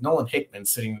is because Nolan Hickman's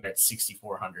sitting there at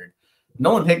 6,400.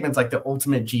 Nolan Hickman's like the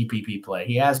ultimate GPP play.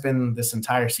 He has been this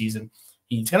entire season.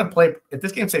 He's going to play – if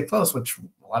this game stays close, which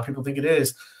a lot of people think it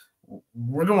is,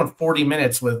 we're going 40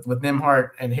 minutes with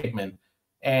Nimhart and Hickman.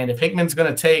 And if Hickman's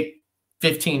going to take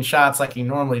 15 shots like he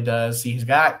normally does, he's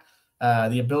got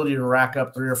the ability to rack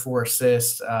up 3 or 4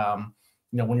 assists.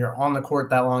 When you're on the court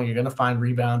that long, you're going to find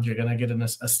rebounds. You're going to get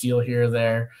a steal here or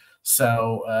there.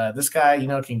 So this guy,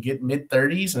 can get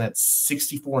mid-30s, and at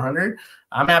 6,400,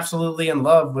 I'm absolutely in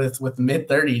love with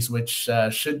mid-30s, which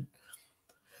should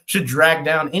drag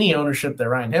down any ownership that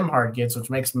Ryan Nimhart gets, which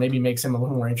makes him a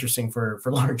little more interesting for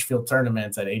large field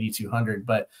tournaments at 8,200.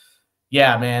 But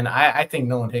yeah, man, I think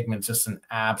Nolan Hickman's just an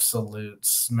absolute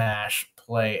smash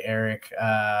play, Eric.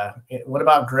 What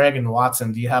about Greg and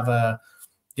Watson? Do you have a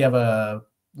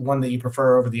one that you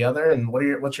prefer over the other? And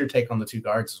what's your take on the 2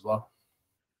 guards as well?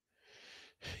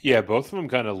 Yeah, both of them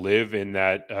kind of live in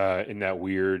that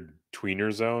weird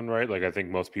tweener zone, right? Like I think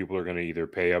most people are going to either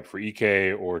pay up for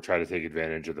EK or try to take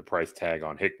advantage of the price tag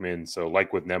on Hickman. So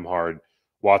like with Nemhard,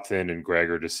 Watson and Greg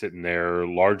are just sitting there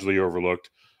largely overlooked.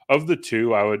 Of the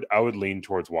two, I would lean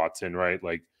towards Watson, right?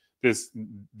 Like this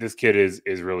kid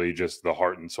is really just the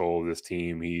heart and soul of this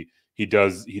team. He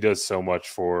does so much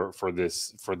for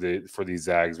these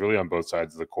Zags, really on both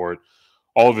sides of the court.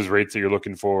 All of his rates that you're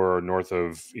looking for are north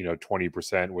of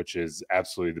 20%, which is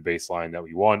absolutely the baseline that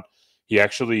we want. He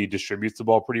actually distributes the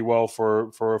ball pretty well for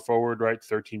a forward, right?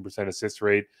 13% assist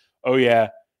rate. Oh yeah,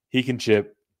 he can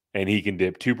chip and he can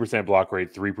dip. 2% block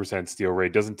rate, 3% steal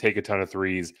rate. Doesn't take a ton of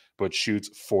threes, but shoots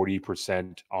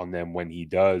 40% on them when he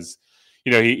does.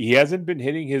 He hasn't been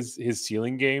hitting his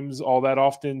ceiling games all that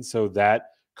often, so that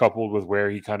coupled with where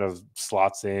he kind of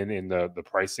slots in the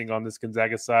pricing on this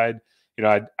Gonzaga side,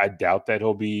 I doubt that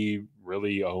he'll be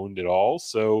really owned at all.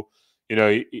 So,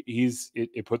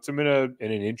 it puts him in an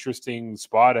interesting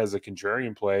spot as a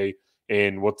contrarian play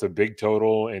in what's a big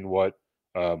total and what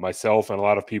myself and a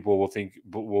lot of people will think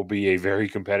will be a very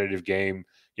competitive game.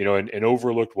 An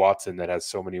overlooked Watson that has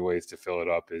so many ways to fill it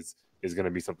up is going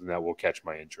to be something that will catch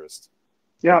my interest.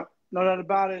 Yeah, no doubt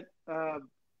about it.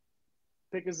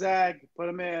 Pick a Zag, put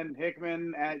him in.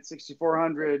 Hickman at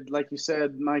 6,400, like you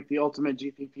said, Mike, the ultimate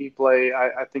GPP play.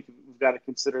 I think we've got to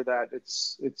consider that.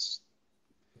 It's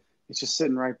just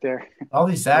sitting right there. All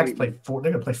these Zags they're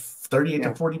gonna play 38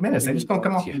 to 40 minutes. They just don't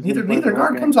come off. Neither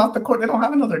guard comes off the court. They don't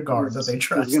have another guard that they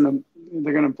trust.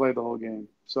 They're gonna play the whole game.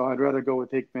 So I'd rather go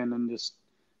with Hickman and just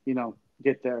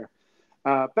get there.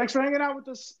 Thanks for hanging out with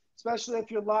us, especially if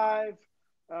you're live.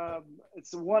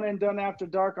 It's the one and done after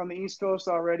dark on the East Coast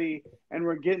already, and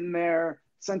we're getting there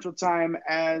Central Time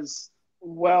as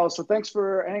well. So thanks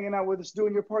for hanging out with us,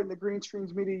 doing your part in the Green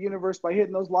Screens Media universe by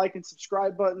hitting those like and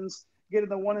subscribe buttons, getting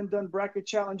the one and done bracket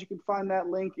challenge. You can find that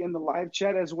link in the live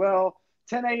chat as well.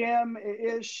 10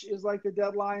 a.m.-ish is like the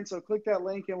deadline, so click that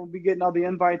link and we'll be getting all the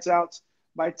invites out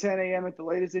by 10 a.m. at the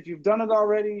latest. If you've done it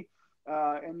already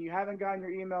and you haven't gotten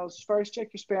your emails, first check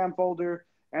your spam folder.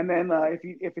 And then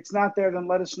if it's not there, then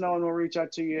let us know and we'll reach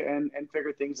out to you and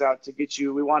figure things out to get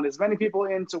you. We want as many people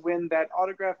in to win that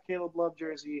autographed Caleb Love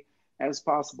jersey as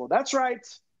possible. That's right.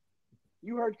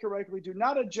 You heard correctly. Do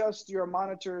not adjust your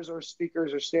monitors or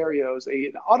speakers or stereos.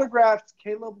 An autographed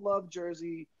Caleb Love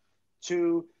jersey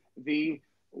to the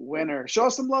winner. Show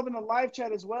us some love in the live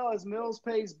chat as well, as Mills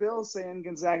pays bills saying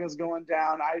Gonzaga's going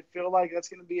down. I feel like that's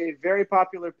going to be a very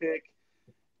popular pick.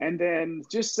 And then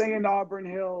just saying Auburn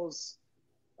Hills.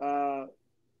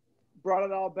 Brought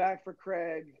it all back for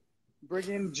Craig.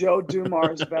 Bringing Joe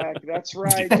Dumars back. That's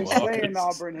right. Just saying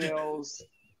Auburn Hills.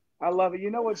 I love it. You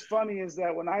know what's funny is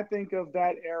that when I think of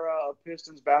that era of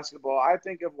Pistons basketball, I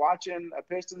think of watching a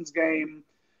Pistons game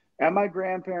at my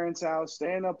grandparents' house,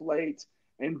 staying up late,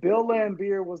 and Bill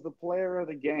Laimbeer was the player of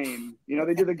the game.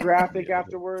 They do the graphic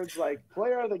afterwards, like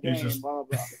player of the game, blah,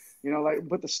 blah, blah. Like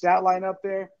put the stat line up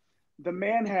there. The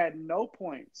man had no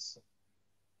points.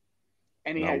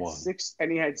 And he had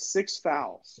six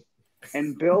fouls.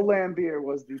 And Bill Laimbeer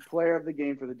was the player of the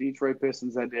game for the Detroit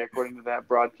Pistons that day, according to that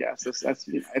broadcast. That's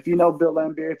if you know Bill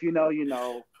Laimbeer, if you know, you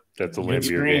know. That's a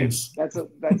Laimbeer game. That's a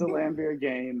Laimbeer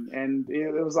game, and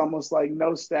it was almost like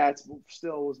no stats, but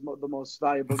still was the most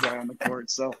valuable guy on the court.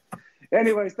 So,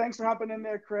 anyways, thanks for hopping in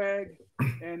there, Craig,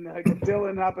 and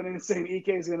Dylan hopping in and saying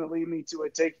EK is going to lead me to a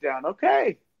takedown.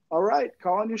 Okay, all right,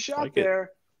 calling your shot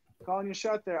there. Calling your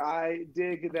shot there. I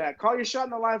dig that. Call your shot in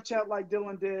the live chat like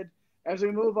Dylan did. As we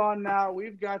move on now,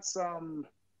 we've got some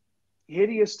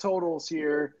hideous totals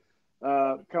here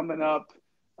coming up.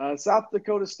 South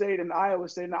Dakota State and Iowa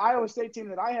State. An Iowa State team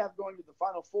that I have going to the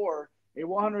Final Four, a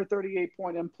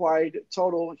 138-point implied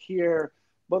total here.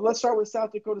 But let's start with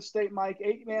South Dakota State, Mike.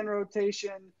 8-man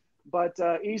rotation, but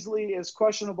easily is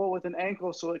questionable with an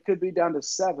ankle, so it could be down to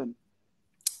 7.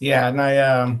 Yeah, and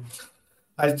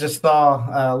I just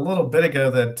saw a little bit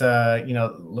ago that,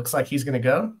 looks like he's going to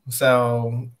go.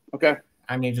 So, okay.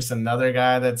 Just another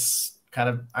guy that's kind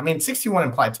of, 61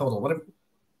 implied total. What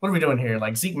are we doing here?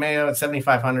 Like Zeke Mayo at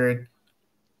 7,500.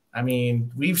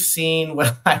 We've seen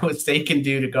what Iowa State can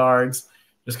do to guards,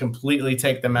 just completely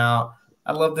take them out.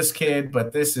 I love this kid,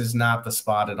 but this is not the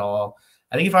spot at all.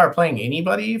 I think if I were playing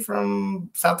anybody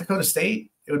from South Dakota State,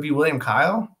 it would be William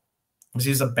Kyle, because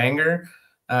he's a banger.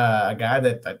 A guy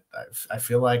that I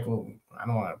feel like, I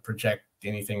don't want to project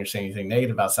anything or say anything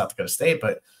negative about South Dakota State,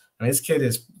 but this kid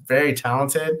is very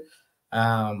talented.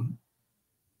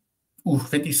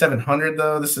 5,700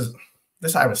 though. This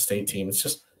Iowa State team. It's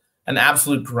just an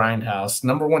absolute grindhouse.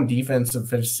 Number 1 defensive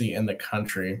efficiency in the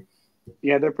country.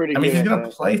 Yeah, they're pretty good. He's going to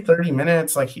play 30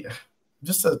 minutes.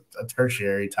 just a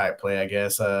tertiary type play, I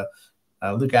guess.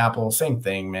 Luke Apple, same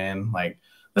thing, man. Like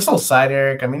this whole side,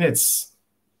 Eric. I mean, it's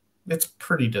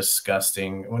pretty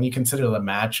disgusting when you consider the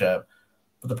matchup.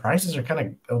 But the prices are kind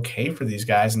of okay for these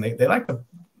guys, and they like the.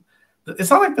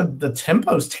 It's not like the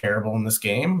tempo's terrible in this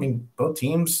game. I mean, both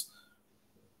teams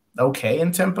okay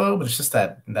in tempo, but it's just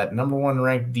that number one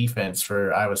ranked defense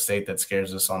for Iowa State that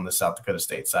scares us on the South Dakota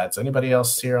State side. So anybody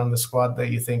else here on the squad that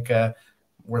you think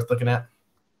worth looking at?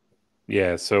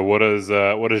 Yeah. So what does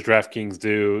DraftKings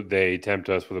do? They tempt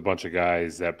us with a bunch of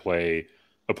guys that play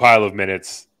a pile of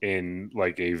minutes in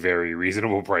like a very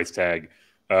reasonable price tag.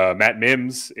 Matt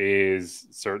Mims is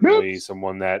certainly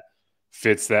someone that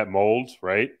fits that mold,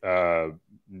 right?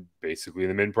 Basically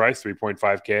the min price,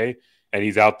 3.5K, and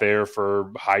he's out there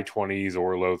for high 20s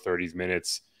or low 30s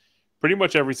minutes pretty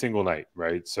much every single night,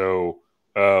 right? So,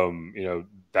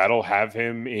 that'll have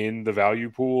him in the value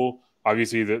pool.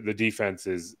 Obviously, the defense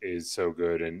is so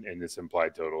good, and this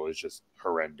implied total is just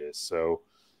horrendous. So,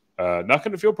 not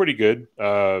going to feel pretty good.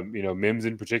 Mims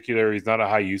in particular, he's not a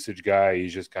high usage guy.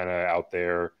 He's just kind of out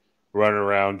there running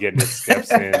around, getting his steps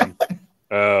in.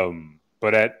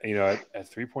 But at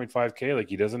 3.5K, like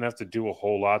he doesn't have to do a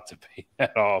whole lot to pay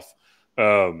that off.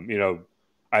 It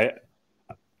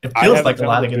feels like a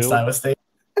lot against Iowa State.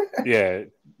 Yeah,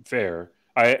 fair.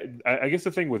 I guess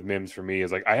the thing with Mims for me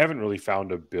is like I haven't really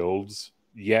found a builds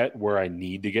yet where I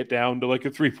need to get down to like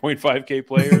a 3.5K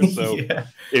player. So yeah.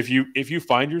 if you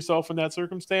find yourself in that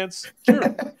circumstance,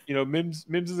 sure, Mims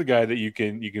is a guy that you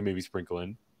can maybe sprinkle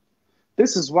in.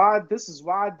 This is why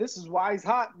he's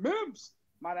hot. Mims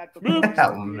might have to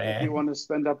if you want to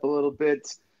spend up a little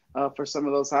bit for some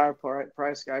of those higher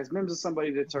price guys. Mims is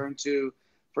somebody to turn to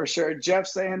for sure. Jeff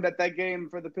saying that game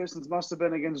for the Pistons must have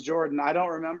been against Jordan. I don't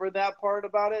remember that part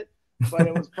about it, but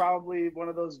it was probably one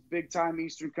of those big-time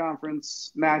Eastern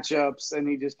Conference matchups, and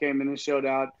he just came in and showed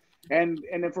out. And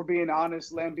if we're being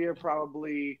honest, Lambier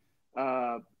probably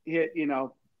hit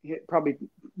probably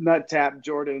nut tap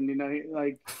Jordan.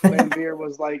 Lambier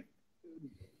was like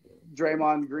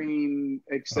Draymond Green,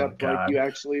 except like you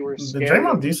actually were scared. Did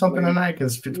Draymond do something tonight?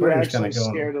 Because Twitter's kind of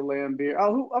going. Scared of Lambier.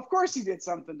 Oh, of course he did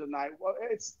something tonight. Well,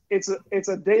 it's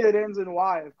a day that ends in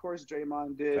Y. Of course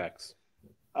Draymond did. Facts.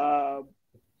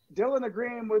 Dylan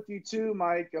agreeing with you too,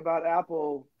 Mike, about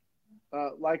Apple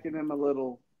liking him a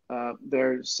little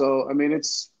there. So I mean,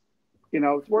 it's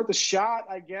worth a shot,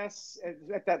 I guess,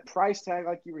 at that price tag,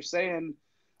 like you were saying.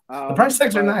 The price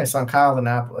tags are nice on Kyle and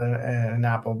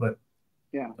Apple, but.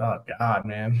 Yeah. Oh God,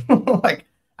 man. Like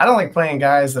I don't like playing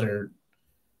guys that are.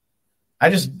 I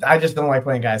just don't like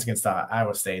playing guys against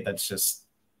Iowa State. That's just.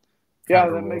 Yeah,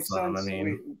 that makes sense. I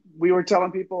mean, we were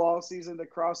telling people all season to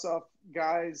cross off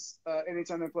guys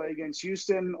anytime they play against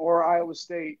Houston or Iowa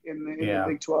State in the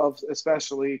Big 12,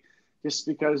 especially, just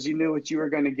because you knew what you were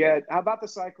going to get. How about the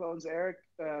Cyclones, Eric?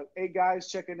 8 guys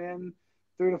checking in,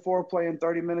 3 to 4 playing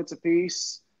 30 minutes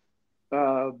apiece.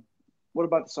 What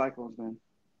about the Cyclones, man?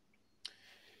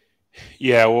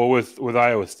 Yeah, well, with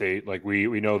Iowa State, like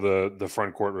we know the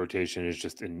front court rotation is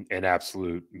just an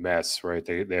absolute mess, right?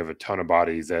 They have a ton of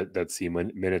bodies that see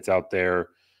minutes out there.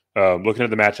 Looking at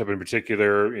the matchup in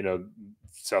particular,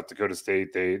 South Dakota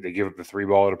State, they give up the 3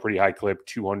 ball at a pretty high clip,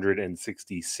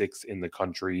 266 in the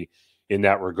country in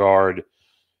that regard.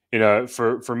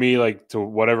 For me, like to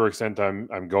whatever extent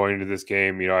I'm going into this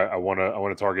game, I want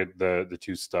to target the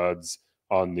 2 studs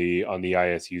on the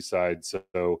ISU side.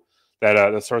 So.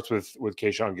 That starts with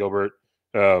Keyshawn Gilbert.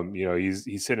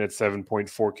 He's sitting at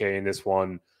 7.4K in this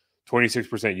one.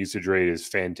 26% usage rate is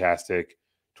fantastic.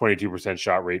 22%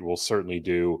 shot rate will certainly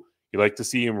do. You like to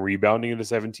see him rebounding at a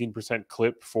 17%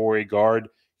 clip for a guard.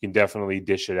 You can definitely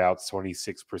dish it out.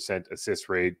 26% assist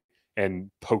rate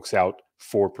and pokes out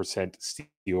 4%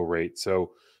 steal rate.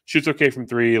 So shoots okay from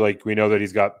 3. Like we know that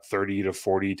he's got 30 to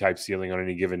 40 type ceiling on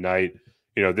any given night.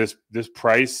 This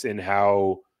price and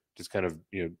how just kind of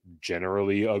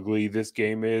generally ugly this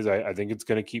game is, I think it's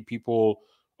going to keep people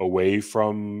away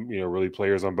from really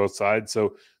players on both sides.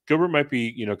 So Gilbert might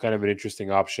be kind of an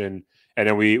interesting option. And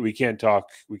then we can't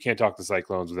talk the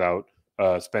Cyclones without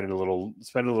spending a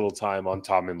little time on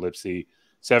Tom and Lipsy.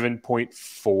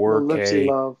 7.4K.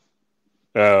 Love.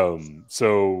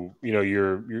 So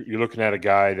you're looking at a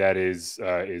guy that is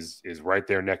right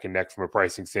there neck and neck from a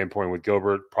pricing standpoint with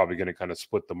Gilbert, probably going to kind of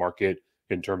split the market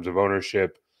in terms of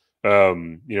ownership.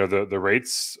 The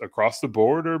rates across the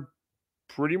board are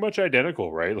pretty much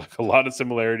identical, right? Like a lot of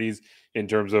similarities in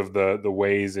terms of the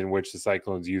ways in which the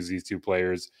Cyclones use these 2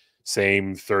 players.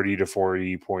 Same 30 to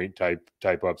 40 point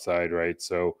type upside, right?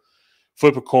 So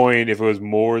flip a coin. If it was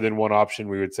more than one option,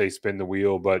 we would say spin the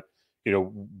wheel. But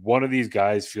one of these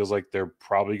guys feels like they're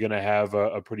probably going to have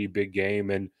a pretty big game,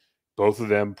 and both of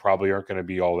them probably aren't going to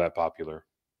be all that popular.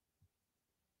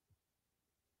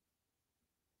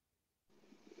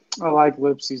 I like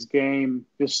Lipsy's game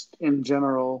just in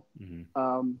general,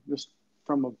 just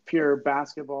from a pure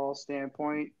basketball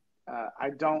standpoint. I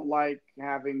don't like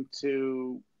having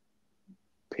to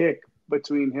pick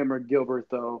between him or Gilbert,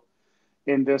 though,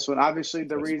 in this one. Obviously,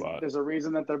 there's a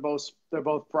reason that they're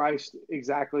both priced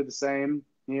exactly the same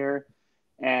here,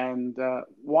 and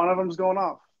one of them's going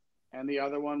off, and the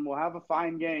other one will have a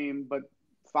fine game, but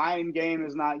fine game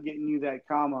is not getting you that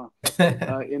comma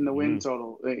in the win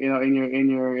total,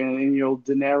 in your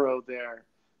dinero there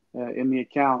in the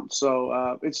account.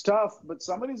 So it's tough, but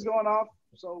somebody's going off.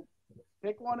 So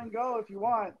pick one and go if you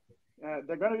want.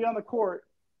 They're going to be on the court,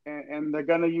 and they're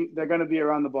going to be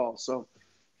around the ball. So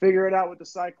figure it out with the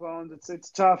Cyclones. It's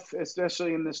tough,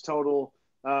 especially in this total.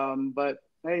 But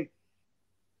hey,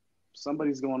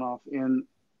 somebody's going off in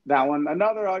that one.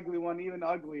 Another ugly one, even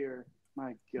uglier.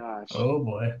 My gosh. Oh,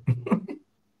 boy.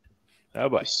 Oh,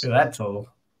 boy. See that total.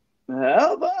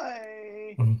 Oh,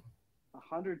 boy.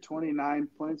 129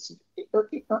 points.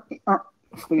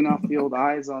 Clean off the old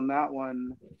eyes on that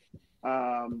one.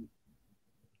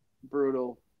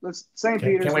 Brutal. St.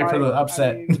 Peter's. Can't wait for the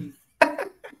upset.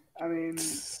 I mean,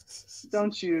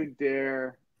 don't you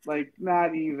dare. Like,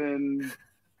 not even.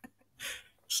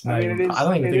 I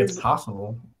don't even think it's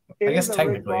possible. I guess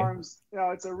technically.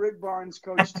 It's a Rick Barnes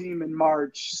coach team in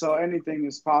March, so anything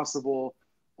is possible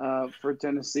for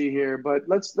Tennessee here. But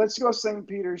let's go St.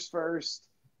 Peter's first.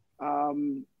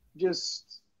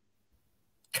 Just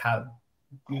God,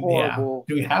 horrible.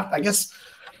 Yeah. Do we have? I guess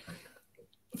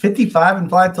 55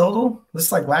 implied total. This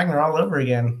is like Wagner all over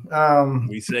again.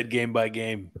 We said game by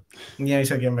game. Yeah, you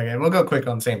said game by game. We'll go quick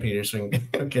on St. Peter's so we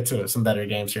can get to some better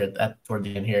games here toward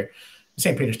the end here.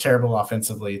 St. Peter's terrible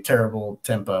offensively, terrible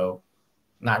tempo,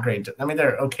 not great. I mean,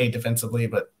 they're okay defensively,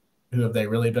 but who have they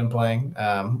really been playing?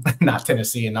 Not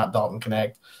Tennessee and not Dalton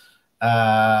Connect.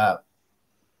 God,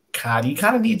 you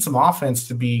kind of need some offense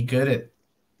to be good at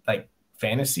like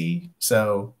fantasy.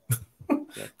 So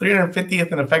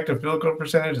 350th in effective field goal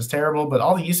percentage is terrible, but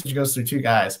all the usage goes through two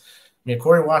guys. I mean,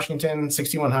 Corey Washington,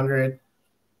 6,100.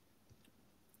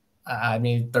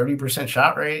 30%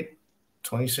 shot rate,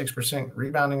 26%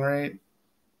 rebounding rate.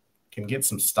 Can get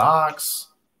some stocks,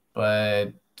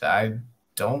 but I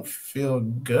don't feel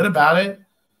good about it.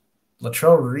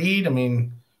 Latrell Reed, I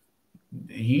mean,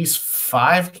 he's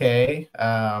 5K,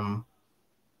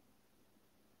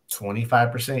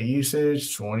 25%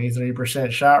 usage,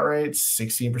 23% shot rate,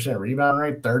 16% rebound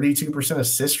rate, 32%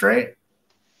 assist rate.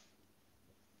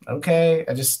 Okay,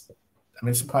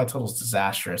 supply total is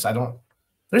disastrous.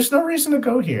 There's no reason to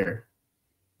go here.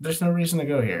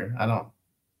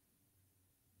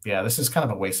 Yeah, this is kind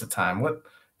of a waste of time. What,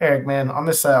 Eric, man, on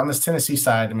this Tennessee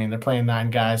side, I mean, they're playing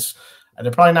 9 guys.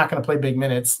 They're probably not going to play big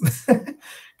minutes because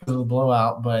of the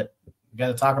blowout, but we got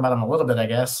to talk about them a little bit, I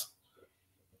guess.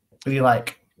 Who do you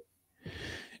like?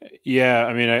 Yeah,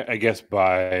 I mean, I guess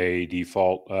by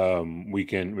default, we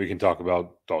can talk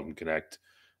about Dalton Connect.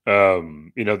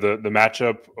 The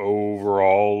matchup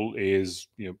overall is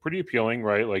pretty appealing,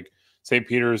 right? Like St.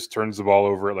 Peter's turns the ball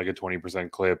over at like a 20%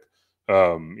 clip.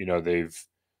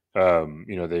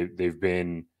 They've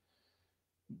been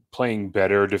playing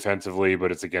better defensively, but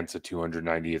it's against a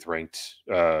 290th ranked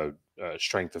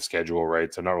strength of schedule,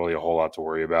 right? So not really a whole lot to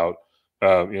worry about.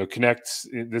 Connect,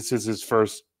 this is his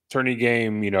first tourney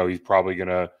game. He's probably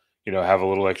gonna have a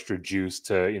little extra juice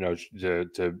to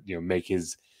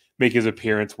make his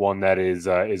appearance one that is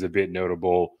a bit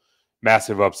notable.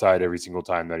 Massive upside every single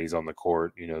time that he's on the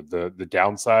court. The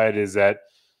downside is that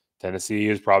Tennessee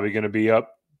is probably going to be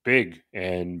up big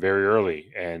and very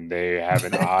early, and they have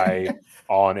an eye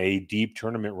on a deep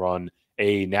tournament run,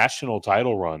 a national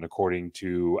title run, according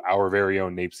to our very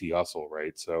own Napsy Hustle,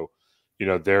 right? So,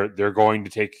 they're going to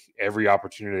take every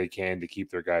opportunity they can to keep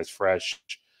their guys fresh.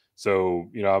 So,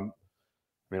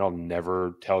 I'll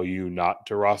never tell you not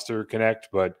to roster Connect,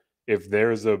 but if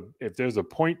there's a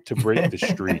point to break the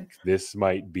streak, this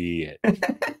might be it.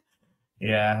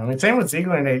 Yeah, I mean, same with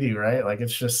Ziegler and AD, right? Like,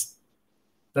 it's just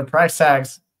their price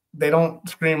tags. They don't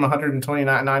scream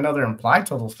 129. Now I know their implied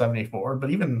total is 74, but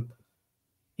even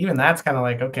that's kind of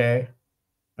like, okay,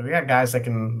 but we got guys that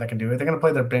can do it. They're gonna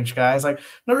play their bench guys. Like,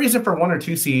 no reason for 1 or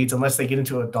 2 seeds unless they get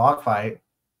into a dogfight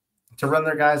to run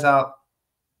their guys out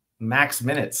max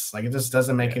minutes. Like, it just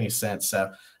doesn't make any sense.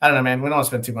 So I don't know, man. We don't want to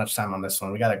spend too much time on this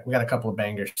one. We got a couple of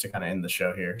bangers to kind of end the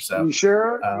show here. So you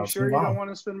sure you don't want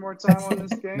to spend more time on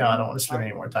this game? No, I don't want to spend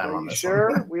any more time on this.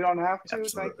 Sure, we don't have to.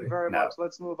 Absolutely. Thank you very much.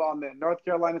 Let's move on then. North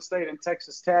Carolina State and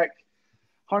Texas Tech.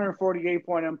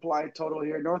 148-point implied total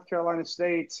here. North Carolina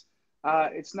State,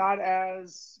 it's not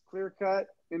as clear-cut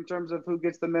in terms of who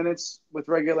gets the minutes with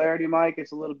regularity, Mike.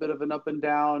 It's a little bit of an up and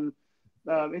down.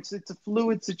 It's a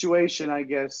fluid situation, I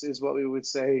guess, is what we would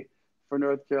say for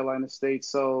North Carolina State.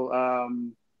 So,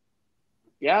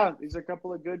 these are a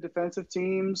couple of good defensive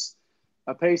teams.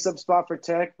 A pace-up spot for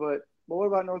Tech, but what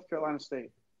about North Carolina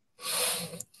State?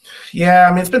 Yeah,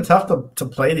 I mean, it's been tough to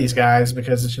play these guys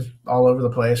because it's just all over the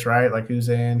place, right? Like who's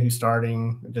in, who's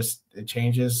starting. It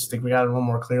changes. I think we got a little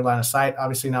more clear line of sight,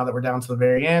 obviously, now that we're down to the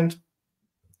very end.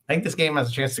 I think this game has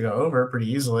a chance to go over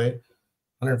pretty easily.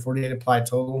 148 applied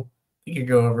total. You could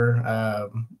go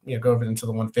over, go over into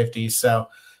the 150s. So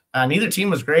neither team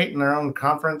was great in their own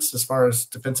conference as far as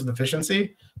defensive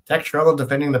efficiency. Tech struggled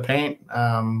defending the paint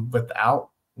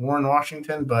without Warren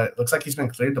Washington, but it looks like he's been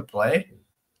cleared to play,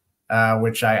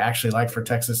 which I actually like for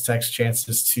Texas Tech's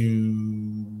chances to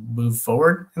move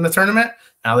forward in the tournament.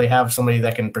 Now they have somebody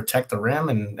that can protect the rim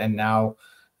and now,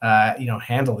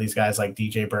 handle these guys like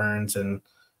DJ Burns and,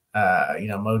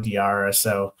 Mo Diarra.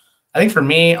 So I think for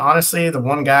me, honestly, the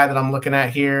one guy that I'm looking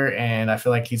at here, and I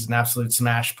feel like he's an absolute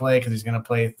smash play because he's going to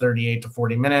play 38 to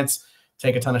 40 minutes,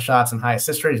 take a ton of shots, and high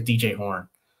assist rate is DJ Horn.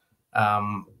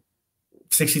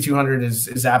 6,200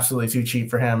 is absolutely too cheap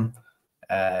for him,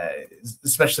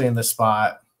 especially in this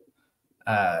spot.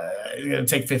 He's going to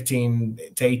take 15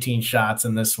 to 18 shots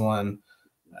in this one.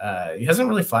 He hasn't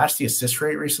really flashed the assist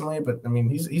rate recently, but I mean,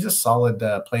 he's a solid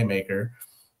playmaker.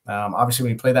 Obviously,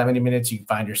 when you play that many minutes, you can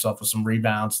find yourself with some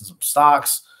rebounds and some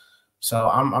stocks. So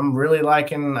I'm really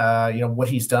liking what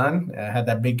he's done. Had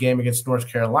that big game against North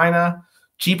Carolina.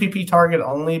 GPP target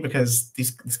only because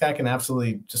this guy can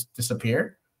absolutely just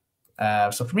disappear.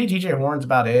 So for me, DJ Horn's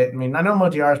about it. I mean, I know Mo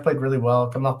Diarra's played really well,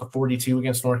 coming off the 42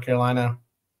 against North Carolina.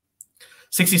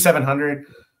 6,700.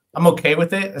 I'm okay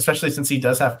with it, especially since he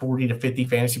does have 40 to 50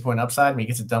 fantasy point upside. I mean, he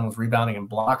gets it done with rebounding and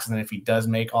blocks. And then if he does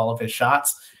make all of his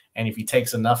shots, and if he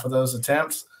takes enough of those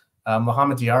attempts,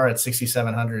 Mohamed Diarra at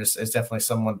 6,700 is definitely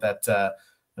someone that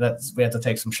we have to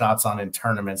take some shots on in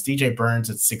tournaments. DJ Burns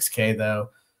at 6K though.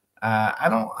 I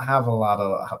don't have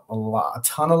a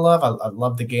ton of love. I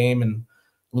love the game and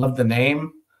love the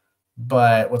name,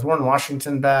 but with Warren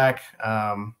Washington back,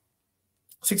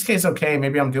 6K is okay.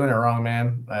 Maybe I'm doing it wrong,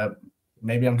 man.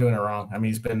 Maybe I'm doing it wrong. I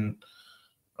mean, he's been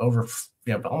over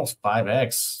almost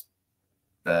 5x.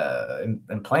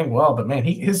 And playing well, but man,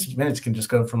 his minutes can just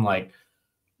go from like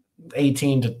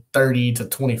 18 to 30 to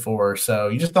 24. So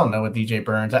you just don't know with DJ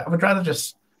Burns. I would rather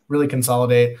just really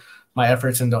consolidate my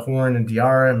efforts into Horn and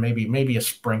Diarra and maybe a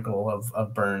sprinkle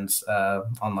of Burns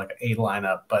on like a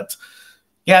lineup. But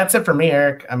yeah, that's it for me,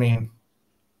 Eric. I mean,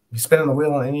 you spinning the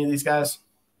wheel on any of these guys?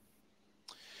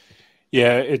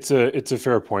 Yeah, it's a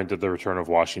fair point that the return of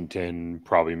Washington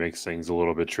probably makes things a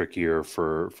little bit trickier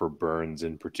for Burns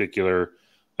in particular.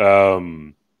 I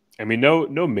mean,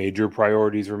 no major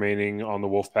priorities remaining on the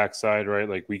Wolfpack side, right?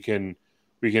 Like we can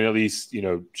at least,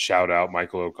 shout out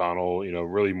Michael O'Connell,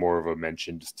 really more of a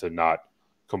mention just to not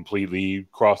completely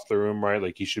cross the room, right?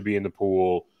 Like he should be in the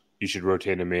pool. You should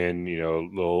rotate him in,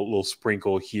 little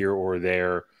sprinkle here or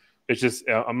there. It's just,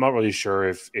 I'm not really sure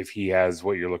if he has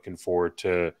what you're looking for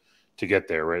to get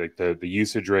there, right? Like the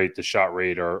usage rate, the shot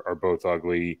rate are both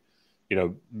ugly.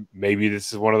 Maybe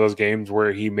this is one of those games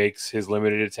where he makes his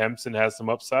limited attempts and has some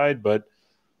upside, but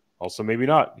also maybe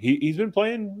not. He's been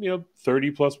playing,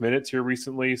 30 plus minutes here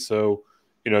recently. So,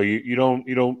 you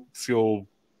don't feel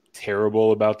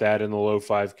terrible about that in the low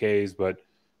 5Ks, but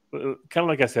kind of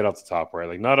like I said off the top, right?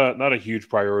 Like not a huge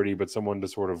priority, but someone to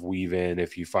sort of weave in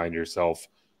if you find yourself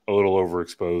a little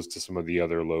overexposed to some of the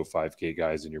other low 5K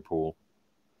guys in your pool.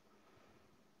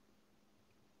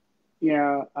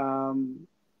 Yeah.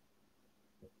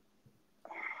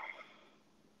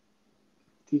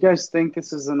 Do you guys think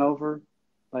this is an over?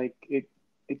 Like it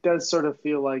does sort of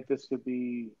feel like this could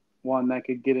be one that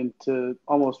could get into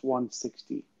almost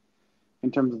 160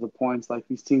 in terms of the points. Like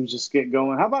these teams just get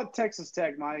going. How about Texas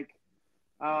Tech, Mike?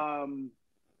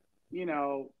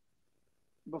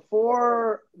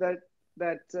 Before that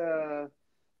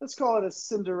let's call it a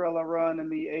Cinderella run in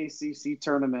the ACC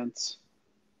tournament.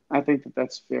 I think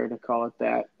that's fair to call it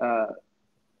that.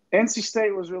 NC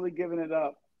State was really giving it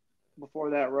up before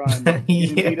that run.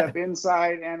 Getting beat up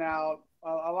inside and out,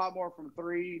 a lot more from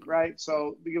three, right?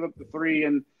 So we give up the three,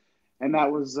 and that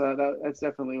was that's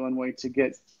definitely one way to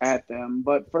get at them.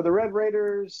 But for the Red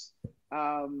Raiders,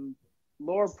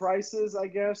 lower prices, I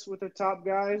guess, with the top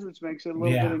guys, which makes it a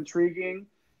little bit intriguing,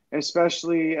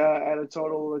 especially at a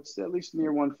total that's at least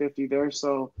near 150 there.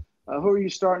 So who are you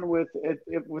starting with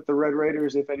with the Red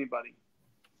Raiders, if anybody?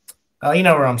 You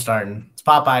know where I'm starting. It's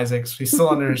Pop Isaacs. He's still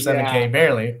under 7K, Yeah.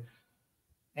 barely.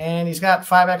 And he's got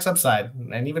 5x upside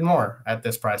and even more at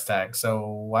this price tag. So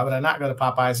why would I not go to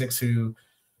Pop Isaacs, who,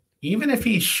 even if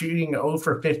he's shooting 0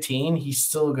 for 15, he's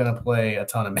still going to play a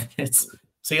ton of minutes.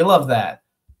 So you love that.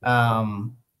 High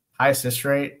assist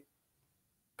rate,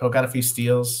 poke out a few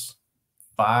steals,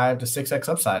 5 to 6x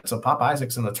upside. So Pop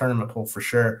Isaacs in the tournament pool for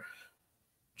sure.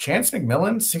 Chance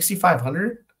McMillan,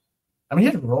 6,500. I mean,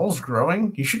 his role's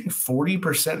growing. He's shooting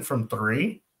 40% from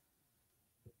 3.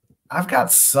 I've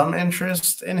got some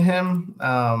interest in him.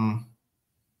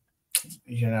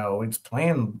 He's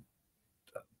playing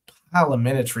a pile of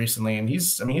minutes recently, and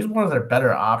he's one of their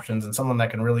better options and someone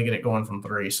that can really get it going from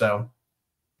 3. So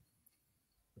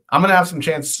I'm gonna have some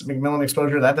Chance McMillan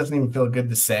exposure. That doesn't even feel good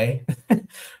to say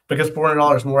because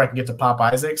 $400 more I can get to Pop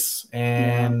Isaacs,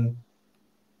 and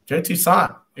Joe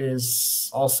Toussaint is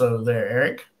also there,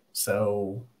 Eric.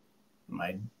 So am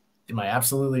I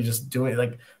absolutely just doing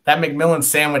like that McMillan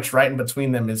sandwich right in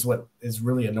between them is what is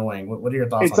really annoying. What are your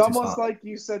thoughts on Toussaint? It's almost like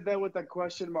you said that with a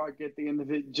question mark at the end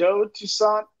of it. Joe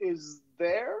Toussaint is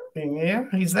there? Yeah,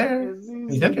 he's there.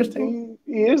 He's interesting.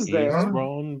 He is there. He's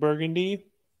Ron Burgundy.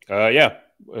 Yeah,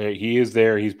 he is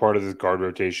there. He's part of this guard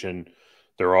rotation.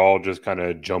 They're all just kind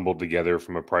of jumbled together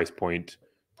from a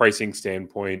pricing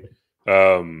standpoint.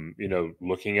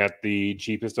 Looking at the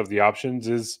cheapest of the options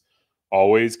is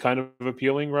always kind of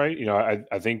appealing, right?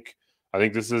 I think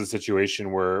this is a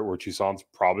situation where Toussaint's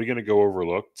probably going to go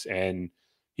overlooked, and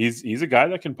he's a guy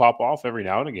that can pop off every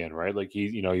now and again, right? Like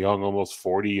young, almost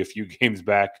 40 a few games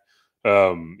back.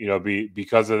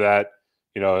 Because of that,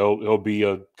 he'll be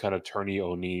a kind of tourney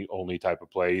only type of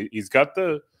play. He's got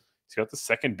the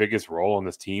second biggest role on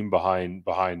this team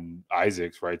behind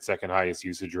Isaacs, right? Second highest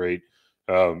usage rate.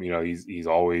 He's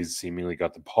always seemingly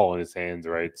got the ball in his hands,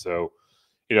 right? So,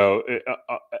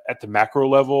 at the macro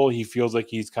level, he feels like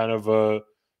he's kind of a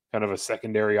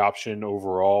secondary option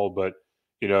overall. But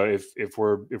if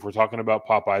we're talking about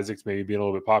Pop Isaacs maybe being a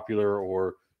little bit popular,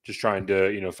 or just trying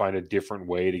to find a different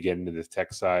way to get into this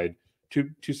tech side,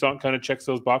 Toussaint kind of checks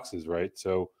those boxes, right?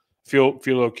 So feel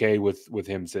okay with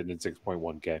him sitting at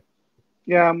 6.1K.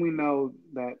 Yeah, and we know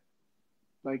that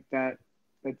like that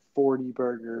 40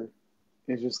 burger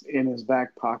is just in his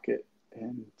back pocket,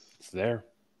 and it's there.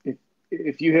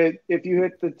 If you hit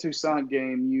the Toussaint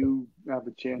game, you have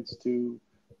a chance to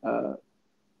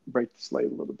break the slate a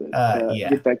little bit.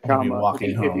 Get that comma if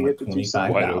you hit the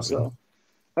Toussaint game. So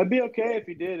I'd be okay if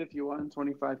you did. If you won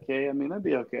 25K, I mean, I'd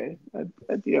be okay.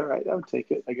 I'd be all right. I would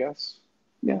take it, I guess.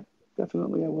 Yeah,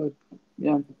 definitely I would.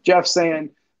 Yeah, Jeff saying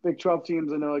Big 12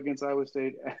 teams I know against Iowa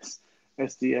State,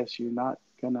 SDSU not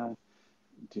gonna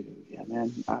do. Yeah,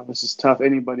 man, Iowa's just tough.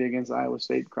 Anybody against Iowa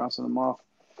State, crossing them off.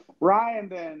 Ryan,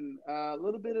 then a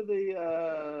little bit of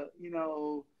the,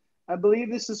 I believe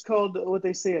this is called what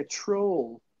they say a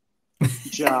troll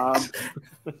job.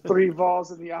 3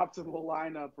 balls in the optimal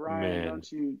lineup. Ryan, man.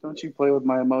 Don't you play with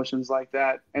my emotions like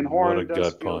that? And Horn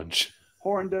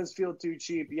does feel too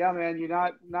cheap. Yeah, man, you're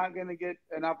not going to get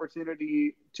an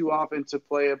opportunity too often to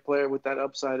play a player with that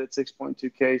upside at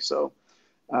 6.2K. So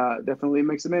definitely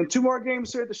mix them in. 2 more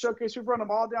games here at the showcase. We've run them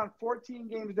all down. 14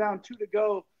 games down, 2 to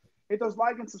go. Hit those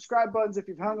like and subscribe buttons if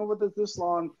you've hung with us this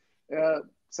long.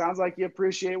 Sounds like you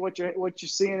appreciate what you're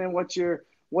seeing and what you're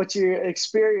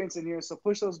experiencing here. So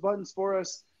push those buttons for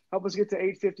us. Help us get to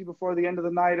 850 before the end of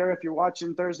the night. Or if you're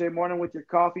watching Thursday morning with your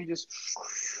coffee, just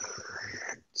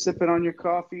sipping on your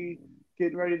coffee,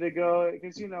 getting ready to go.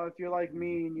 Because, if you're like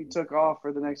me and you took off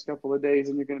for the next couple of days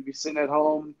and you're going to be sitting at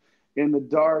home in the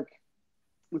dark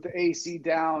with the AC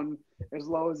down as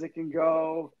low as it can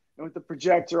go and with the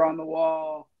projector on the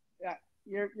wall,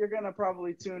 you're going to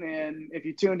probably tune in. If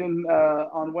you tuned in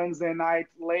on Wednesday night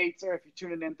late, or if you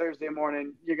tuned in Thursday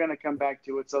morning, you're going to come back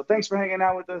to it. So thanks for hanging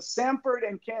out with us. Samford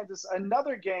and Kansas,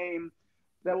 another game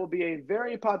that will be a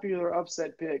very popular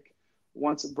upset pick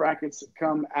once brackets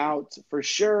come out for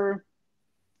sure.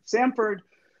 Samford,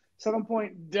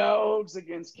 7-point dogs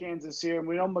against Kansas here. And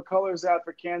we know McCullough's out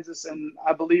for Kansas, and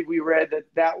I believe we read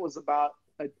that was about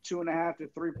a 2.5 to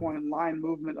 3-point line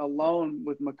movement alone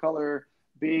with McCullough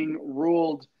being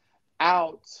ruled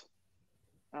out.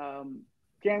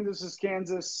 Kansas is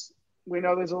Kansas. We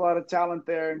know there's a lot of talent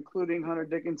there, including Hunter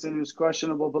Dickinson, who's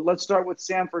questionable. But let's start with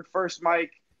Samford first,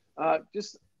 Mike.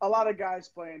 Just a lot of guys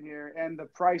playing here, and the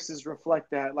prices reflect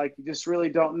that. Like, you just really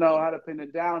don't know how to pin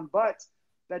it down. But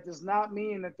that does not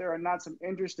mean that there are not some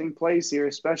interesting plays here,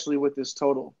 especially with this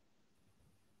total.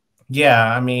 Yeah,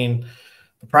 I mean –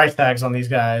 the price tags on these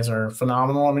guys are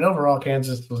phenomenal. I mean, overall,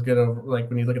 Kansas was good over, like,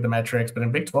 when you look at the metrics, but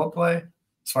in Big 12 play,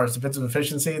 as far as defensive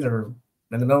efficiency, they're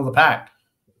in the middle of the pack.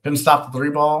 Couldn't stop the three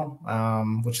ball,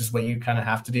 which is what you kind of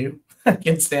have to do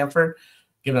against Stanford,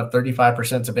 giving up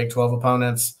 35% to Big 12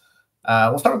 opponents.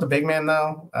 We'll start with the big man,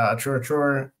 though.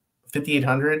 Chur,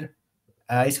 5,800.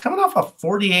 He's coming off a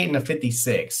 48 and a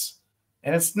 56.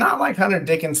 And it's not like Hunter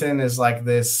Dickinson is like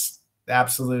this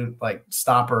absolute like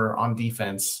stopper on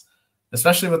defense,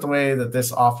 especially with the way that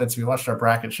this offense, we watched our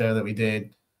bracket show that we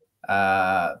did.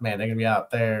 Man, they're going to be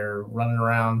out there running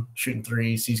around, shooting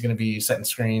threes. He's going to be setting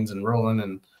screens and rolling.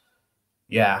 And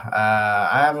yeah,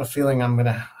 I have a feeling I'm going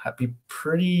to be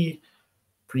pretty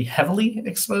heavily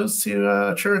exposed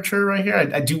to Chur right here.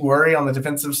 I do worry on the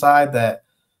defensive side that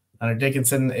Hunter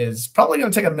Dickinson is probably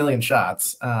going to take a million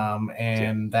shots,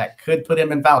 and that could put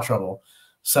him in foul trouble.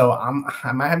 So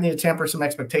I might have need to tamper some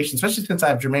expectations, especially since I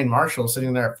have Jermaine Marshall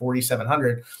sitting there at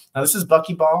 4,700. Now, this is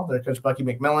Bucky Ball, their coach Bucky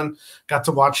McMillan. Got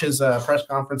to watch his press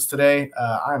conference today.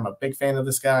 I'm a big fan of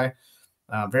this guy,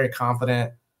 very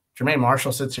confident. Jermaine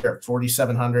Marshall sits here at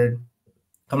 4,700.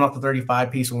 Coming off the 35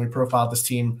 piece when we profiled this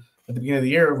team at the beginning of the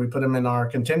year, we put him in our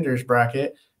contenders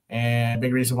bracket. And a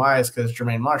big reason why is because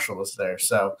Jermaine Marshall was there.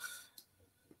 So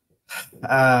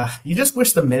you just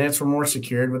wish the minutes were more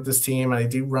secured with this team. I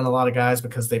do run a lot of guys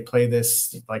because they play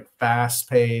this like fast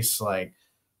pace, like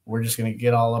we're just going to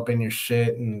get all up in your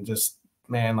shit and just,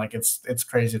 man, like it's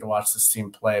crazy to watch this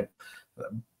team play.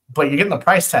 But you're getting the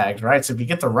price tags, right? So if you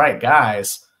get the right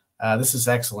guys, this is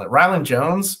excellent. Rylan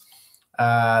Jones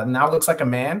now looks like a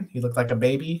man. He looked like a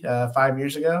baby 5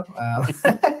 years ago.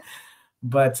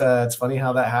 But it's funny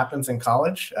how that happens in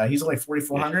college. He's only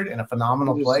 4,400 and a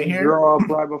phenomenal play here. Grow up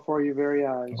right before your very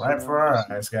eyes. Right before our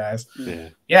eyes, guys.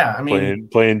 Yeah, I mean,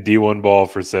 playing D1 ball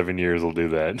for 7 years will do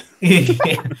that.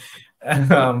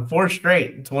 4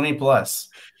 straight, 20 plus.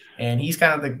 And he's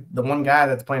kind of the one guy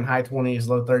that's playing high 20s,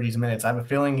 low 30s minutes. I have a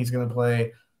feeling he's going to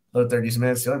play low 30s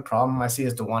minutes. The only problem I see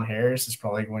is DeJuan Harris is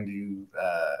probably going to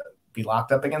be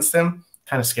locked up against him.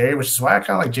 Kind of scary, which is why I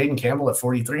kind of like Jaden Campbell at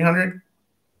 4,300.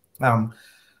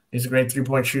 He's a great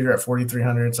three-point shooter at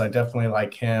 4,300, so I definitely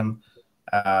like him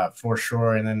for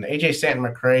sure. And then AJ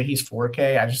Stanton-McCray, he's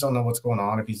 4K. I just don't know what's going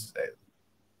on. If he's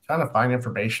trying to find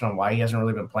information on why he hasn't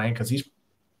really been playing, because he's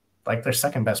like their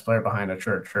second best player behind a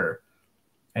Chur,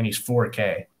 and he's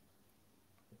 4K.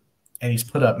 And he's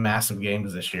put up massive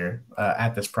games this year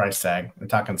at this price tag. We're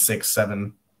talking 6,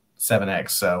 7,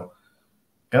 7X. So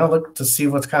gonna look to see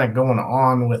what's kind of going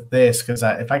on with this, because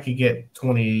if I could get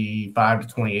 25 to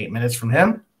 28 minutes from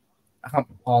him, I'm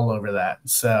all over that.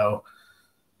 So,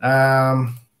 yeah,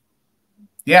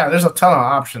 there's a ton of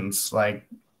options. Like,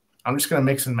 I'm just gonna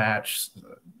mix and match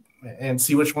and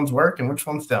see which ones work and which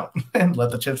ones don't, and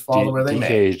let the chips fall where they may.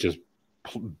 DK is just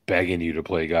begging you to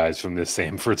play guys from this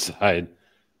Samford side.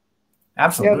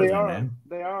 Absolutely, yeah, man.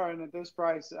 They are, and at this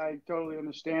price, I totally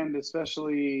understand,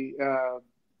 especially.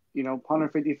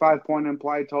 155-point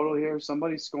implied total here.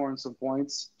 Somebody's scoring some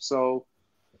points. So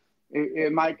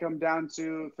it might come down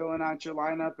to filling out your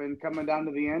lineup and coming down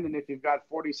to the end. And if you've got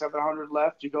 4,700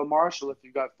 left, you go Marshall. If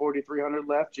you've got 4,300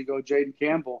 left, you go Jaden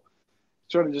Campbell.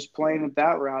 Sort of just playing it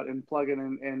that route and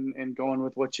plugging in and going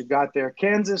with what you've got there.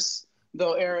 Kansas,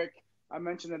 though, Eric, I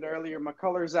mentioned it earlier,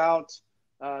 McCullough's out.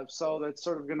 So that's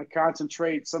sort of going to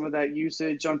concentrate some of that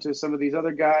usage onto some of these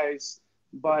other guys.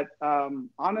 But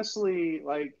honestly,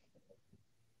 like,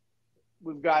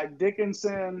 we've got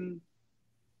Dickinson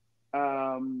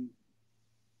announced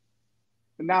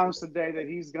today that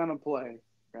he's going to play,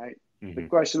 right? Mm-hmm. The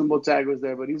questionable tag was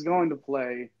there, but he's going to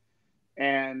play.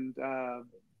 And,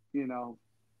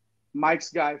 Mike's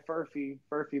guy, Furphy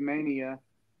Mania.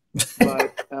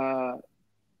 But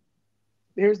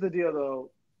here's the deal, though,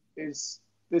 is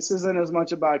this isn't as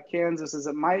much about Kansas as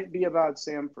it might be about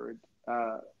Samford.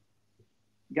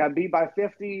 Got beat by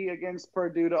 50 against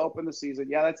Purdue to open the season.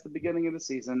 Yeah, that's the beginning of the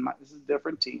season. This is a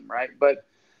different team, right? But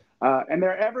and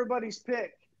they're everybody's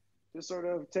pick to sort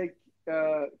of take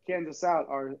Kansas out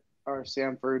are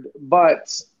Samford.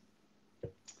 But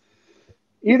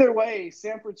either way,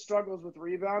 Samford struggles with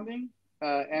rebounding,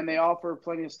 and they offer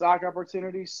plenty of stock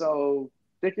opportunities. So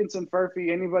Dickinson, Furphy,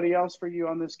 anybody else for you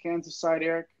on this Kansas side,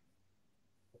 Eric?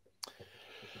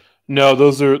 No,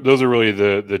 those are really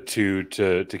the two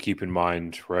to keep in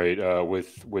mind, right?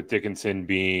 With Dickinson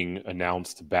being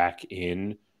announced back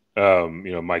in,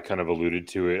 Mike kind of alluded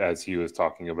to it as he was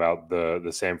talking about the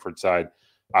Samford side.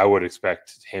 I would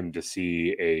expect him to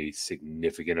see a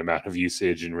significant amount of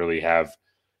usage and really have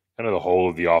kind of the whole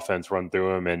of the offense run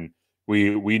through him. And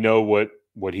we know what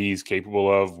he's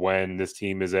capable of when this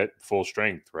team is at full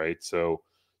strength, right? So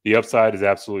the upside is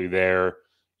absolutely there.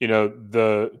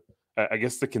 I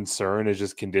guess the concern is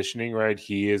just conditioning, right?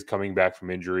 He is coming back from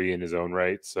injury in his own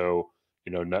right. So,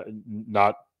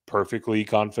 not perfectly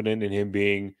confident in him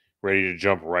being ready to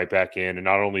jump right back in and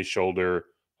not only shoulder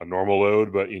a normal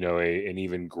load, but, an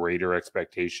even greater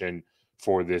expectation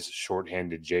for this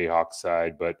shorthanded Jayhawk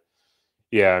side. But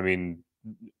yeah, I mean,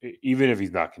 even if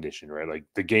he's not conditioned, right? Like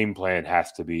the game plan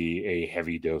has to be a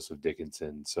heavy dose of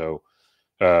Dickinson. So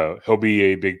he'll be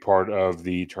a big part of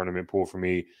the tournament pool for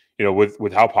me.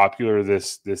 With how popular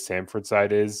this Samford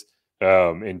side is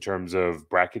in terms of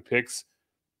bracket picks,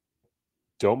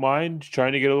 don't mind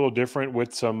trying to get a little different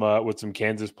with some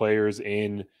Kansas players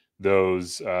in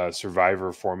those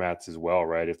survivor formats as well,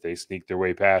 right? If they sneak their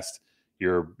way past,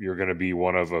 you're going to be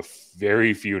one of a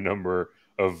very few number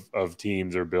of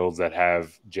teams or builds that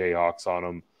have Jayhawks on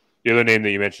them. The other name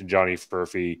that you mentioned, Johnny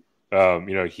Furphy,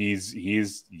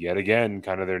 he's yet again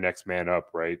kind of their next man up,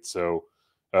 right? So,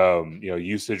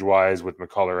 usage wise with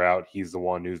McCullough out, he's the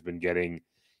one who's been getting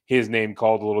his name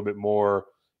called a little bit more.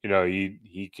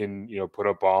 He can, put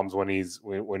up bombs when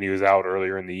he was out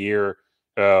earlier in the year.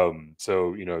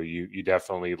 So, you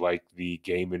definitely like the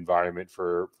game environment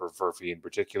for Furphy in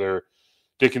particular.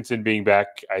 Dickinson being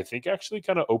back, I think actually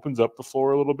kind of opens up the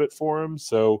floor a little bit for him.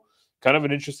 So kind of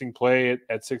an interesting play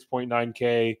at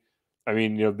 6.9K. I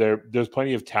mean, there's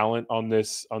plenty of talent on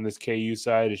this KU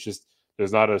side. It's just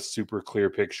there's not a super clear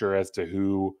picture as to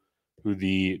who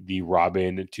the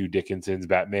Robin to Dickinson's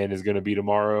Batman is going to be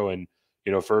tomorrow. And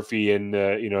Furphy in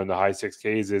the high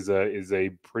 6Ks is a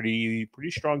pretty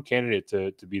strong candidate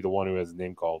to be the one who has his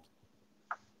name called.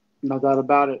 No doubt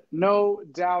about it. No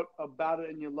doubt about it.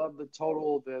 And you love the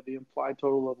total, the implied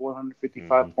total of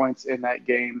 155 points in that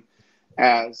game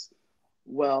as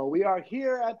well. We are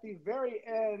here at the very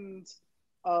end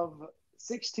of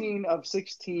 16 of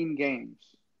 16 games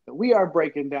that we are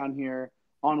breaking down here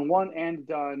on One and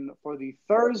Done for the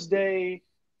Thursday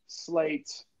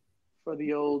slate for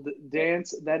the old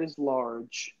dance that is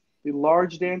large. The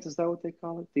large dance, is that what they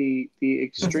call it? The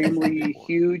extremely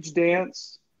huge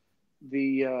dance.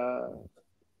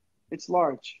 It's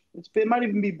large. It might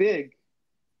even be big.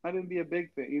 Might even be a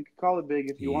big thing. You could call it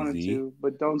big if you wanted to,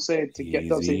 but don't say it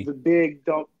don't say the big,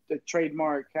 the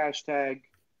trademark, hashtag,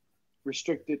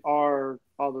 restricted R,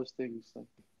 all those things.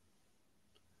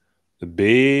 The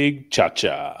big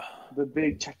cha-cha. The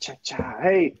big cha-cha-cha.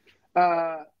 Hey,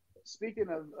 speaking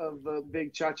of the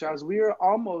big cha-chas, we are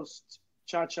almost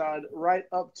cha-cha'd right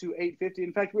up to 850.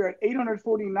 In fact, we are at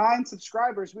 849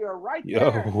 subscribers. We are right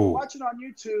there. If you're watching on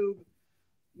YouTube,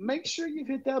 make sure you've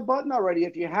hit that button already.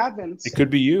 If you haven't, it could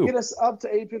be you. Get us up to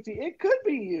 850. It could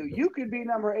be you. You could be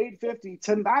number 850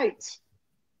 tonight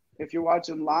if you're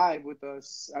watching live with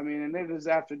us. I mean, and it is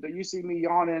after – you see me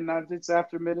yawning. It's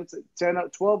after minutes at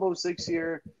 12:06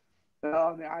 here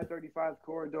on the I-35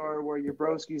 corridor where your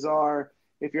broskies are.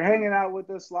 If you're hanging out with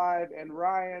us live and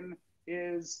Ryan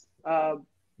is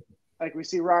like we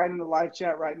see Ryan in the live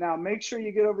chat right now, make sure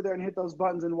you get over there and hit those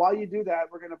buttons. And while you do that,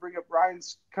 we're going to bring up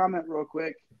Ryan's comment real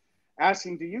quick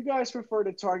asking, do you guys prefer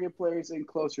to target players in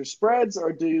closer spreads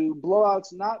or do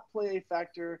blowouts not play a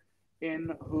factor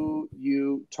in who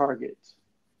you target?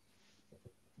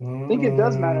 I think it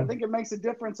does matter. I think it makes a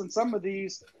difference in some of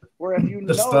these where if you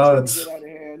know it's going to get out of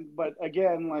hand. But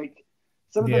again, like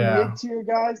some of the mid-tier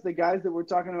guys, the guys that we're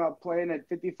talking about playing at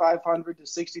 5,500 to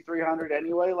 6,300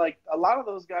 anyway, like a lot of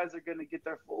those guys are going to get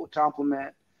their full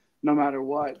complement no matter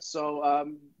what. So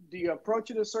do you approach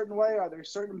it a certain way? Are there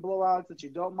certain blowouts that you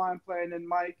don't mind playing in,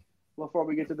 Mike, before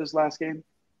we get to this last game?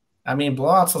 I mean,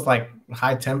 blowouts with like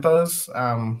high tempos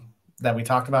that we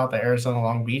talked about, the Arizona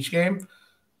Long Beach game.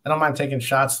 I don't mind taking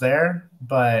shots there,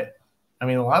 but I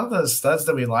mean, a lot of the studs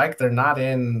that we like, they're not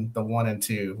in the 1 and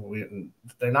 2.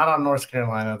 They're not on North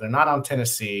Carolina. They're not on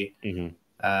Tennessee.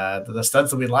 The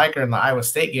studs that we like are in the Iowa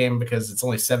State game because it's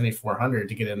only 7,400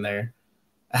 to get in there.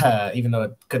 Even though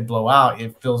it could blow out,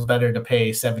 it feels better to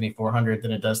pay 7,400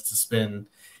 than it does to spend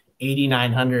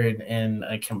 8,900 in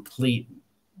a complete,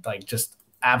 like, just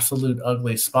absolute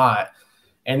ugly spot.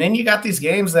 And then you got these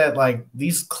games that, like,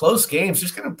 these close games,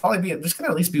 there's going to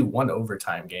at least be one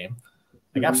overtime game.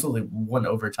 Like absolutely one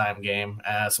overtime game.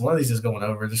 So one of these is going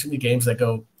over. There's gonna be games that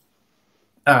go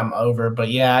over. But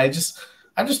yeah,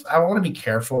 I want to be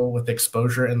careful with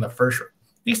exposure in the first.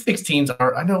 These 16s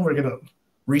are. I know we're gonna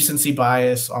recency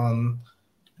bias on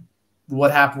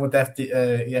what happened with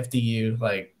FDU.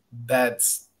 Like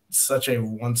that's such a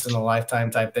once in a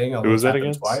lifetime type thing. Who was that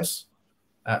against? Twice.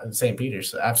 St.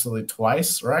 Peter's, absolutely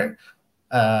twice, right?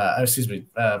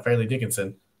 Fairleigh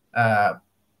Dickinson.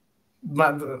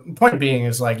 My point being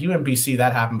is like UMBC,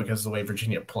 that happened because of the way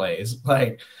Virginia plays.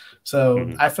 Like,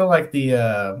 so I feel like the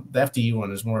FDU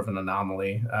one is more of an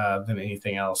anomaly than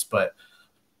anything else. But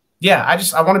Yeah,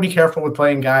 I want to be careful with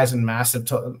playing guys in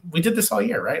massive. We did this all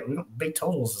year, right? We don't, big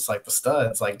totals. It's like the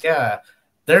studs. Like, yeah,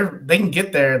 they can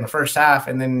get there in the first half,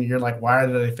 and then you're like, why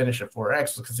did they finish at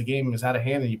 4x? Because the game is out of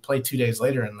hand, and you play 2 days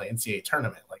later in the NCAA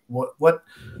tournament. Like, what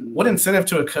incentive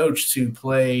to a coach to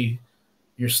play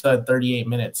your stud 38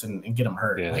 minutes and get them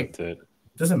hurt? Yeah, like, that's it.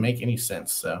 Doesn't make any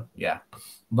sense. So yeah,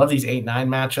 love these 8-9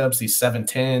 matchups, these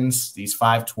 7-10s, these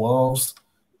 5-12s.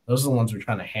 Those are the ones we're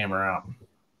trying to hammer out.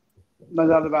 No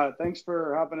doubt about it. Thanks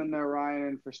for hopping in there, Ryan,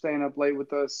 and for staying up late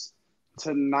with us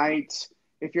tonight.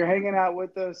 If you're hanging out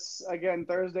with us again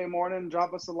Thursday morning,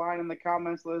 drop us a line in the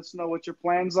comments. Let us know what your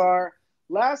plans are.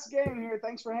 Last game here.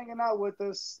 Thanks for hanging out with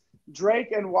us.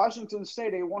 Drake and Washington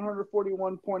State, a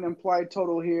 141-point implied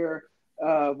total here.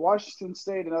 Washington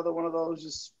State, another one of those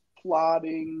just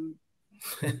plodding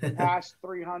past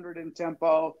 300 in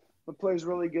tempo, but plays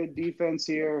really good defense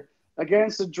here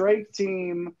against a Drake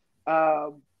team.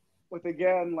 With,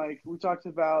 again, like we talked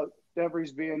about,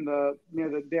 DeVries being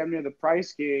damn near the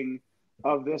price king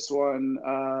of this one.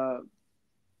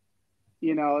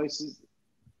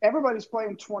 Everybody's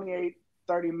playing 28,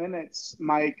 30 minutes,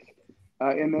 Mike,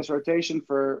 in this rotation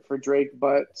for Drake.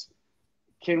 But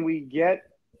can we get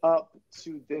up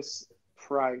to this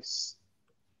price?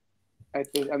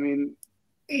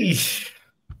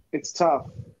 It's tough.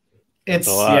 It's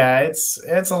a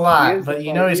lot, but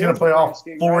he's going to play all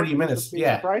 40 minutes.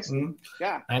 Yeah.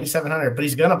 Yeah. 9,700, but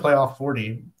he's going to play all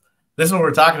 40. This is what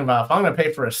we're talking about. If I'm going to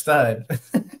pay for a stud,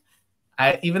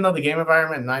 even though the game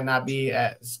environment might not be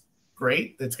as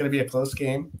great, it's going to be a close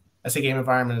game. I say game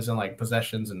environment is in like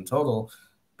possessions and total,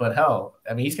 but hell,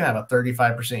 he's going to have a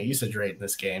 35% usage rate in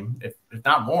this game, if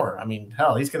not more.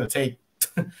 He's going to take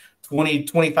 20,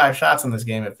 25 shots in this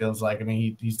game, it feels like.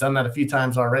 He's done that a few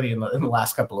times already in the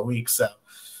last couple of weeks. So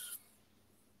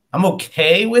I'm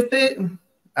okay with it.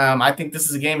 I think this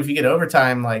is a game, if you get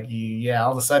overtime, all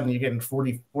of a sudden you're getting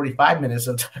 40, 45 minutes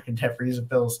of Tucker DeVries. It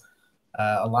feels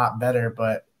a lot better,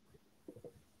 but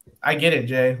I get it,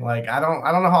 Jay. I don't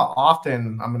know how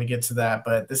often I'm going to get to that,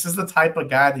 but this is the type of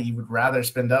guy that you would rather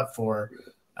spend up for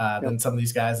than some of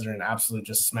these guys that are in absolute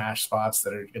just smash spots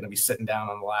that are going to be sitting down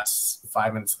on the last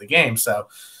 5 minutes of the game. So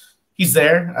he's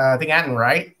there. I think Atten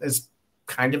Wright is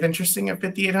kind of interesting at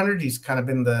 5,800. He's kind of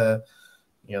been the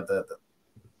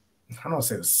I don't want to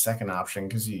say the second option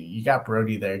because you got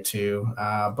Brody there too.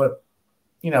 But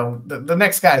the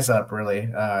next guy's up really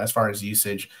as far as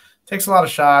usage. Takes a lot of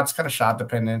shots, kind of shot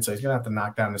dependent, so he's gonna have to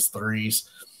knock down his threes.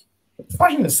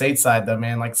 Washington State side though,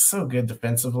 man, so good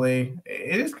defensively.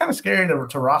 It is kind of scary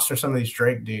to roster some of these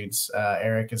Drake dudes.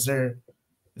 Eric, is there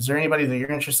anybody that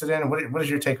you're interested in? What is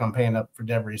your take on paying up for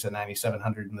DeVries at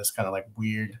 9,700 in this kind of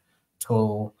weird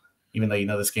total, even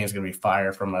though this game's gonna be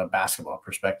fire from a basketball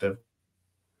perspective?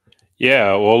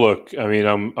 Yeah, well, look,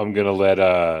 I'm gonna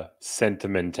let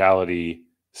sentimentality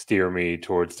steer me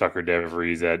towards Tucker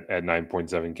DeVries at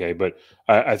 9.7K, but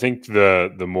I think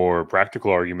the more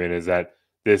practical argument is that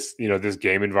this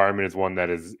game environment is one that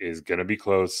is going to be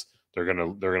close. They're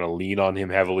gonna lean on him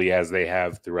heavily as they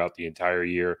have throughout the entire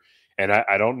year, and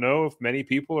I don't know if many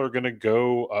people are going to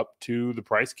go up to the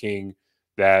price king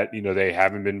that they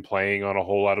haven't been playing on a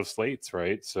whole lot of slates,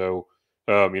 right? So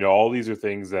all these are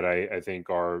things that I think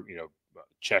are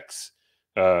checks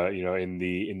in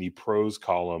the pros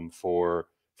column for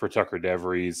Tucker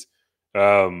DeVries.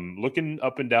 Looking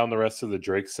up and down the rest of the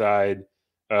Drake side,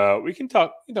 we can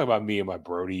talk about me and my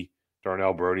Brody,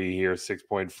 Darnell Brody here,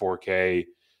 6.4K.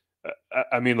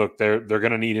 Look, they're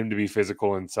going to need him to be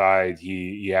physical inside.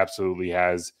 He absolutely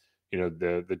has,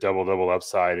 the double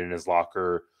upside in his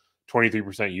locker,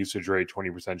 23% usage rate,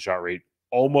 20% shot rate,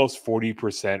 almost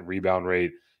 40% rebound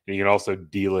rate. And you can also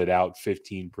deal it out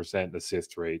 15%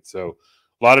 assist rate. So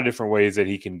a lot of different ways that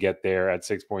he can get there at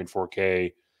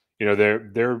 6.4K.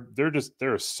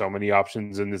 There are so many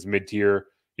options in this mid tier.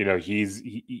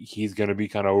 He's going to be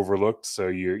kind of overlooked. So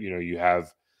you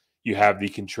have the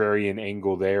contrarian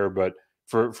angle there, but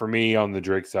for me on the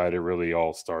Drake side, it really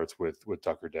all starts with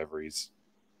Tucker DeVries.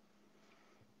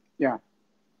 Yeah,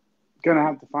 gonna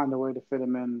have to find a way to fit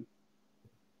him in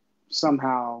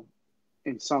somehow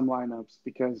in some lineups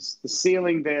because the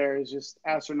ceiling there is just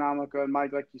astronomical. And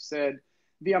Mike, like you said,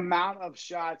 the amount of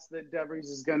shots that DeVries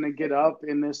is going to get up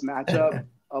in this matchup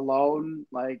alone,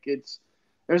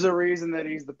 there's a reason that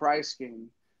he's the price king,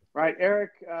 right?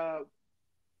 Eric,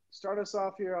 start us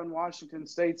off here on Washington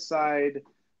State's side.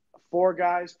 4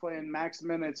 guys playing max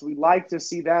minutes. We like to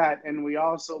see that, and we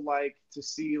also like to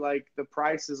see the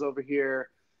prices over here.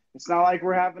 It's not like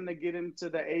we're having to get into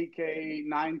the 8K,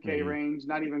 9K range,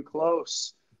 not even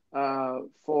close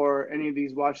for any of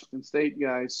these Washington State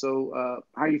guys. So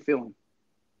how are you feeling?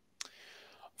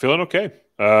 Feeling okay.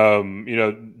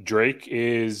 Drake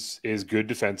is good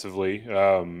defensively.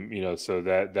 So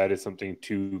that is something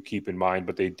to keep in mind.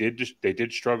 But they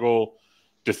did struggle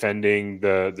defending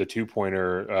the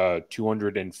 2-pointer,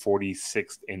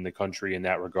 246th in the country in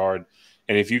that regard.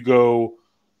 And if you go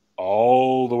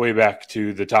all the way back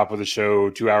to the top of the show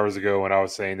 2 hours ago when I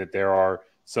was saying that there are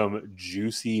some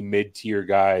juicy mid-tier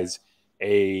guys,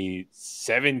 a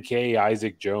 7K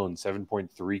Isaac Jones,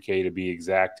 7.3K to be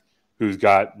exact, who's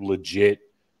got legit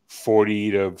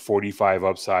 40 to 45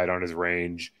 upside on his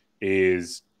range,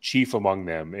 is chief among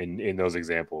them in those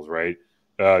examples, right?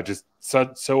 Just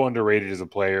so underrated as a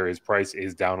player. His price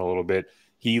is down a little bit.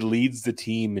 He leads the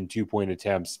team in 2-point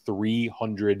attempts,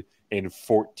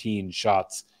 314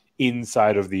 shots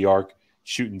inside of the arc,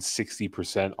 shooting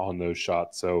 60% on those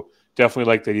shots. So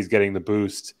definitely like that he's getting the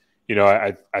boost.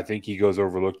 I think he goes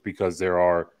overlooked because there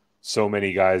are so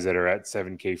many guys that are at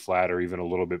 7K flat or even a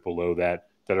little bit below that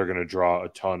are going to draw a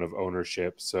ton of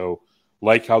ownership. So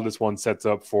like how this one sets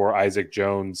up for Isaac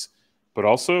Jones, but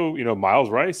also, Miles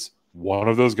Rice, one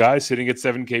of those guys sitting at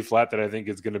 7K flat that I think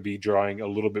is going to be drawing a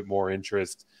little bit more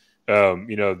interest.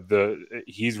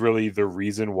 He's really the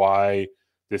reason why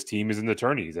this team is in the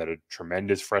tourney. He's had a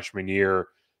tremendous freshman year,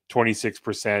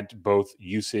 26%, both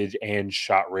usage and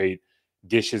shot rate,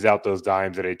 dishes out those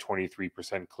dimes at a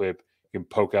 23% clip. You can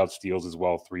poke out steals as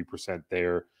well, 3%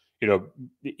 there.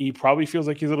 He probably feels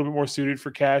like he's a little bit more suited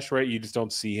for cash, right? You just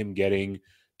don't see him getting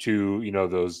to,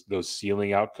 those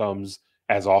ceiling outcomes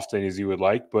as often as you would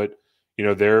like. But,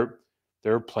 there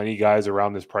are plenty of guys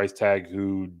around this price tag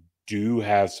who do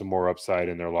have some more upside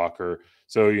in their locker.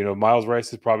 So, Miles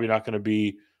Rice is probably not going to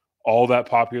be all that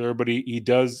popular, but he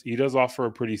does offer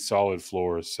a pretty solid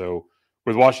floor. So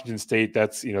with Washington State,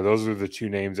 that's, those are the two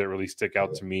names that really stick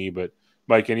out to me. But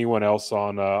Mike, anyone else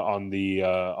on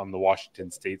the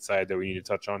Washington State side that we need to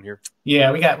touch on here?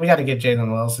 Yeah, we got to get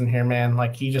Jalen Wilson here, man.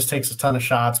 Like, he just takes a ton of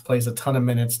shots, plays a ton of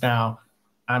minutes now.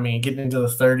 I mean, getting into the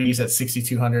 30s at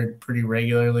 6,200 pretty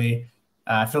regularly.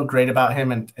 I feel great about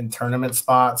him in tournament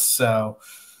spots. So,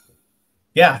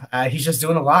 yeah, he's just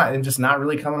doing a lot and just not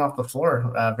really coming off the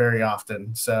floor very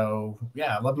often. So,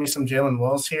 yeah, I love me some Jalen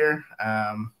Wills here.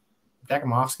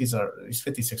 Dakimovsky's he's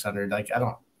 5,600. Like, I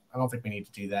don't think we need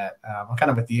to do that. I'm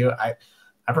kind of with you. I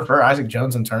prefer Isaac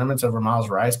Jones in tournaments over Miles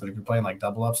Rice, but if you're playing like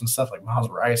double ups and stuff like Miles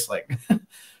Rice, like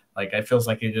it feels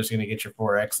like you're just going to get your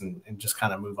 4X and just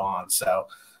kind of move on. So,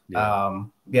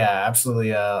 yeah,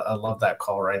 absolutely. I love that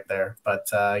call right there. But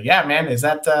yeah, man, is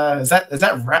that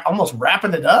almost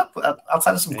wrapping it up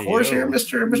outside of some cores here,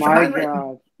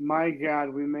 Mr. My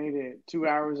God, we made it 2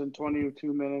 hours and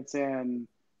 22 minutes in.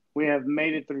 We have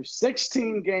made it through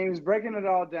 16 games, breaking it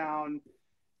all down.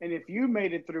 And if you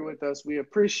made it through with us, we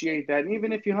appreciate that. And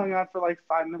even if you hung out for like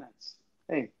 5 minutes,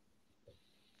 hey,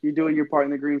 you're doing your part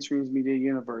in the Green Screens Media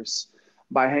universe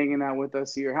by hanging out with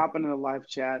us here, hopping in the live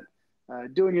chat,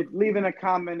 leaving a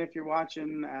comment if you're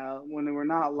watching when we're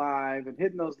not live, and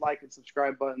hitting those like and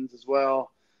subscribe buttons as well.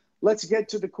 Let's get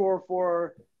to the core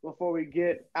four before we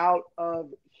get out of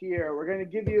here.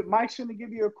 Mike's going to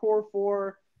give you a core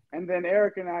four. And then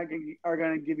Eric and I are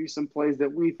going to give you some plays that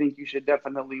we think you should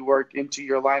definitely work into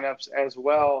your lineups as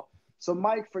well. So,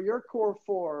 Mike, for your core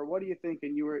four, what are you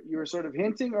thinking? You were sort of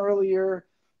hinting earlier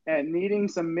at needing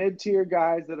some mid-tier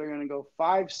guys that are going to go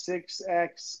 5,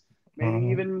 6X, maybe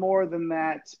even more than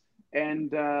that,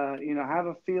 and have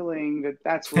a feeling that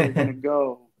that's where we're going to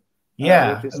go.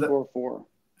 With this core four.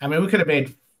 I mean, we could have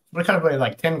played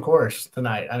like 10 cores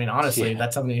tonight. I mean, honestly,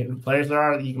 that's how many players there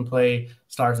are. You can play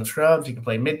stars and scrubs. You can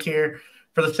play mid-tier.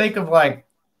 For the sake of like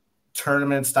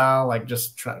tournament style, like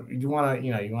you want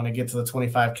to get to the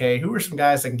 25K. Who are some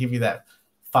guys that can give you that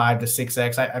 5 to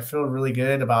 6X? I feel really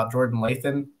good about Jordan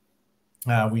Lathan.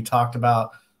 We talked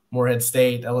about Morehead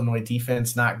State, Illinois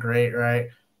defense, not great, right?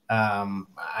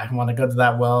 I want to go to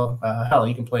that well. Hell,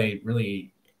 you can play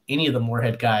really any of the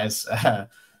Morehead guys.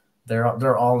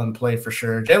 They're all in play for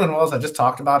sure. Jalen Wills, I just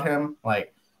talked about him.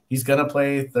 Like, he's gonna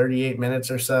play 38 minutes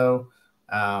or so.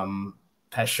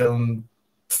 Has shown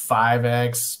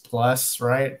 5X plus,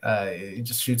 right? He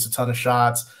just shoots a ton of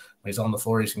shots. When he's on the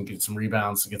floor, he's gonna get some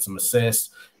rebounds, get some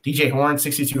assists. DJ Horn,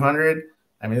 6,200.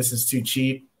 I mean, this is too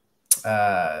cheap.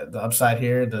 The upside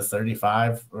here, the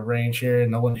 35 range here.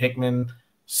 Nolan Hickman,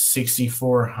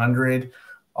 6,400.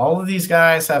 All of these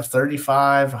guys have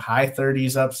 35, high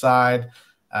 30s upside.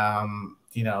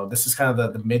 This is kind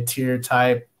of the mid-tier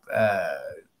type.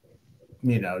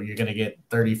 You're going to get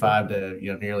 35 to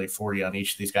nearly 40 on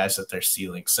each of these guys at their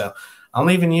ceiling. So I'm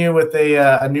leaving you with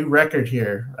a new record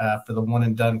here for the one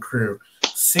and done crew.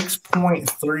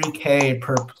 6.3K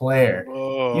per player.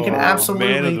 Oh, you can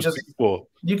absolutely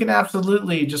you can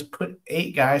absolutely just put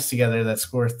 8 guys together that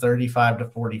score 35 to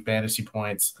 40 fantasy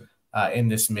points in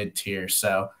this mid tier.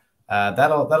 So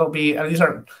that'll be. I mean, these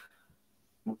aren't.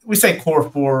 We say core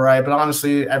 4, right? But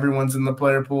honestly, everyone's in the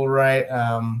player pool, right?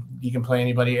 You can play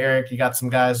anybody. Eric, you got some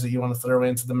guys that you want to throw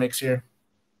into the mix here?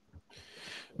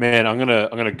 Man, I'm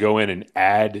gonna go in and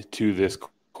add to this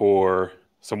core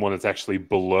someone that's actually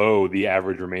below the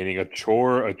average remaining. A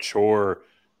chore.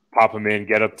 Pop him in,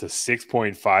 get up to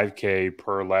 6.5K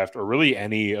per left, or really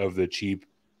any of the cheap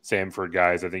Samford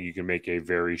guys. I think you can make a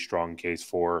very strong case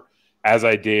for, as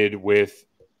I did with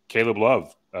Caleb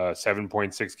Love,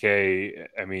 7.6K.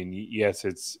 I mean, yes,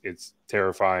 it's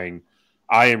terrifying.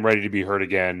 I am ready to be hurt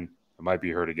again. I might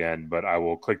be hurt again, but I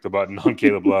will click the button on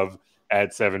Caleb Love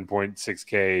at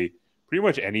 7.6K pretty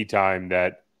much any time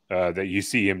that you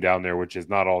see him down there, which is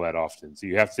not all that often. So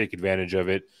you have to take advantage of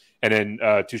it. And then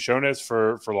Tushones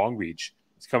for Long Beach.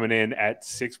 He's coming in at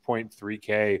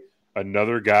 6.3K.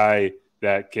 Another guy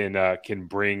that can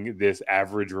bring this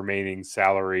average remaining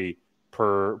salary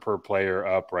per player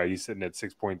up, right? He's sitting at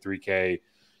 6.3K.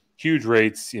 Huge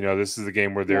rates. You know, this is a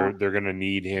game where they're going to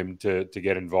need him to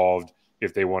get involved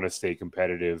if they want to stay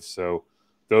competitive. So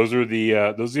those are the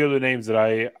other names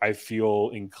that I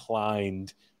feel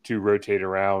inclined to rotate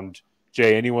around.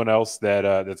 Jay, anyone else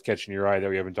that's catching your eye that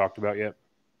we haven't talked about yet?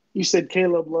 You said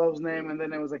Caleb Love's name, and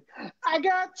then it was like, I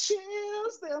got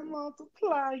chills, they're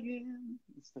multiplying.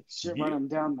 It's like shit running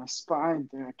down my spine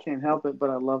there. I can't help it, but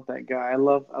I love that guy. I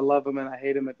love him, and I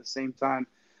hate him at the same time.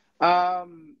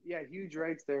 Yeah, huge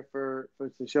rates there for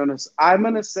Tushones. I'm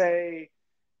going to say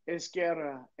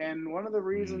Esquerra. And one of the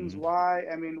reasons why,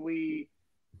 I mean, we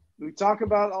talk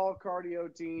about all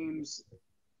cardio teams.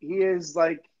 He is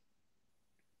like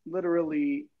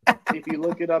literally, if you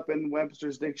look it up in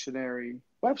Webster's dictionary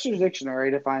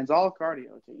defines all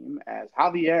cardio team as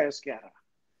Javier Esquerra.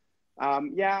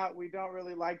 Yeah, we don't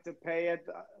really like to pay it.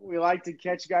 We like to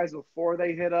catch guys before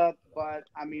they hit up, but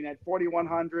I mean, at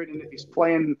 4,100, and if he's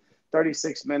playing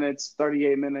 36 minutes,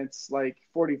 38 minutes, like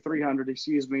 4,300,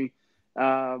 excuse me,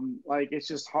 like it's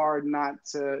just hard not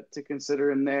to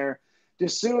consider him there.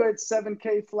 Dessou at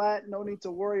 7K flat, no need to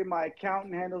worry. My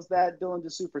accountant handles that. Dylan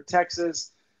Dessou for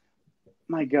Texas.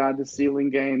 My God, the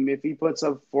ceiling game. If he puts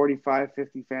up 45,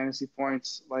 50 fantasy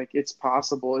points, like it's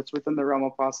possible. It's within the realm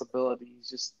of possibility. He's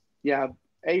just, yeah,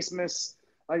 Asmus,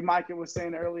 like Micah was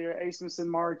saying earlier, Asmus in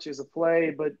March is a play,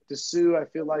 but Dessou, I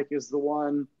feel like, is the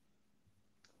one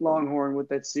Longhorn with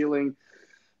that ceiling.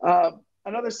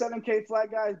 Another 7K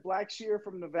flat guy is Blackshear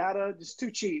from Nevada, just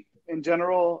too cheap in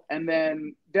general. And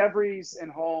then DeVries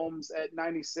and Holmes at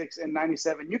 96 and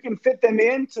 97. You can fit them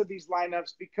into these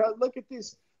lineups because look at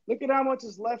this. Look at how much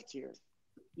is left here.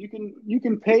 You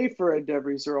can pay for a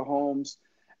DeVries or a Holmes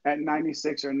at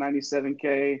 96 or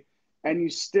 97K, and you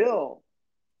still.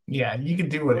 Yeah, you can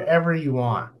do whatever you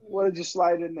want. What did you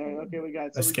slide in there? Okay, we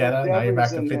got Esquerra. Now you're back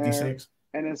to 56.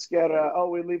 And Esquerra. Oh,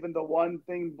 we're leaving the one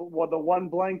thing, the one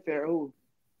blank there. Oh,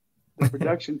 the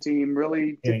production team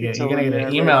really. You're gonna get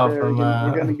an email from.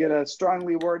 You're gonna get a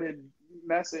strongly worded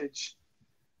message.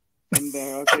 And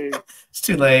okay, it's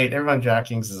too late. Everyone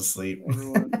DraftKings is asleep.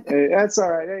 Hey, that's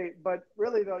all right. Hey, but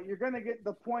really though, you're going to get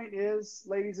the point is,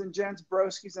 ladies and gents,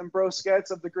 broskis and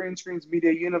broskets of the Green Screens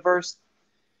Media universe,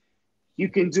 you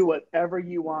can do whatever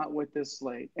you want with this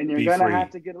slate, and you're going to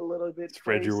have to get a little bit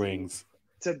spread your wings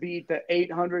to beat the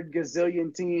 800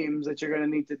 gazillion teams that you're going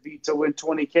to need to beat to win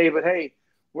 20K. But hey,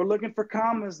 we're looking for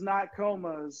commas, not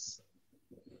comas.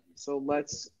 So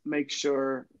let's make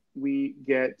sure we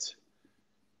get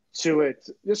to it.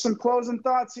 Just some closing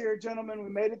thoughts here, gentlemen. We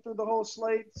made it through the whole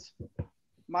slate.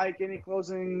 Mike, any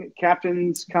closing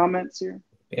captain's comments here?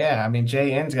 Yeah, I mean,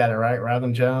 Jay N's got it right.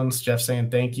 Robin Jones, Jeff saying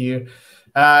thank you.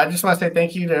 I just want to say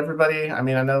thank you to everybody. I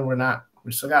mean, I know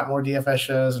we still got more DFS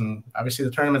shows, and obviously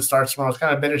the tournament starts tomorrow. It's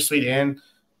kind of bittersweet end.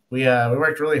 We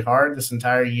worked really hard this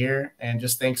entire year, and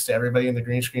just thanks to everybody in the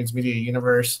Green Screens Media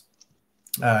universe.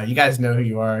 You guys know who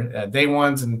you are. Day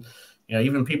ones and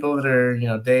even people that are,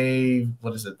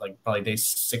 probably day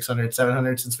 600,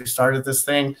 700 since we started this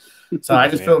thing. So I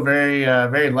just feel very,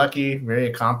 very lucky, very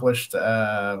accomplished,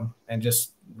 and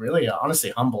just really, honestly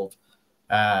humbled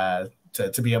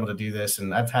to be able to do this.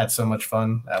 And I've had so much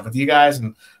fun with you guys,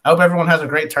 and I hope everyone has a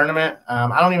great tournament.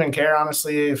 I don't even care,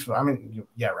 honestly.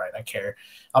 I care.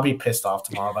 I'll be pissed off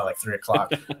tomorrow by 3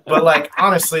 o'clock. But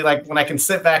honestly, when I can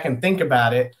sit back and think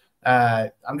about it,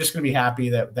 I'm just going to be happy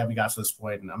that we got to this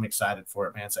point, and I'm excited for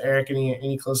it, man. So, Eric,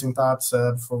 any closing thoughts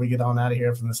before we get on out of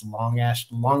here from this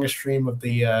longest stream of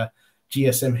the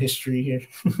GSM history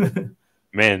here?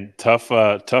 Man, tough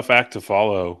act to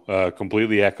follow.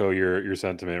 Completely echo your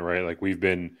sentiment, right? We've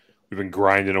been we've been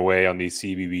grinding away on these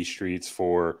CBB streets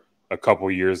for a couple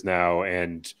years now,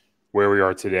 and where we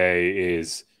are today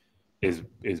is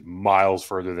miles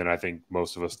further than I think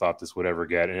most of us thought this would ever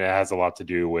get. And it has a lot to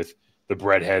do with the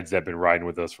breadheads that have been riding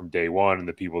with us from day one and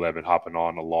the people that have been hopping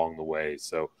on along the way.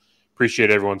 So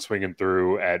appreciate everyone swinging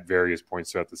through at various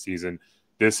points throughout the season.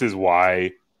 This is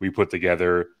why we put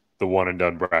together the one and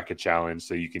done bracket challenge,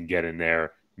 so you can get in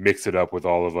there, mix it up with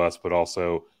all of us, but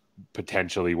also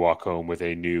potentially walk home with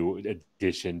a new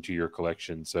addition to your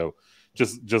collection. So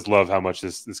just love how much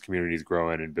this community is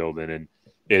growing and building. And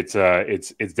it's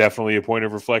definitely a point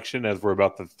of reflection as we're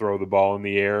about to throw the ball in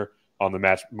the air on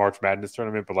the March Madness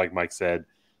tournament. But like Mike said,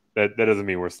 that doesn't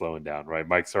mean we're slowing down, right?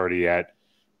 Mike's already at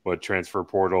what transfer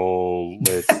portal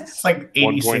list? It's like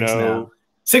 86 now.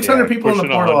 600 people in the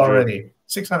portal 100. Already.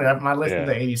 600. My list is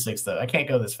at 86 though. I can't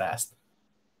go this fast.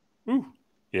 Ooh.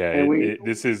 Yeah,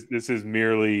 this is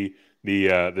merely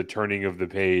the turning of the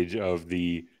page of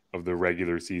the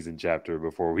regular season chapter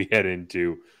before we head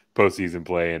into postseason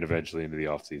play and eventually into the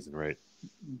offseason, right?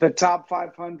 The top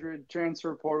 500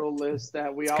 transfer portal list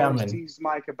that we always tease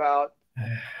Mike about.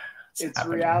 It's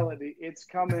happening. Reality. It's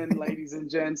coming, ladies and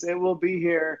gents. It will be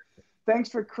here. Thanks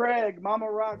for Craig, Mama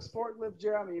Rocks, Forklift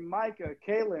Jeremy, Micah,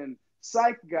 Kaylin,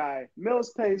 Psych Guy,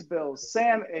 Mills Pays Bills,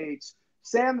 Sam H.,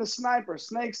 Sam the Sniper,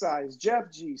 Snake's Eyes,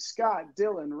 Jeff G, Scott,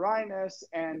 Dylan, Ryan S,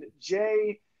 and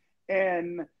Jay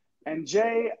N. And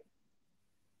Jay,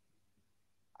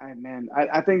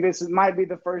 I think this might be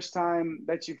the first time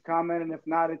that you've commented. If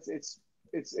not,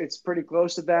 it's pretty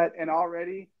close to that. And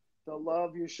already the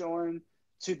love you're showing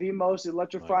to the most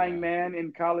electrifying man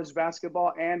in college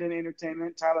basketball and in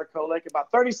entertainment, Tyler Kolek.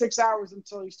 About 36 hours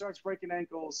until he starts breaking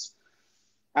ankles.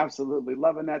 Absolutely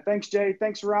loving that. Thanks, Jay.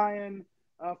 Thanks, Ryan,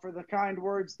 for the kind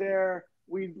words there.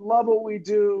 We love what we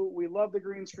do. We love the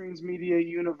Green Screens Media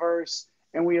universe,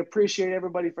 and we appreciate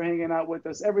everybody for hanging out with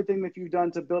us, everything that you've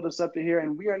done to build us up to here,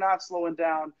 and we are not slowing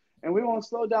down, and we won't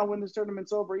slow down when this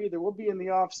tournament's over either. We'll be in the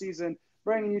off season,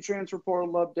 bringing you transfer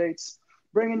portal updates,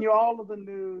 bringing you all of the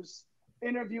news,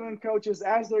 interviewing coaches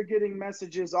as they're getting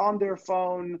messages on their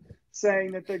phone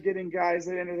saying that they're getting guys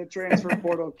that enter the transfer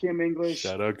portal. Kim English.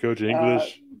 Shout out Coach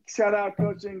English. Shout out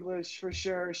Coach English for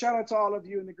sure. Shout out to all of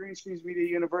you in the Green Screens Media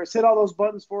universe. Hit all those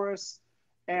buttons for us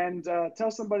and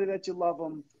tell somebody that you love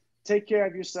them. Take care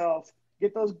of yourself.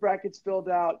 Get those brackets filled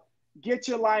out. Get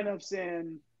your lineups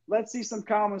in. Let's see some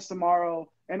comments tomorrow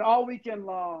and all weekend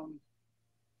long.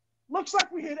 Looks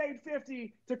like we hit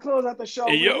 850 to close out the show.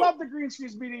 We love the Green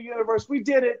Screens Media universe. We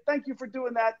did it. Thank you for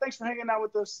doing that. Thanks for hanging out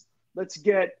with us. Let's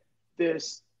get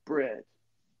this bread.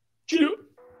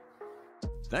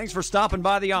 Thanks for stopping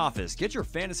by the office. Get your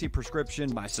fantasy prescription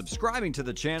by subscribing to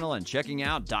the channel and checking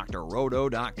out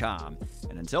drroto.com.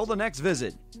 And until the next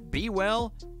visit, be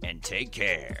well and take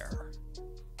care.